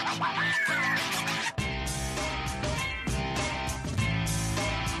 Thanks.